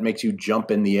spell that makes you jump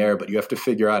in the air, but you have to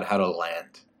figure out how to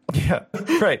land. Yeah,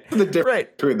 right. The difference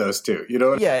between those two,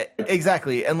 Yeah,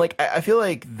 exactly. And like I feel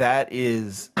like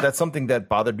that's something that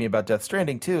bothered me about Death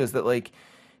Stranding too, is that like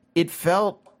it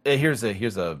felt here's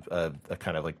a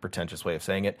kind of like pretentious way of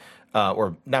saying it,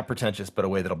 or not pretentious, but a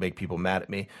way that'll make people mad at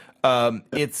me.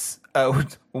 It's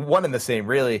one and the same,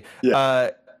 really.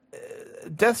 Yeah.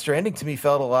 Death Stranding to me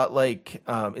felt a lot like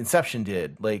Inception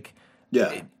did. Like,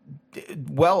 Yeah.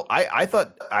 well, I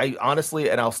thought, I honestly,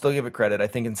 and I'll still give it credit, I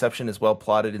think Inception is well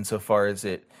plotted insofar as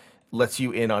it lets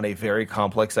you in on a very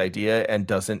complex idea and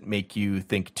doesn't make you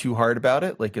think too hard about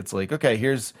it. Like, it's like, okay,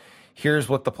 here's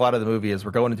what the plot of the movie is.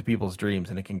 We're going into people's dreams,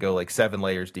 and it can go like 7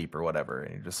 layers deep or whatever.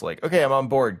 And you're just like, okay, I'm on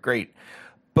board. Great.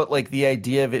 But like the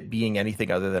idea of it being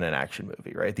anything other than an action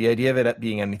movie, right? The idea of it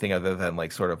being anything other than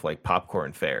like sort of like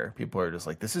popcorn fare. People are just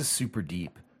like, this is super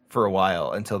deep for a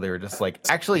while until they were just like,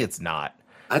 actually, it's not.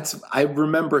 I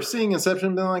remember seeing Inception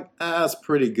and being like, that's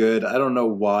pretty good. I don't know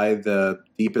why the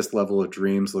deepest level of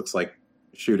dreams looks like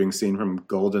a shooting scene from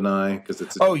GoldenEye because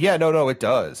it's. Oh yeah, no, it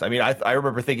does. I mean, I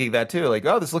remember thinking that too. Like,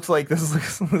 oh, this looks like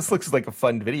a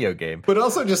fun video game. But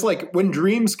also, just like when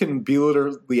dreams can be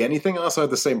literally anything. I also had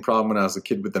the same problem when I was a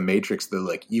kid with The Matrix. They're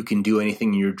like, you can do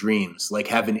anything in your dreams, like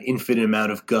have an infinite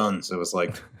amount of guns. I was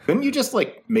like, couldn't you just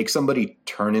like make somebody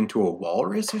turn into a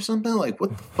walrus or something? Like,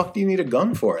 what the fuck do you need a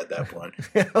gun for at that point?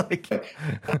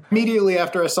 Immediately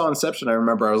after I saw Inception, I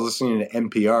remember I was listening to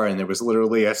NPR and there was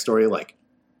literally a story like,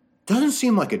 doesn't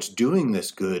seem like it's doing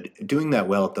that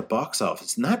well at the box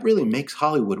office. And that really makes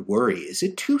Hollywood worry. Is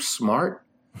it too smart?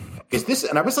 Is this?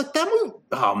 And I was like, that movie,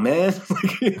 oh man,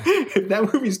 like, if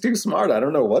that movie's too smart, I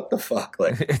don't know what the fuck.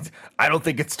 Like, I don't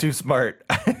think it's too smart.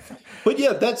 But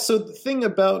yeah, that's so the thing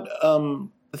about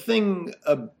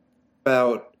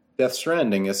Death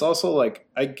Stranding is also like,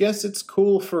 I guess it's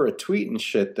cool for a tweet and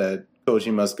shit that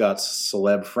Kojima's got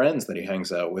celeb friends that he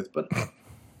hangs out with. But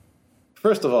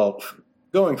first of all,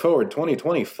 going forward,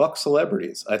 2020, fuck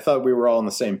celebrities. I thought we were all on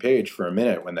the same page for a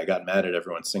minute when they got mad at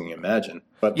everyone singing Imagine.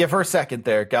 But yeah, for a second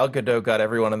there, Gal Gadot got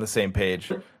everyone on the same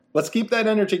page. Let's keep that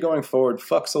energy going forward.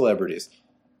 Fuck celebrities.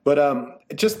 But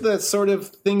just the sort of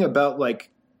thing about like,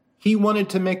 he wanted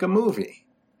to make a movie.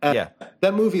 And yeah.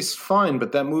 That movie's fine,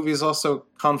 but that movie is also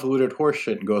convoluted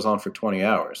horseshit and goes on for 20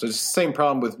 hours. It's the same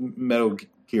problem with Metal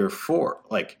Gear 4.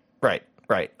 Like, Right.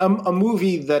 A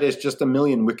movie that is just a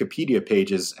million Wikipedia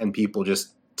pages and people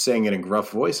just saying it in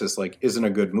gruff voices, like, isn't a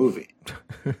good movie.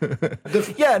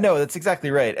 Yeah, no, that's exactly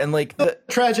right. And like the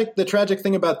tragic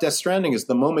thing about Death Stranding is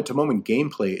the moment-to-moment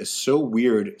gameplay is so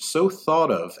weird, so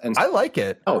thought of, and I like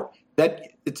it. Oh,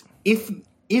 that it's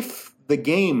if the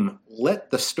game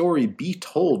let the story be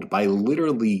told by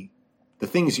literally the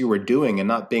things you were doing and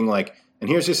not being like, and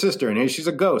here's your sister, and she's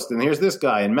a ghost, and here's this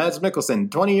guy, and Mads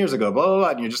Mikkelsen 20 years ago, blah blah blah,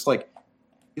 and you're just like,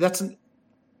 it's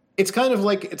kind of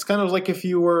like if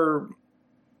you were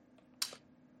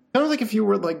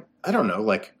like, I don't know,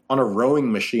 like on a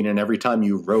rowing machine, and every time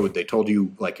you rowed, they told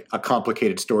you like a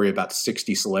complicated story about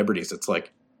 60 celebrities. It's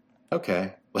like,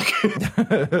 okay, like I'm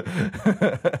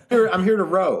here to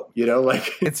row, you know,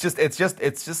 like it's just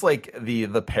like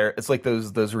the pair. It's like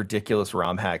those ridiculous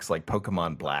ROM hacks like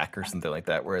Pokemon Black or something like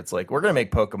that, where it's like, we're gonna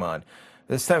make Pokemon.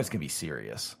 This time it's gonna be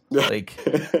serious. Like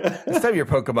this time your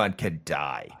Pokemon could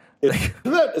die. Isn't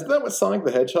that what Sonic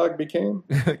the Hedgehog became?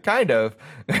 Kind of.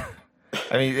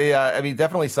 I mean,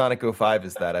 definitely Sonic 05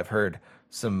 is that. I've heard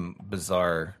some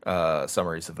bizarre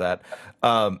summaries of that.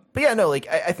 But yeah, no, like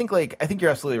I think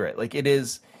you're absolutely right. Like it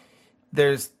is.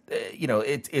 There's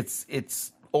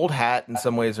it's old hat in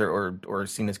some ways, or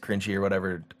seen as cringy or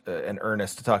whatever, and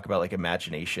earnest to talk about like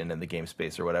imagination in the game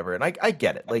space or whatever. And I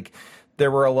get it. Like there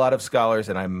were a lot of scholars,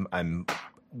 and I'm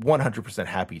 100%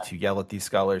 happy to yell at these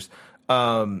scholars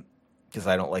because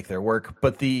I don't like their work.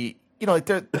 But like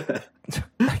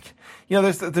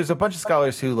there's a bunch of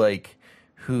scholars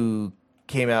who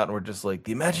came out and were just like,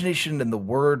 the imagination and the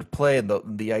word play and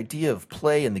the idea of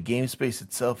play and the game space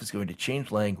itself is going to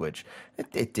change language.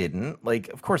 It didn't. Like,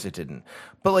 of course it didn't.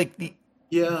 But like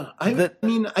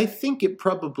I think it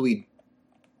probably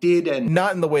did, and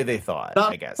not in the way they thought.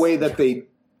 Not I guess the way that they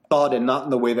thought, and not in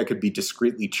the way that could be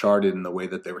discreetly charted in the way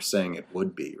that they were saying it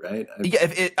would be, right?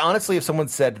 Yeah, honestly, if someone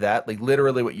said that, like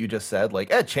literally what you just said,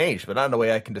 like, it changed, but not in the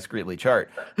way I can discreetly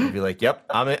chart, you'd be like, yep,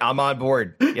 I'm on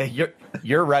board. Yeah,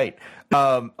 you're right.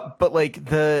 But like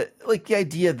the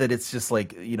idea that it's just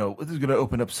like, this is going to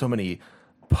open up so many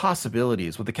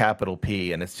possibilities with a capital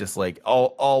P, and it's just like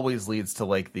always leads to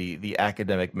like the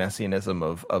academic messianism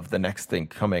of the next thing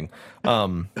coming.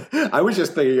 I was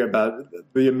just thinking about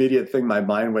the immediate thing my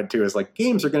mind went to is like,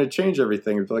 games are going to change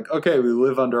everything. It's like, okay, we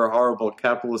live under a horrible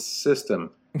capitalist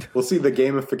system. We'll see the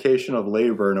gamification of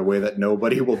labor in a way that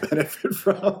nobody will benefit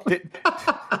from.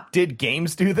 Did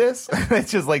games do this?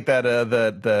 It's just like that.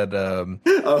 The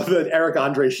Eric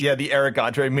Andre. Yeah, the Eric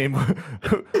Andre meme.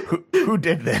 Who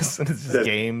did this? And it's just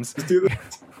games. Let's do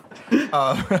this.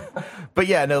 But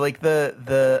yeah, no, like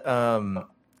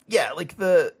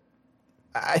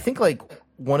I think like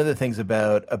one of the things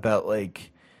about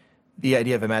like the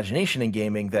idea of imagination in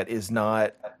gaming that has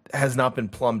not been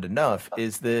plumbed enough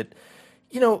is that,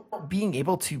 you know, being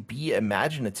able to be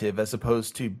imaginative as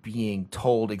opposed to being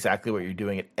told exactly what you're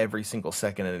doing at every single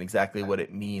second and exactly what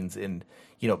it means in,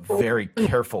 you know, very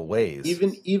careful ways.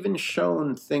 Even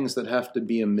shown things that have to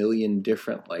be a million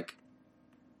different, like,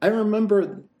 I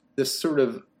remember this sort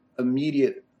of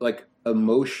immediate, like,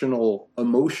 emotional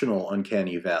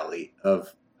uncanny valley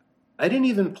of, I didn't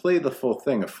even play the full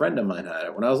thing. A friend of mine had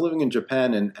it. When I was living in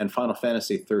Japan and Final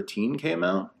Fantasy 13 came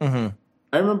out, mm-hmm.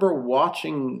 I remember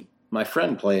watching my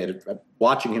friend play it,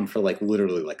 watching him for like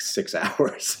literally like 6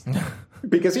 hours.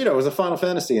 Because, you know, it was a Final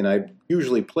Fantasy and I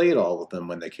usually played all of them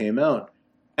when they came out.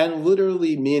 And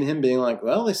literally me and him being like,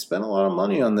 well, they spent a lot of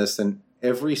money on this and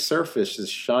every surface is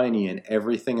shiny and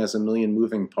everything has a million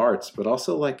moving parts. But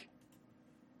also, like,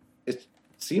 it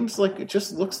seems like it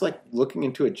just looks like looking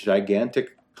into a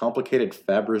gigantic, complicated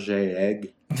Fabergé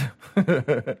egg.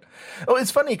 Oh,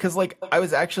 it's funny because, like,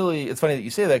 it's funny that you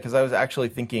say that because I was actually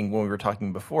thinking when we were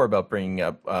talking before about bringing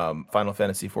up Final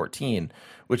Fantasy 14,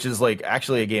 which is like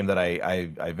actually a game that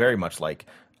I very much like.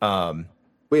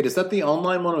 Wait, is that the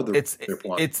online one or the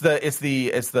one? It's the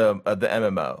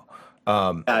MMO.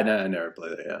 I never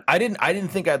played it. Yeah, I didn't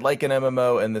think I'd like an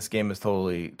MMO, and this game has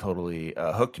totally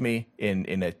hooked me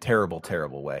in a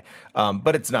terrible way.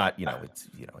 But it's not,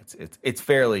 it's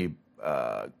fairly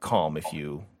calm if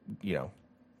you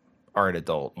are an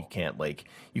adult. You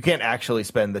can't actually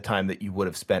spend the time that you would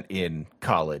have spent in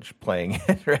college playing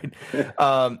it, right?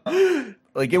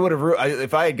 Like it would have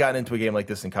if I had gotten into a game like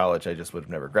this in college, I just would have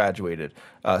never graduated.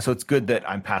 So it's good that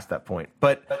I'm past that point.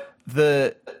 But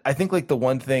I think like the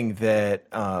one thing that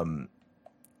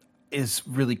is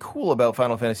really cool about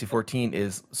Final Fantasy 14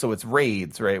 is so it's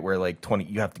raids, right? Where like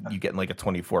you get in like a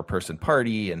 24 person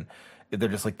party and they're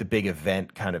just like the big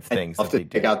event kind of things. You have to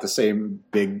pick out the same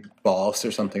big boss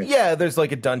or something. Yeah, there's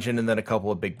like a dungeon and then a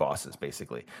couple of big bosses,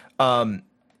 basically.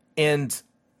 And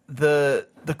the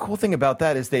cool thing about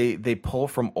that is they pull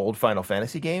from old Final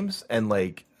Fantasy games and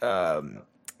like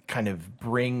kind of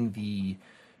bring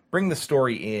the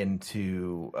story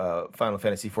into Final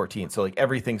Fantasy 14. So like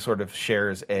everything sort of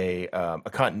shares a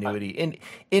continuity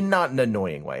in not an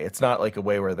annoying way. It's not like a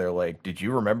way where they're like, did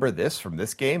you remember this from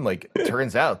this game? Like it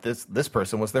turns out this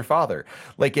person was their father.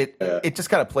 Like it just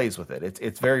kind of plays with it.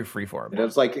 It's very freeform.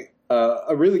 It's like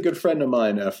a really good friend of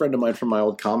mine from my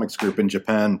old comics group in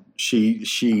Japan. She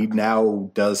now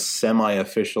does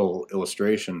semi-official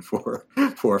illustration for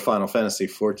Final Fantasy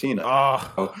 14.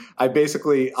 Oh,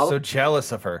 so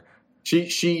jealous of her.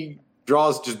 She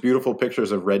draws just beautiful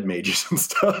pictures of red mages and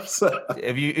stuff. So.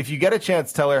 If you get a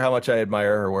chance, tell her how much I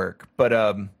admire her work. But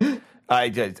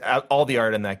all the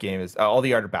art in that game all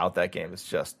the art about that game is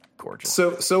just gorgeous.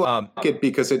 So I like it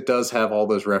because it does have all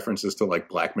those references to like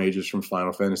black mages from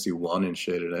Final Fantasy 1 and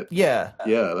shit in it. Yeah,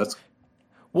 that's.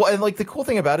 Well, and like the cool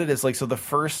thing about it is like so the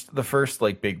first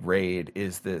like big raid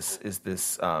is this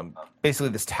basically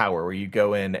this tower where you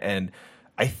go in and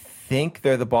I think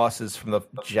they're the bosses from the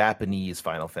Japanese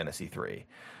Final Fantasy 3.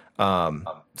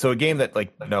 So a game that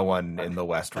like no one in the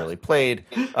West really played.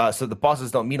 So the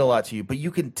bosses don't mean a lot to you, but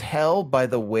you can tell by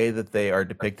the way that they are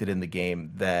depicted in the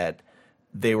game that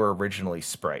they were originally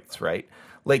sprites, right?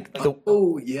 Like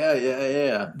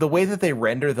yeah. The way that they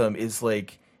render them is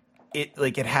like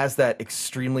it has that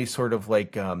extremely sort of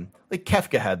like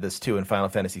Kefka had this too in Final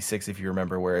Fantasy 6, if you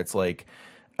remember, where it's like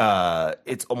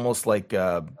it's almost like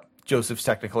Joseph's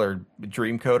Technicolor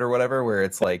Dreamcoat or whatever, where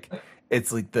it's like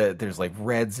there's like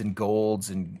reds and golds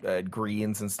and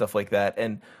greens and stuff like that.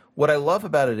 And what I love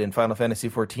about it in Final Fantasy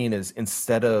 14 is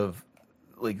instead of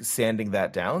like sanding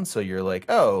that down, so you're like,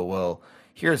 oh well,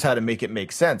 here's how to make it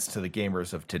make sense to the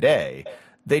gamers of today.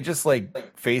 They just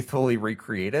like faithfully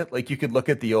recreate it. Like you could look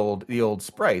at the old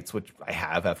sprites, which I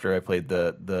have after I played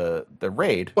the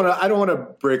raid. Well, I don't want to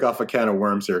break off a can of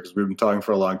worms here because we've been talking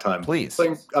for a long time. Please,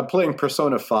 I'm playing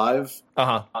Persona 5.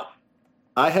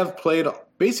 I have played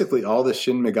basically all the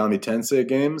Shin Megami Tensei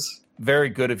games. Very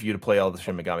good of you to play all the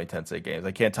Shin Megami Tensei games.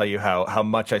 I can't tell you how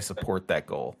much I support that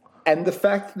goal. And the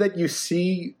fact that you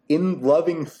see in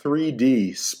loving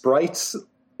 3D sprites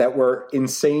that were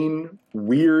insane,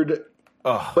 weird,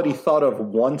 but he thought of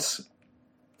once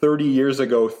 30 years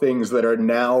ago things that are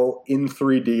now in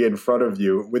 3D in front of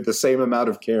you with the same amount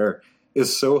of care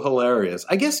is so hilarious.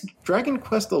 I guess Dragon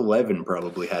Quest XI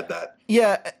probably had that.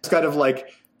 Yeah, it's kind of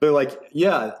like they're like,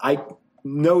 yeah, I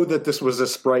know that this was a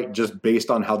sprite just based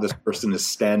on how this person is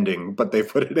standing, but they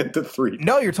put it into 3D.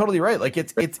 No, you're totally right. Like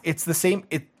it's the same.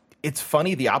 It's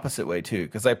funny the opposite way too,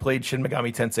 because I played Shin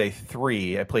Megami Tensei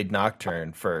 3. I played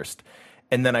Nocturne first,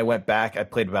 and then I went back. I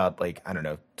played about like, I don't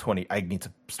know, 20. I need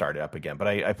to start it up again, but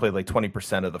I played like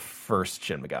 20% of the first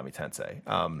Shin Megami Tensei.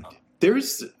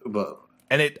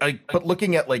 But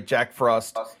looking at like Jack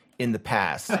Frost in the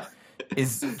past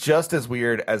is just as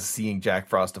weird as seeing Jack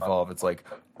Frost evolve. It's like,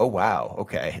 oh wow,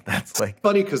 okay, that's like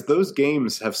funny because those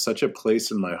games have such a place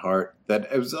in my heart that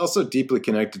it was also deeply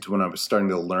connected to when I was starting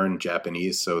to learn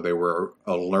Japanese. So they were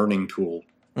a learning tool.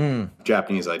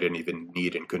 Japanese I didn't even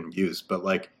need and couldn't use, but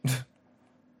like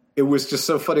it was just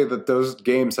so funny that those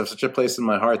games have such a place in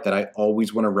my heart that I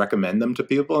always want to recommend them to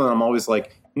people, and I'm always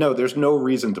like, no, there's no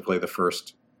reason to play the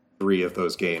first 3 of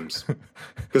those games.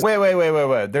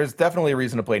 Wait. There's definitely a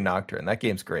reason to play Nocturne. That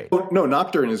game's great. No,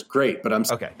 Nocturne is great, but I'm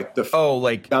okay.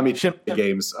 The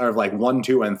games are like 1,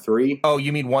 2, and 3. Oh,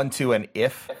 you mean 1, 2, and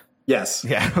If? Yes.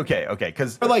 Yeah. Okay.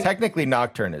 Because like, technically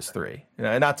Nocturne is 3. You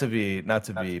know, not to be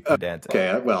pedantic.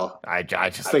 Okay. Well, I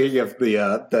just thinking of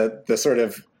the sort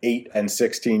of 8 and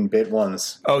 16-bit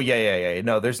ones. Oh yeah.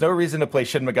 No, there's no reason to play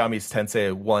Shin Megami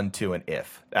Tensei 1, 2, and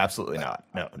If. Absolutely not.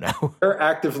 No. They're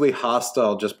actively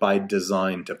hostile just by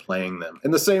design to playing them.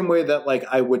 In the same way that like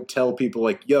I would tell people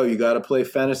like, yo, you got to play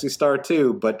Phantasy Star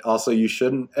 2, but also you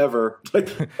shouldn't ever.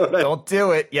 Like, don't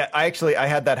do it. Yeah, I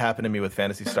had that happen to me with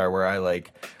Phantasy Star where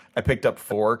I picked up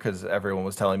 4 because everyone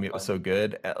was telling me it was so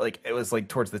good. Like it was like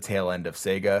towards the tail end of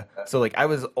Sega, so like I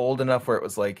was old enough where it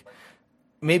was like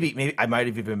maybe I might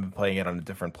have even been playing it on a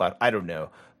different platform. I don't know,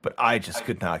 but I just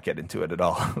could not get into it at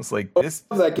all. I was like, this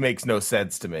makes no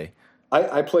sense to me.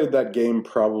 I played that game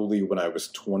probably when I was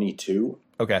 22.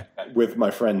 Okay, with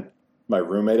my friend, my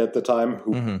roommate at the time,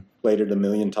 who played it a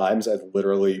million times. I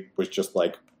literally was just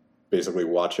like basically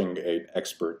watching an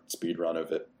expert speed run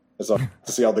of it. So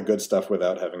to see all the good stuff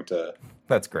without having to.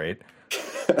 That's great.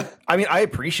 I mean, I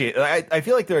appreciate it. I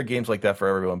feel like there are games like that for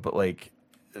everyone, but like,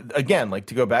 again, like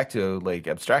to go back to like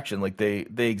abstraction, like they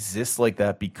exist like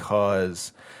that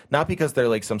because not because they're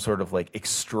like some sort of like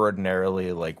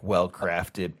extraordinarily like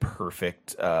well-crafted,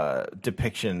 perfect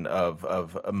depiction of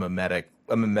a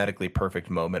mimetically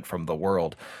perfect moment from the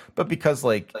world, but because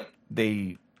like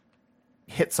they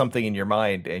hit something in your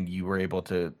mind and you were able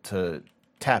to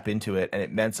tap into it and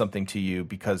it meant something to you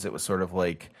because it was sort of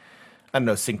like, I don't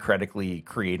know, syncretically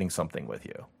creating something with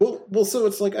you. Well, so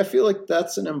it's like I feel like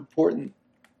that's an important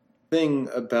thing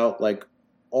about like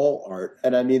all art,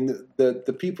 and I mean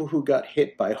the people who got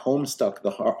hit by Homestuck the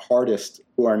hardest,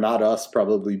 who are not us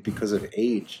probably because of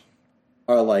age,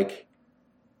 are like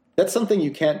that's something you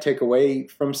can't take away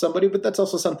from somebody, but that's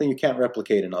also something you can't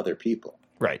replicate in other people.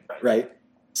 Right.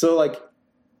 So like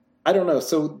I don't know.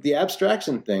 So the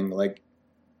abstraction thing, like.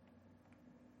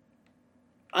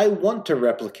 I want to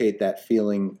replicate that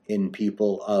feeling in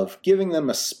people of giving them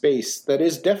a space that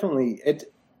is definitely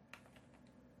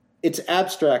it's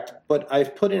abstract, but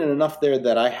I've put in enough there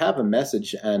that I have a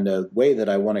message and a way that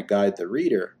I want to guide the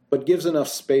reader, but gives enough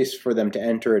space for them to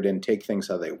enter it and take things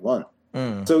how they want.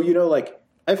 So, you know, like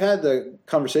I've had the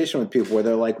conversation with people where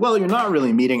they're like, well, you're not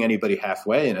really meeting anybody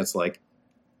halfway. And it's like,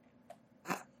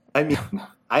 I mean,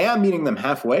 I am meeting them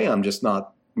halfway. I'm just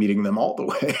not meeting them all the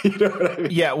way. You know what I mean?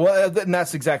 Yeah, well, and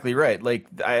that's exactly right. Like,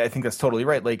 I think that's totally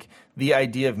right. Like, the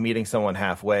idea of meeting someone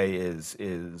halfway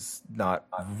is not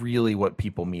really what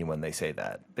people mean when they say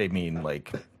that. They mean,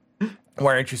 like,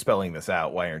 why aren't you spelling this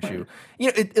out? Why aren't you? You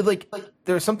know, it like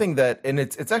there's something that, and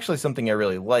it's actually something I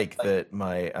really like that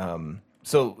my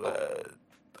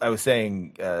I was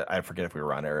saying, I forget if we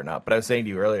were on air or not, but I was saying to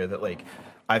you earlier that like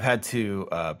I've had to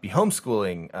be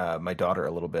homeschooling my daughter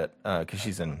a little bit because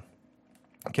she's in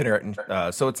kindergarten,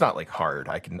 so it's not like hard.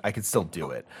 I can still do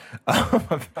it.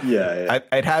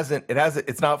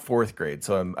 It's not fourth grade,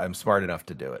 so I'm smart enough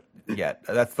to do it yet.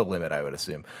 That's the limit, I would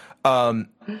assume.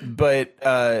 But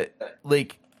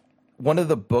like one of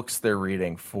the books they're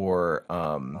reading for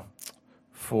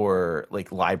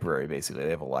like library, basically they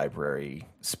have a library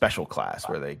special class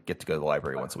where they get to go to the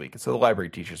library once a week. And so the library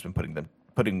teacher's been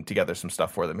putting together some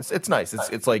stuff for them. It's nice.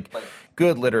 It's like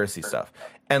good literacy stuff.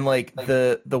 And like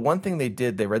the one thing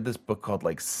they read this book called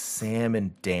like Sam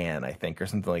and Dan, I think, or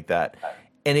something like that.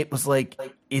 And it was like,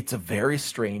 it's a very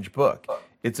strange book.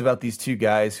 It's about these two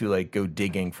guys who like go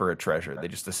digging for a treasure. They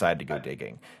just decide to go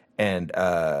digging. And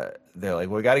they're like,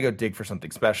 well, we got to go dig for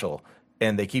something special.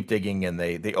 And they keep digging, and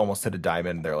they almost hit a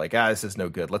diamond. They're like, this is no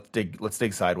good. Let's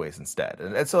dig sideways instead.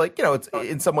 And so, like, you know, it's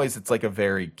in some ways it's like a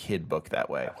very kid book that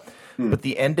way. But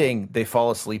the ending, they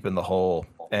fall asleep in the hole,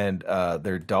 and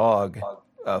their dog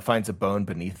finds a bone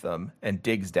beneath them and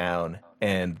digs down,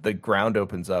 and the ground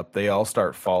opens up. They all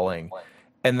start falling,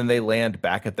 and then they land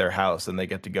back at their house, and they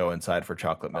get to go inside for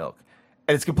chocolate milk.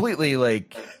 And it's completely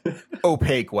like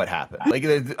opaque what happened. Like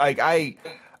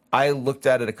I looked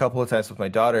at it a couple of times with my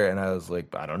daughter, and I was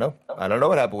like, I don't know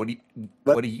what happened.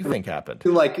 What do you think happened?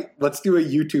 Like, let's do a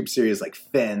YouTube series like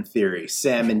Fan Theory.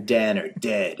 Sam and Dan are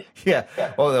dead. Yeah.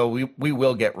 Although we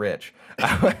will get rich.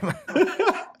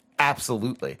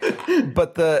 Absolutely.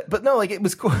 But no, like it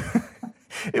was cool.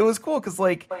 It was cool because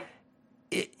like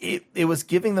it was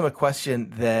giving them a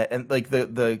question that, and like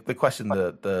the question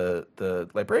the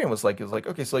librarian was like,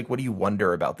 okay, so like, what do you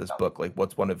wonder about this book? Like,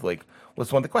 what's one of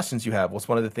the questions you have? What's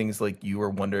one of the things like you were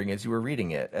wondering as you were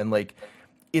reading it? And like,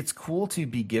 it's cool to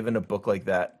be given a book like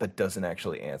that doesn't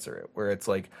actually answer it, where it's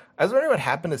like, I was wondering what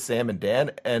happened to Sam and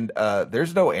Dan, and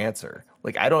there's no answer.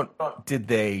 Like, did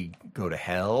they go to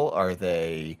hell? Are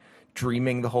they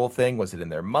dreaming the whole thing? Was it in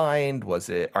their mind?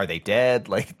 Are they dead?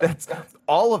 Like,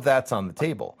 all of that's on the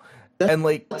table. And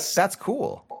like, that's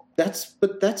cool.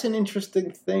 But that's an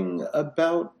interesting thing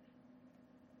about,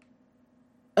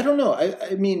 I don't know.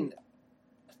 I mean,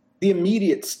 the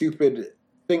immediate stupid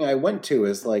thing I went to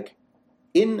is like,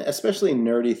 especially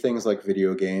nerdy things like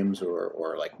video games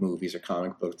or like movies or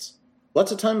comic books,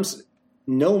 lots of times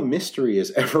no mystery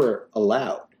is ever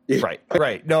allowed.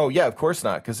 Right. No, yeah, of course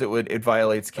not, because it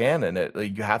violates canon.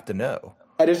 You have to know.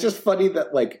 And it's just funny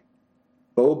that like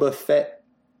Boba Fett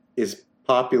is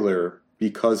popular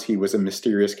because he was a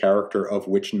mysterious character of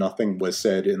which nothing was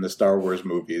said in the Star Wars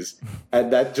movies,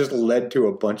 and that just led to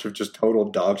a bunch of just total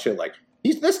dog shit. Like,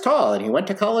 he's this tall and he went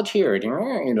to college here,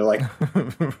 you know, like.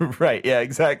 Right. Yeah.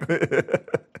 Exactly.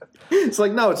 It's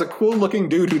like, no, it's a cool looking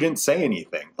dude who didn't say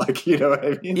anything. Like, you know what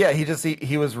I mean? Yeah,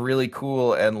 he was really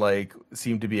cool and like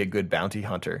seemed to be a good bounty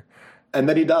hunter. And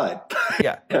then he died.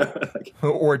 Yeah.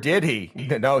 Or did he?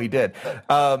 No, he did.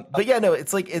 But yeah, no,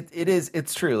 it's like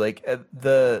it's true. Like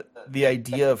the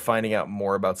idea of finding out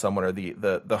more about someone, or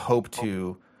the hope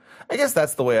to, I guess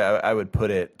that's the way I would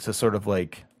put it, to sort of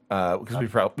like, because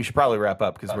we should probably wrap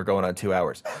up because we're going on 2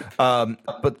 hours.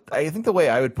 But I think the way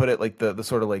I would put it, like the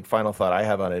sort of like final thought I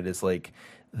have on it is like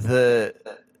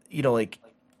like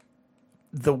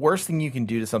the worst thing you can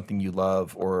do to something you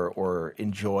love or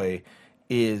enjoy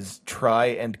is try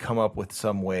and come up with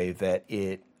some way that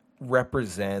it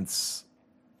represents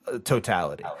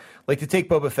totality. Like, to take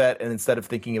Boba Fett, and instead of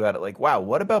thinking about it like, wow,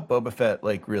 what about Boba Fett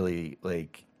like really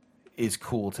like is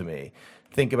cool to me,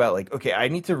 think about like, okay, I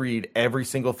need to read every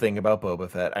single thing about Boba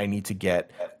Fett. I need to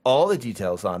get all the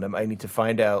details on him. I need to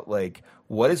find out like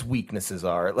what his weaknesses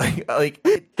are. Like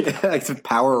some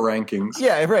power rankings.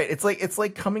 Yeah, right. It's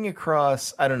like coming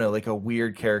across, I don't know, like a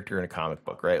weird character in a comic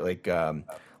book, right?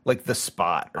 Like the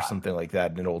Spot or something like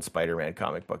that in an old Spider-Man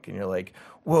comic book, and you're like,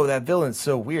 whoa, that villain's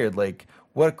so weird. Like,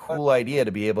 what a cool idea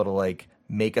to be able to like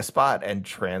make a spot and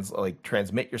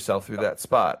transmit yourself through that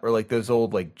spot. Or like those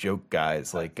old like joke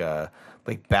guys, like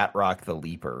Batroc the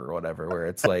Leaper or whatever, where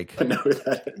it's like, I know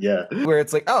that. Yeah, where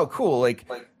it's like, oh, cool, like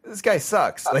this guy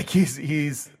sucks. Like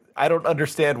he's I don't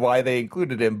understand why they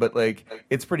included him, but like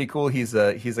it's pretty cool. He's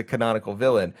a canonical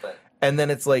villain. And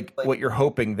then it's like, what you're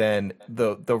hoping then,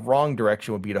 the wrong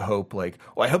direction would be to hope like,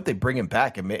 well, I hope they bring him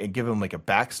back and give him like a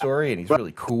backstory, and he's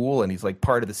really cool, and he's like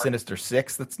part of the Sinister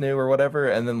Six that's new or whatever.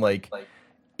 And then like,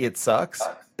 it sucks.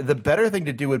 The better thing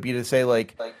to do would be to say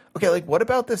like, okay, like what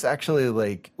about this actually,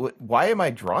 like, why am I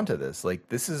drawn to this? Like,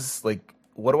 this is like,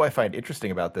 what do I find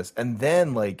interesting about this? And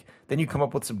then then you come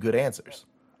up with some good answers.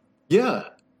 Yeah.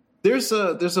 There's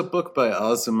a book by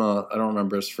Azuma, I don't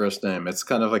remember his first name. It's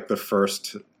kind of like the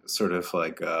first sort of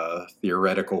like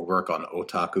theoretical work on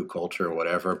otaku culture or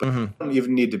whatever, but you don't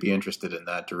even need to be interested in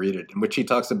that to read it, in which he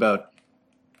talks about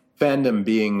fandom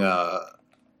being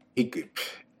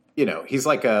he's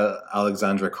like a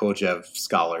Alexandra Kojev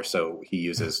scholar, so he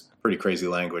uses pretty crazy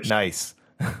language. Nice.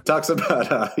 He talks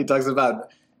about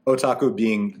otaku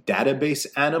being database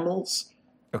animals.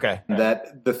 Okay.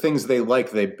 That the things they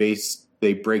like, they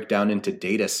break down into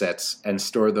data sets and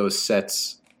store those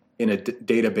sets in a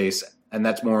database, and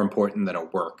that's more important than a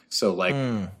work. So like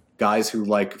guys who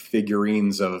like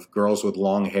figurines of girls with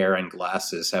long hair and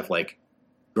glasses have like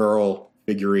girl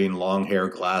figurine long hair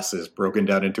glasses broken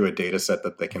down into a data set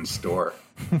that they can store.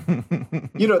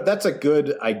 That's a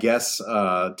good, I guess,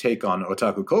 take on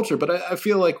otaku culture, but I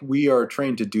feel like we are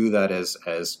trained to do that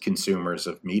as consumers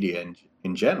of media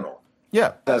in general.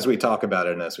 Yeah. As we talk about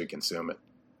it and as we consume it.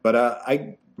 But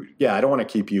I don't want to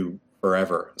keep you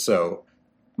forever. So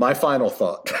my final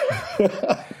thought.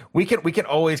 We can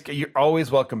always, you're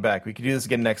always welcome back. We can do this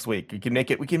again next week. We can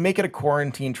make it a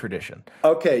quarantine tradition.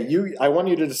 Okay, I want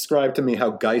you to describe to me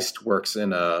how Geist works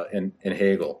in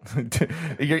Hegel.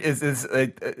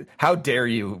 How dare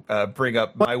you bring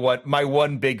up my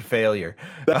one big failure?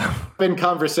 In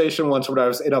conversation once when I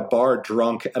was in a bar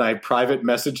drunk and I private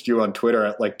messaged you on Twitter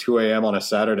at like 2 a.m. on a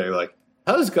Saturday, like,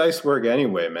 how does Geist work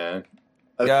anyway, man?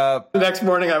 The next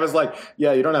morning I was like,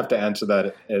 yeah, you don't have to answer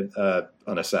that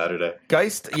on a Saturday.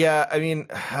 Geist, yeah, I mean,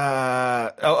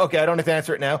 okay, I don't have to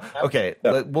answer it now. Okay,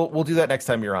 yeah. We'll do that next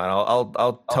time you're on.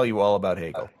 I'll tell you all about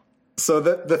Hegel. So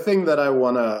the thing that I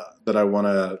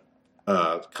wanna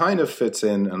kind of fits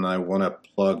in and I want to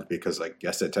plug because I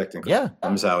guess it technically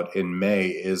comes out in May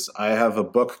is I have a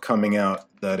book coming out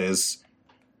that is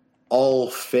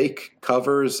all fake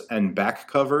covers and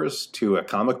back covers to a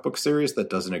comic book series that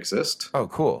doesn't exist. Oh,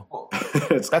 cool.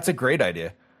 That's a great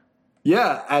idea.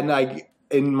 Yeah, and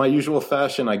in my usual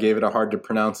fashion, I gave it a hard to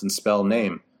pronounce and spell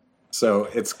name. So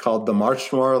it's called the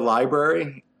Marchmoor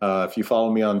Library. If you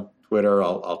follow me on Twitter,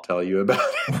 I'll tell you about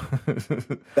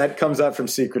it. That comes out from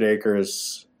Secret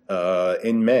Acres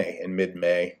in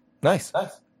mid-May. Nice.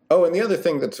 Oh, and the other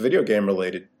thing that's video game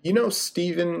related, you know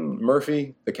Stephen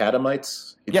Murphy, the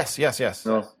Catamites? Yes.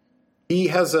 No. He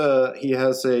has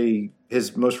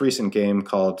his most recent game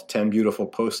called 10 Beautiful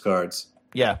Postcards.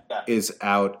 Yeah. Is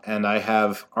out, and I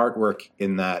have artwork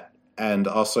in that. And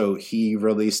also he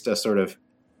released a sort of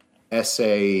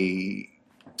essay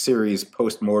series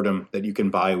post-mortem that you can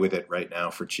buy with it right now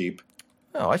for cheap.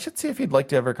 Oh, I should see if he'd like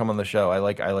to ever come on the show. I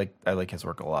like his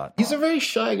work a lot. He's a very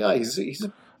shy guy.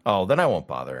 Oh, then I won't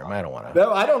bother him. I don't want to.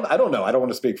 No, I don't know. I don't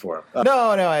want to speak for him. No.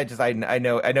 I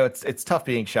know it's tough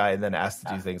being shy and then asked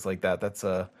to do things like that.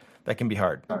 That can be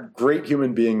hard. Great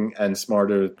human being and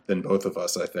smarter than both of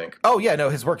us, I think. Oh yeah, no,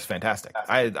 his work's fantastic.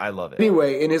 I love it.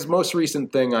 Anyway, in his most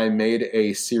recent thing, I made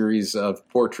a series of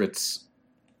portraits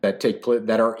that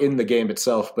are in the game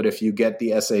itself. But if you get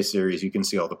the essay series, you can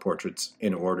see all the portraits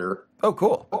in order. Oh,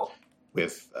 cool.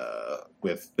 With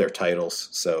their titles,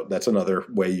 so that's another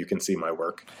way you can see my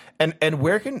work. And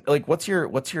where can what's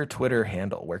your Twitter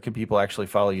handle? Where can people actually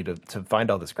follow you to find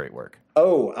all this great work?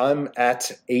 Oh, I'm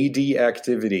at AD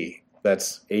Activity.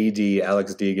 That's AD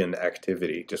Alex Deegan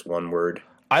Activity, just one word.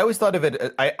 I always thought of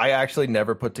it. I actually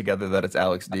never put together that it's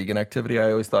Alex Deegan Activity.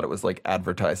 I always thought it was like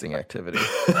advertising activity.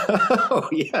 Oh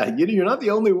yeah, you're not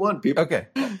the only one. People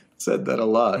said that a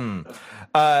lot.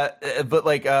 But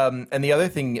and the other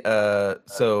thing,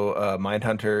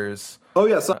 Mindhunters. Oh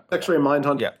yeah, so actually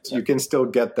Mindhunters. Yeah. You can still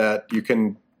get that.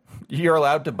 You're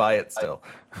allowed to buy it still.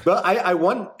 But I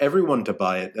want everyone to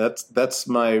buy it. That's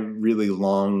my really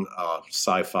long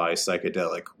sci-fi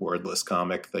psychedelic wordless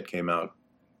comic that came out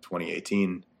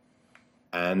 2018.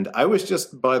 And I was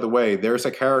just, by the way, there's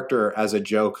a character as a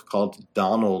joke called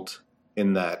Donald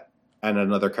in that, and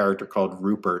another character called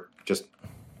Rupert, just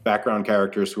background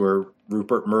characters who are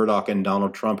Rupert Murdoch and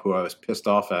Donald Trump, who I was pissed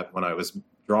off at when I was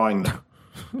drawing them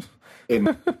in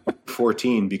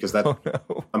 2014 because I'm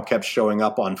kept showing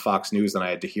up on Fox News and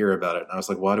I had to hear about it. And I was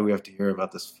like, why do we have to hear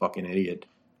about this fucking idiot?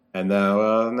 And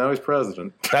now he's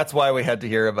president. That's why we had to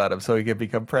hear about him, so he could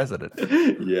become president.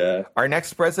 Yeah. Our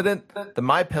next president, the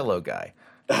MyPillow guy.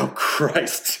 Oh,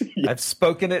 Christ. I've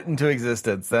spoken it into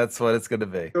existence. That's what it's going to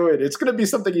be. It's going to be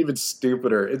something even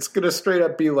stupider. It's going to straight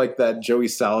up be like that Joey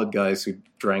Salad guy who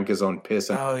drank his own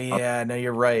piss. Oh, yeah. No,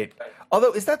 you're right.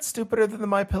 Although, is that stupider than the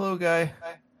MyPillow guy?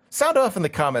 Sound off in the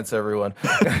comments, everyone.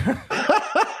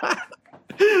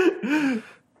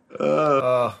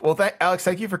 Well, Alex,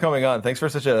 thank you for coming on. Thanks for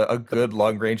such a good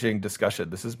long-ranging discussion.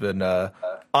 This has been,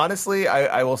 honestly,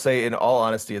 I will say in all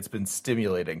honesty, it's been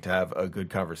stimulating to have a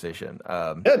good conversation.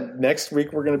 Next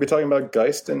week we're going to be talking about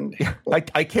Geist. And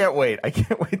I can't wait. I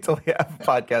can't wait till we have a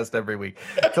podcast every week.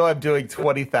 Till I'm doing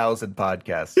 20,000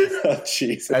 podcasts. Oh,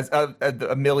 Jesus. As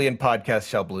a million podcasts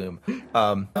shall bloom. You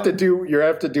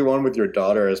have to do one with your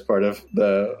daughter as part of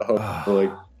the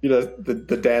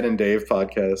the Dan and Dave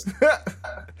podcast.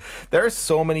 There are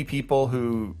so many people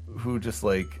who just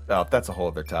that's a whole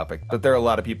other topic, but there are a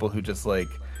lot of people who just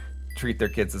treat their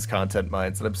kids as content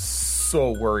mines, and I'm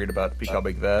so worried about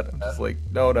becoming that. I'm just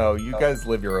no, you guys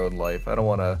live your own life. I don't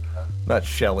want to, I'm not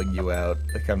shelling you out.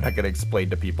 I'm not going to explain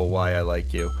to people why I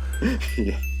like you.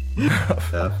 Yeah.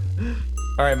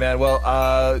 All right, man. Well,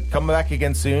 come back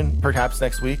again soon, perhaps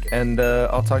next week, and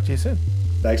I'll talk to you soon.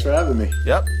 Thanks for having me.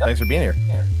 Yep. Thanks for being here.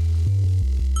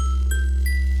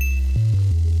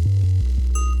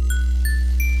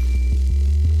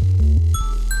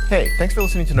 Hey, thanks for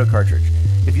listening to No Cartridge.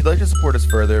 If you'd like to support us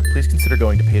further, please consider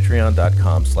going to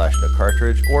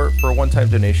patreon.com/nocartridge, or for a one-time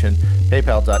donation,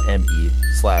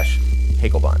 paypal.me/Hey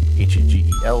Hegelbon,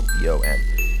 Hegelbon.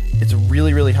 It's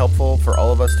really, really helpful for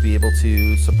all of us to be able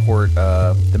to support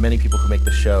the many people who make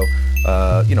the show,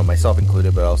 myself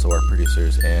included, but also our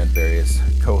producers and various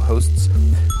co-hosts,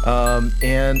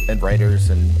 and writers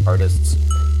and artists.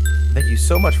 Thank you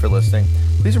so much for listening.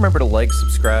 Please remember to like,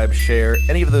 subscribe, share,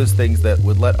 any of those things that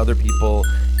would let other people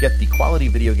get the quality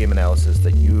video game analysis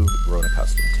that you've grown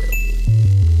accustomed to.